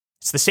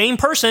 It's the same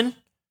person,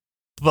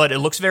 but it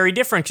looks very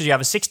different because you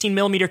have a 16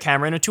 millimeter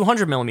camera and a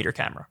 200 millimeter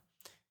camera.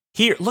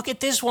 Here, look at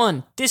this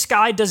one. This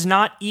guy does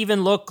not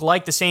even look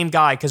like the same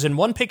guy because in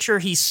one picture,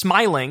 he's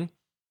smiling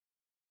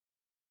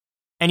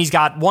and he's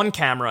got one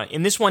camera.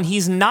 In this one,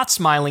 he's not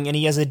smiling and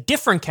he has a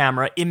different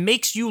camera. It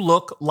makes you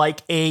look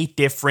like a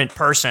different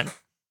person.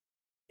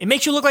 It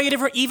makes you look like a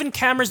different, even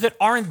cameras that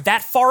aren't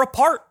that far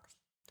apart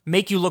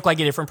make you look like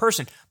a different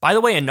person. By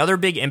the way, another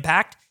big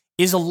impact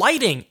is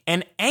lighting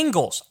and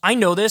angles. I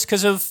know this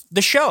because of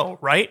the show,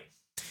 right?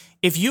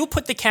 If you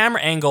put the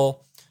camera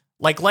angle,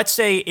 like let's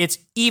say it's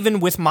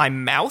even with my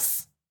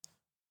mouth,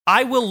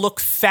 I will look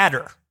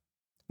fatter.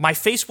 My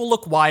face will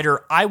look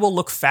wider. I will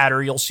look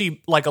fatter. You'll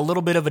see like a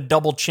little bit of a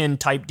double chin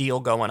type deal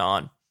going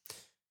on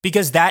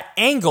because that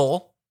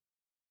angle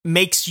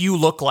makes you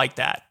look like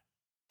that.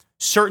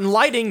 Certain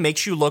lighting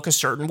makes you look a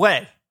certain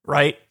way,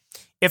 right?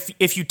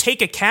 If you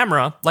take a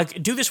camera,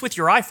 like do this with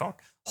your iPhone,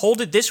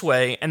 hold it this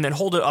way and then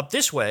hold it up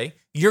this way,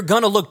 you're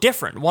going to look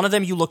different. One of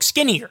them, you look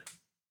skinnier.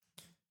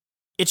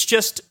 It's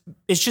just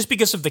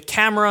because of the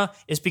camera,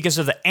 it's because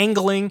of the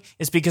angling,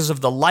 it's because of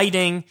the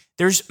lighting.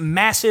 There's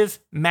massive,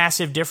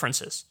 massive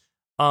differences.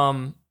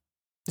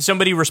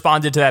 Somebody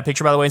responded to that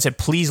picture, by the way, and said,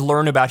 please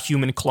learn about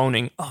human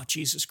cloning. Oh,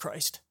 Jesus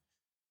Christ.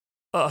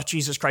 Oh,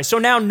 Jesus Christ. So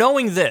now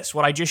knowing this,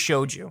 what I just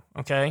showed you,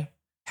 okay,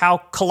 how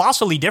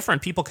colossally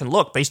different people can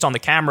look based on the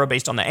camera,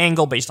 based on the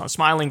angle, based on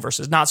smiling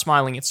versus not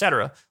smiling,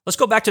 etc. Let's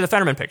go back to the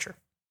Fetterman picture.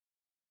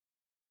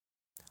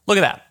 Look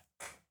at that.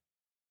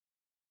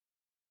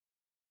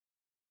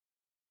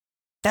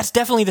 That's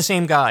definitely the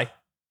same guy.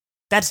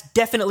 That's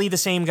definitely the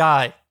same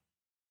guy.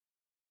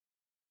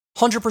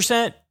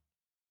 100%.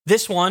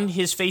 This one,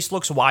 his face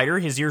looks wider,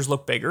 his ears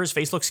look bigger, his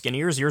face looks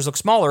skinnier, his ears look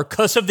smaller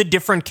because of the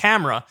different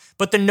camera.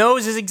 But the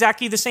nose is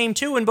exactly the same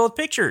too in both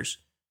pictures.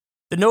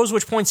 The nose,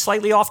 which points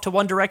slightly off to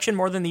one direction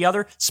more than the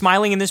other,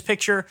 smiling in this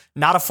picture,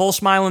 not a full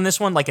smile in this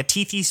one, like a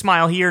teethy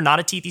smile here, not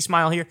a teethy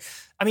smile here.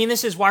 I mean,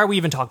 why are we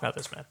even talking about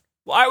this, man?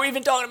 Why are we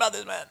even talking about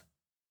this, man?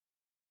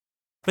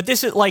 But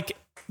this is like,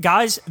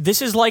 guys,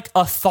 this is like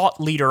a thought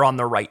leader on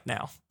the right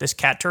now. This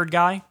cat turd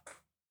guy,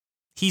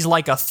 he's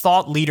like a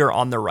thought leader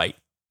on the right.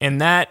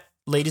 And that,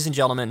 ladies and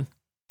gentlemen,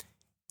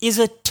 is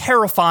a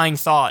terrifying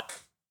thought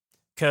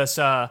because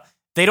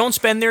they don't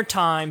spend their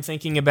time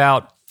thinking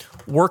about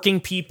working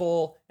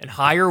people and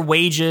higher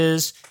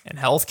wages and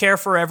healthcare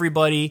for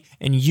everybody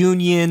and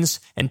unions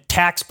and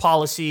tax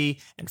policy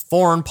and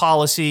foreign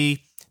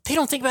policy. They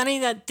don't think about any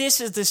of that.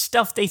 This is the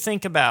stuff they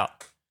think about.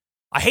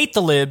 I hate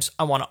the libs.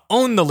 I want to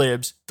own the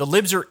libs. The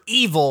libs are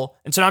evil.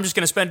 And so I'm just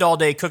going to spend all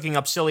day cooking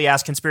up silly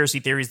ass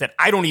conspiracy theories that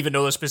I don't even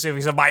know the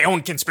specifics of my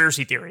own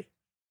conspiracy theory.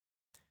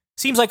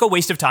 Seems like a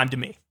waste of time to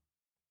me.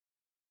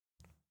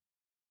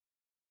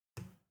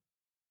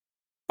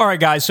 All right,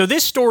 guys. So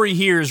this story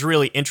here is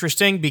really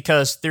interesting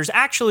because there's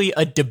actually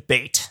a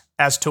debate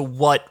as to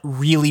what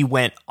really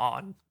went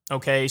on.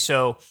 Okay,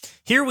 so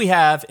here we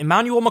have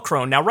Emmanuel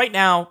Macron. Now, right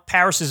now,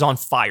 Paris is on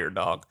fire,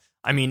 dog.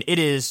 I mean,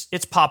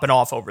 it's popping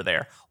off over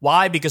there.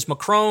 Why? Because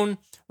Macron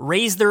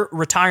raised their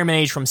retirement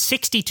age from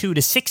 62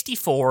 to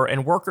 64,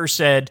 and workers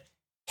said,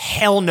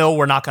 hell no,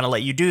 we're not going to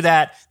let you do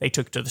that. They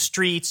took to the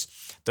streets.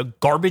 The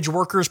garbage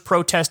workers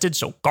protested,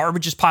 so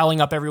garbage is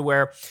piling up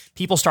everywhere.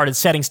 People started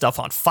setting stuff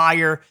on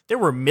fire. There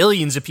were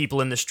millions of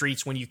people in the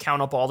streets when you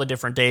count up all the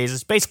different days.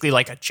 It's basically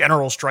like a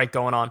general strike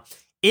going on.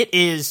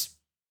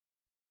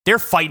 They're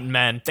fighting,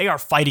 man. They are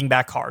fighting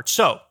back hard.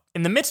 So,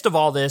 in the midst of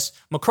all this,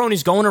 Macron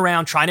is going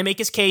around trying to make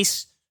his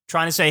case,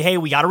 trying to say, hey,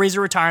 we got to raise the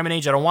retirement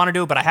age. I don't want to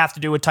do it, but I have to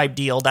do it type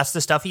deal. That's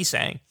the stuff he's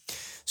saying.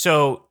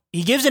 So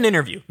he gives an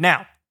interview.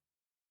 Now,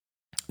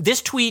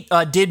 this tweet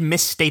did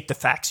misstate the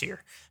facts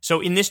here. So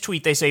in this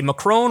tweet, they say,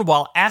 Macron,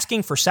 while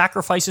asking for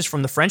sacrifices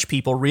from the French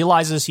people,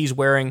 realizes he's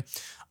wearing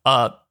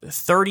a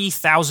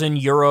 30,000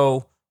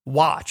 euro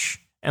watch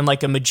and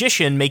like a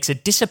magician makes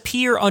it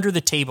disappear under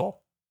the table.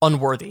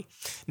 Unworthy.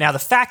 Now, the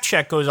fact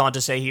check goes on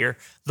to say here,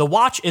 the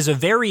watch is a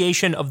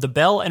variation of the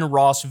Bell &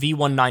 Ross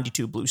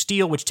V192 blue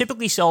steel, which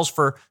typically sells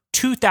for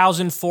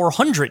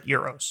 2,400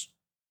 euros.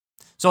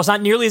 So it's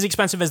not nearly as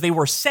expensive as they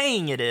were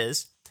saying it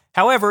is.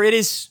 However, it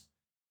is,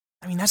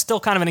 I mean, that's still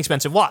kind of an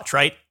expensive watch,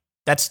 right?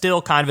 That's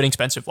still kind of an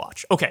expensive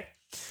watch. Okay.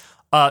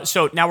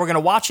 So now we're going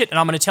to watch it, and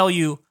I'm going to tell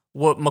you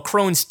what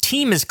Macron's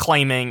team is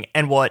claiming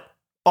and what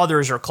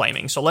others are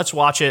claiming. So let's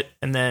watch it,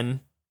 and then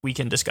we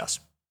can discuss.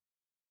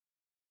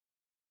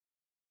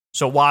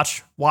 So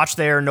watch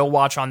there, no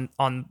watch on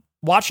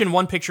watch in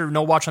one picture,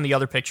 no watch on the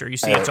other picture. You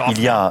see it's off.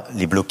 Il y a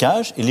les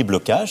blocages et les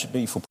blocages,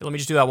 il faut. Let me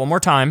just do that one more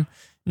time.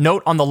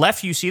 Note on the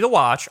left, you see the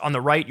watch. On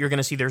the right, you're going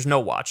to see there's no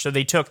watch. So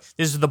this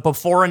is the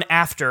before and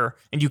after,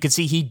 and you can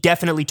see he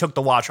definitely took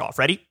the watch off.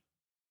 Ready?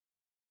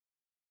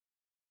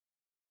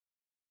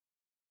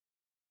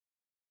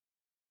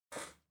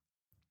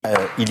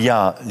 Il y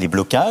a les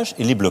blocages,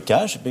 et les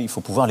blocages, il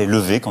faut pouvoir les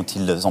lever quand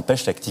ils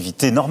empêchent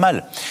l'activité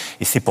normale.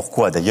 Et c'est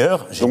pourquoi,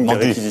 d'ailleurs,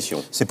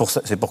 c'est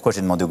pourquoi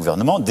j'ai demandé au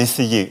gouvernement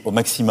d'essayer au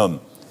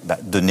maximum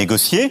de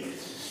négocier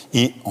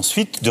et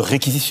ensuite de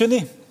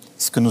réquisitionner.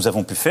 Ce que nous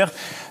avons pu faire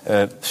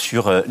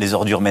sur les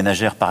ordures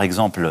ménagères, par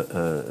exemple,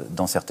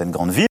 dans certaines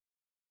grandes villes.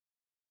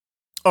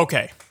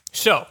 Okay,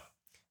 so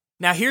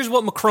now here's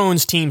what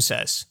Macron's team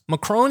says.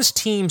 Macron's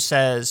team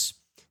says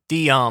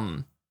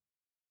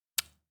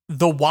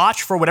the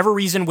watch, for whatever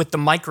reason, with the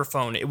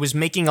microphone, it was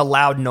making a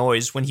loud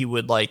noise when he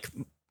would like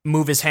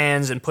move his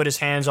hands and put his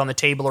hands on the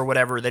table or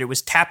whatever, that it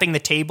was tapping the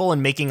table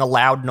and making a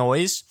loud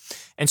noise.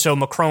 And so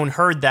Macron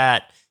heard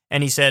that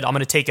and he said, I'm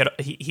going to take it.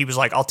 He was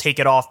like, I'll take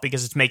it off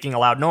because it's making a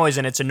loud noise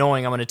and it's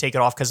annoying. I'm going to take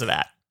it off because of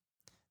that.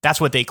 That's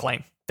what they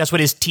claim. That's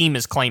what his team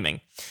is claiming.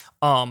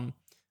 Of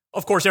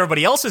course,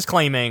 everybody else is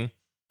claiming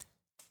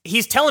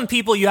he's telling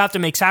people you have to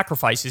make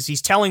sacrifices.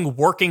 He's telling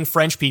working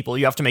French people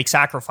you have to make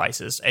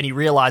sacrifices. And he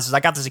realizes, I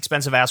got this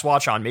expensive ass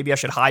watch on. Maybe I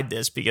should hide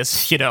this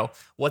because,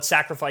 what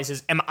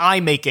sacrifices am I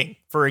making,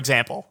 for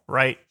example,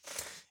 right?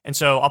 And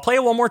so I'll play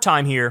it one more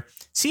time here.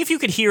 See if you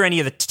could hear any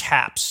of the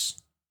taps.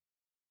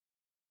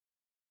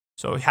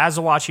 So he has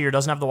the watch here,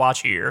 doesn't have the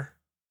watch here.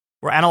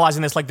 We're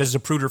analyzing this like the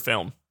Zapruder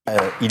film.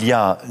 Il y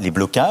a les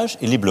blocages,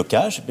 et les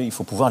blocages, il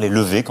faut pouvoir les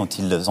lever quand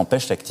ils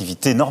empêchent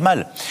l'activité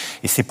normale.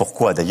 Et c'est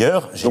pourquoi,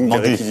 d'ailleurs,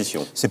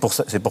 c'est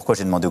pourquoi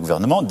j'ai demandé au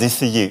gouvernement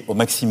d'essayer au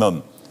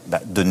maximum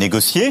de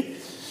négocier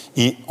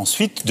et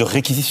ensuite de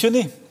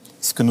réquisitionner.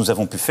 Ce que nous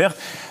avons pu faire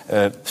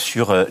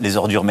sur les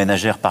ordures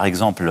ménagères, par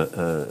exemple,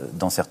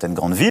 dans certaines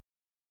grandes villes.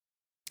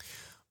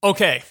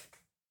 Okay,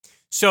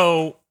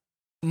 so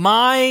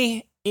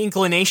my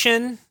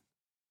inclination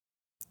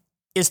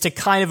is to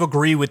kind of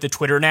agree with the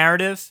Twitter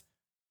narrative.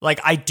 Like,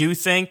 I do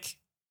think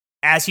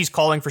as he's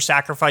calling for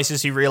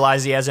sacrifices, he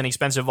realized he has an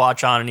expensive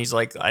watch on and he's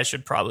like,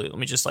 let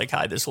me just like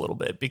hide this a little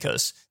bit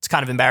because it's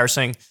kind of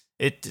embarrassing.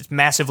 It's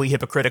massively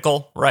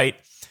hypocritical, right?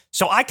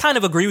 So I kind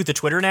of agree with the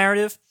Twitter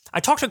narrative. I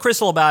talked to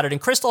Crystal about it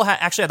and Crystal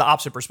actually had the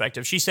opposite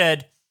perspective. She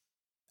said,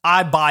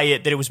 I buy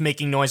it that it was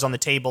making noise on the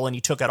table and he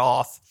took it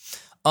off.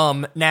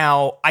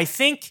 Now, I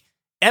think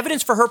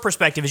evidence for her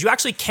perspective is you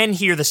actually can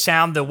hear the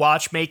sound the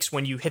watch makes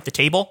when you hit the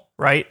table,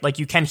 right? Like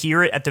you can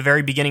hear it at the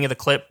very beginning of the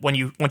clip once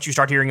you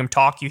start hearing him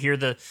talk, you hear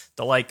the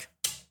like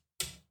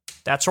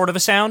that sort of a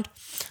sound.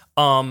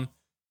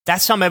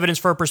 That's some evidence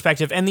for her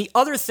perspective. And the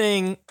other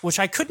thing, which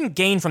I couldn't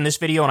gain from this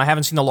video, and I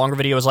haven't seen the longer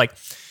video, is like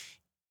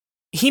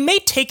he may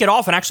take it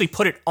off and actually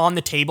put it on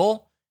the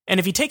table. And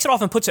if he takes it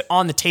off and puts it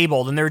on the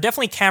table, then there are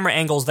definitely camera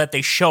angles that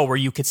they show where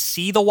you could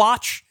see the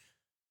watch.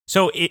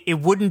 So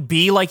it wouldn't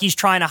be like he's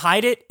trying to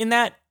hide it in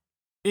that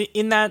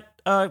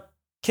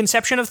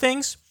conception of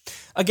things.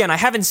 Again, I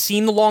haven't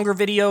seen the longer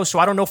video, so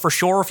I don't know for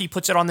sure if he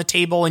puts it on the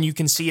table and you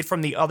can see it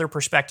from the other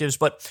perspectives.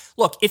 But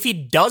look, if he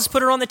does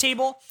put it on the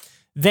table,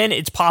 then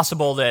it's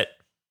possible that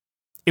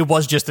it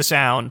was just the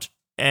sound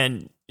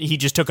and he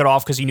just took it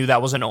off because he knew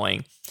that was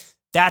annoying.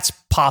 That's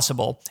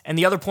possible. And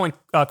the other point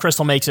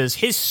Crystal makes is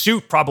his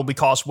suit probably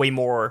costs way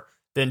more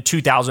than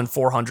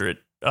 2,400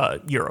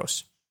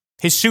 euros.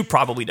 His suit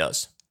probably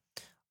does.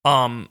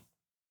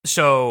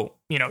 So,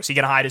 is he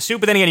going to hide his suit?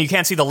 But then again, you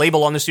can't see the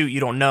label on the suit. You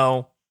don't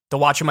know. The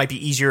watch, it might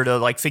be easier to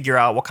like figure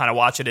out what kind of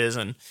watch it is.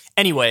 And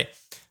anyway,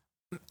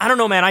 I don't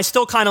know, man. I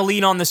still kind of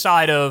lean on the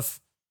side of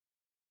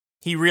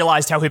he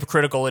realized how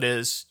hypocritical it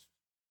is.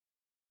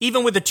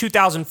 Even with the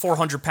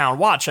 2,400 pound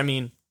watch, I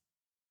mean,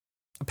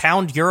 a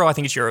pound, euro, I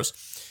think it's euros.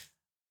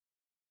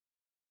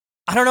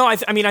 I don't know. I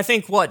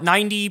think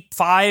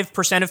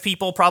 95% of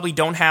people probably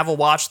don't have a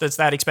watch that's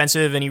that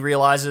expensive, and he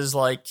realizes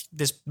like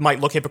this might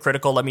look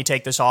hypocritical. Let me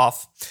take this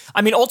off.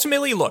 I mean,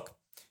 ultimately, look,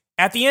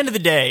 at the end of the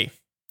day,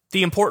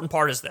 the important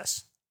part is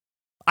this.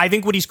 I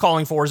think what he's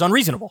calling for is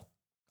unreasonable.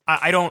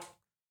 I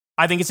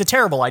think it's a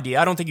terrible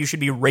idea. I don't think you should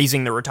be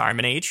raising the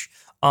retirement age.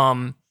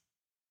 We're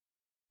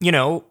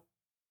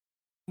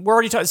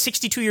already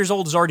 62 years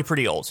old is already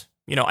pretty old.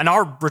 And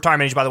our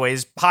retirement age, by the way,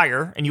 is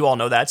higher, and you all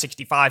know that,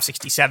 65,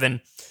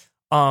 67.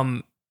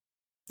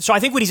 So I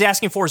think what he's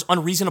asking for is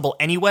unreasonable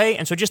anyway,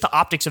 and so just the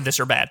optics of this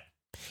are bad.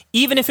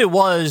 Even if it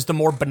was the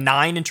more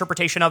benign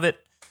interpretation of it,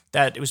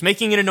 that it was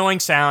making an annoying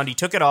sound, he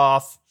took it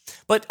off.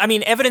 But, I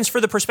mean, evidence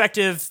for the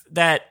perspective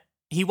that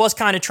he was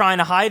kind of trying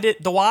to hide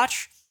it, the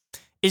watch,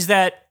 is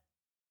that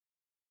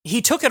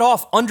he took it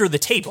off under the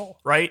table,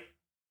 right?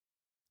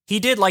 He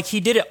did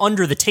it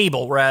under the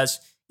table, whereas,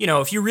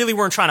 if you really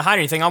weren't trying to hide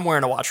anything, I'm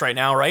wearing a watch right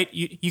now, right?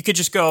 You could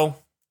just do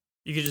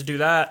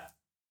that.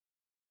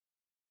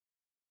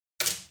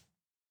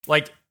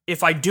 Like,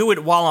 if I do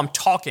it while I'm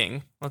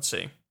talking, let's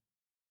see.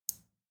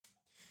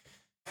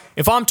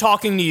 If I'm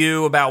talking to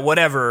you about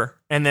whatever,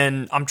 and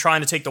then I'm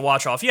trying to take the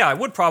watch off, yeah, I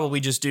would probably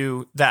just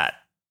do that.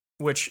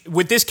 which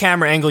with this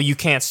camera angle you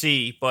can't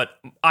see, but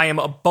I am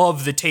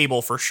above the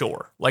table for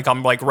sure. Like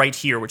I'm like right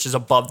here, which is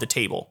above the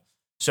table.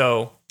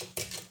 So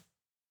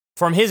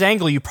from his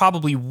angle, you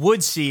probably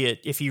would see it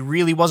if he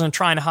really wasn't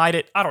trying to hide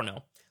it. I don't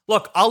know.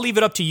 Look, I'll leave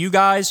it up to you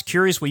guys.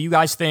 Curious what you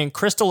guys think.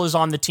 Crystal is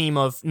on the team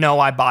of, no,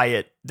 I buy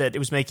it, that it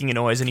was making a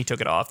noise and he took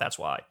it off. That's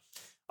why.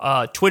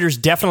 Twitter's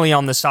definitely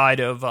on the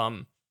side of,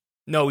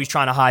 no, he's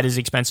trying to hide his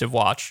expensive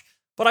watch.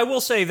 But I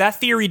will say that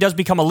theory does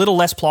become a little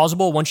less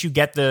plausible once you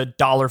get the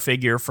dollar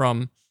figure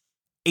from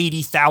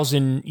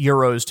 80,000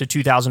 euros to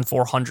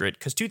 2,400.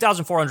 Because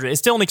 2,400 is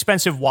still an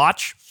expensive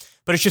watch,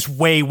 but it's just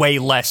way, way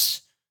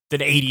less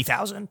than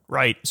 80,000,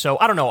 right? So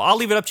I don't know. I'll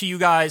leave it up to you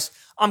guys.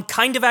 I'm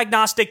kind of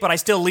agnostic, but I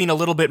still lean a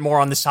little bit more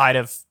on the side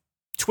of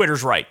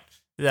Twitter's right,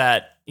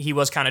 that he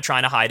was kind of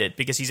trying to hide it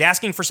because he's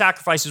asking for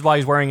sacrifices while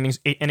he's wearing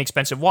an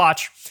expensive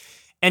watch.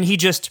 And he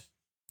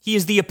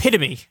is the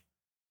epitome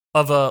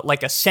of a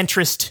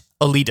centrist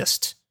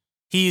elitist.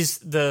 He's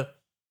the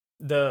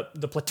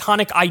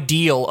platonic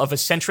ideal of a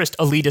centrist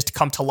elitist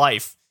come to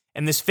life.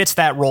 And this fits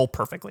that role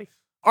perfectly.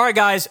 All right,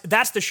 guys,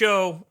 that's the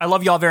show. I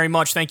love y'all very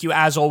much. Thank you,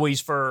 as always,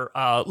 for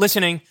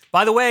listening.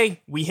 By the way,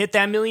 we hit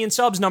that 1 million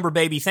subs number,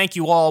 baby. Thank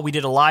you all. We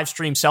did a live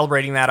stream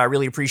celebrating that. I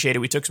really appreciate it.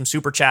 We took some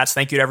super chats.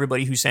 Thank you to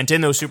everybody who sent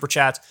in those super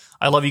chats.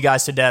 I love you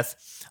guys to death.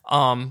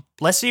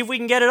 Let's see if we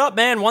can get it up,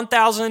 man.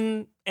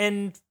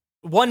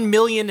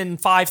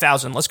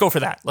 1,005,000. Let's go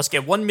for that. Let's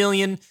get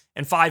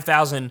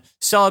 1,005,000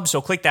 subs.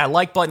 So click that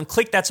like button,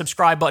 click that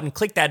subscribe button,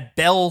 click that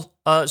bell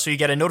so you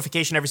get a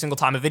notification every single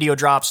time a video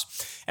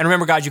drops. And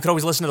remember, guys, you could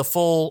always listen to the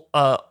full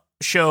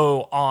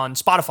show on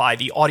Spotify,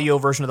 the audio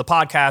version of the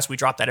podcast. We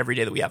drop that every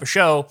day that we have a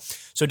show.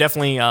 So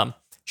definitely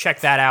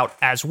check that out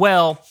as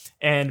well.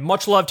 And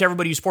much love to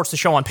everybody who supports the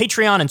show on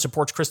Patreon and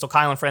supports Crystal,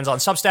 Kyle, and Friends on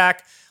Substack.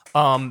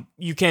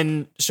 You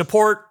can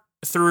support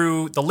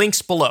through the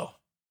links below.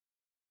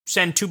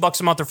 Send $2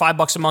 a month or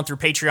 $5 a month through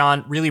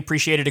Patreon. Really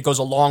appreciate it. It goes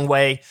a long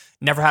way.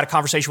 Never had a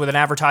conversation with an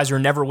advertiser,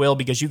 never will,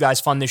 because you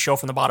guys fund this show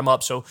from the bottom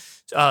up. So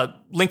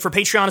link for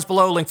Patreon is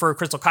below. Link for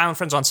Crystal, Kyle, and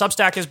Friends on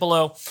Substack is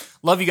below.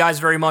 Love you guys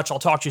very much. I'll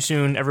talk to you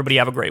soon. Everybody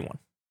have a great one.